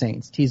go with the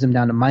Saints, tease them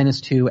down to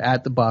 -2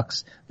 at the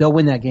Bucks. They'll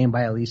win that game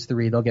by at least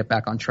 3. They'll get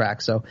back on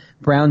track. So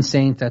Browns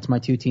Saints, that's my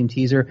 2-team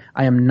teaser.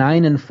 I am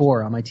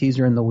 9-4 on my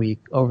teaser in the week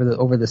over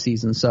the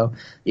season. So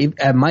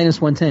at minus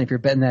 110, if you're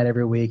betting that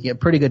every week, you get a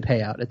pretty good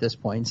payout at this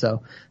point.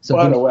 So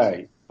by the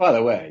way,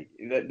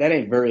 that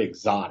ain't very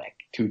exotic.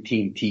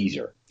 2-team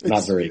teaser,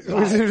 not very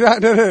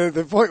exotic. No.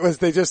 The point was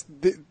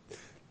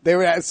they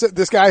were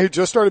this guy who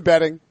just started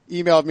betting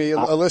emailed me,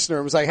 a listener,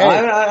 and was like, "Hey,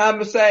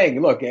 I'm saying,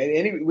 look,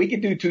 we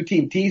could do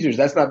 2-team teasers.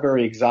 That's not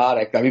very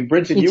exotic. I mean,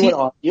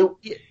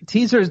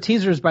 Brinson,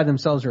 teasers by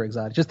themselves are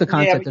exotic. Just the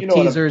concept of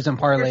teasers and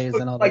parlays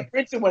and all that. Like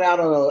Brinson went out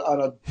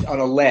on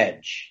a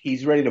ledge.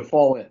 He's ready to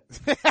fall in.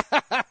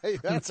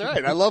 That's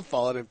right. I love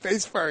falling in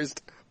face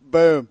first.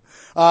 Boom.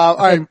 All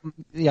right.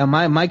 Yeah,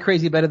 my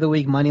crazy bet of the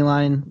week, money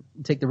line,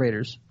 take the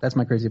Raiders. That's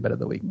my crazy bet of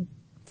the week.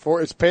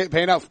 It's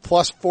paying out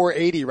plus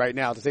 480 right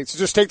now to take. So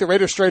just take the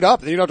Raiders straight up,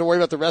 and you don't have to worry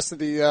about the rest of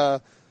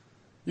the.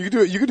 You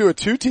could do a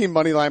 2-team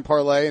money line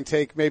parlay and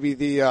take maybe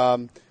the. I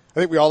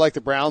think we all like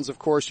the Browns, of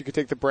course. You could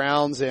take the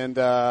Browns and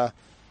the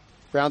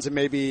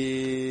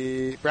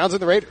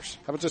Raiders.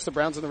 How about just the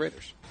Browns and the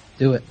Raiders?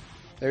 Do it.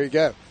 There you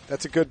go.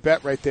 That's a good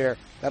bet right there.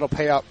 That'll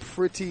pay out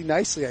pretty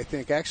nicely, I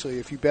think. Actually,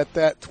 if you bet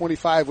that,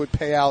 25 would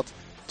pay out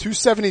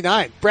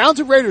 $279. Browns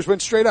and Raiders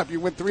went straight up. You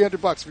win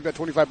 $300 if you bet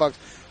 $25.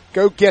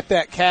 Go get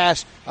that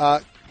cash.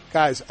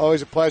 Guys,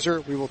 always a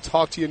pleasure. We will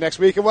talk to you next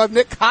week. And we'll have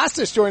Nick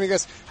Kostos joining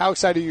us. How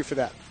excited are you for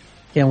that?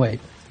 Can't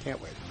wait.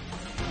 Can't wait.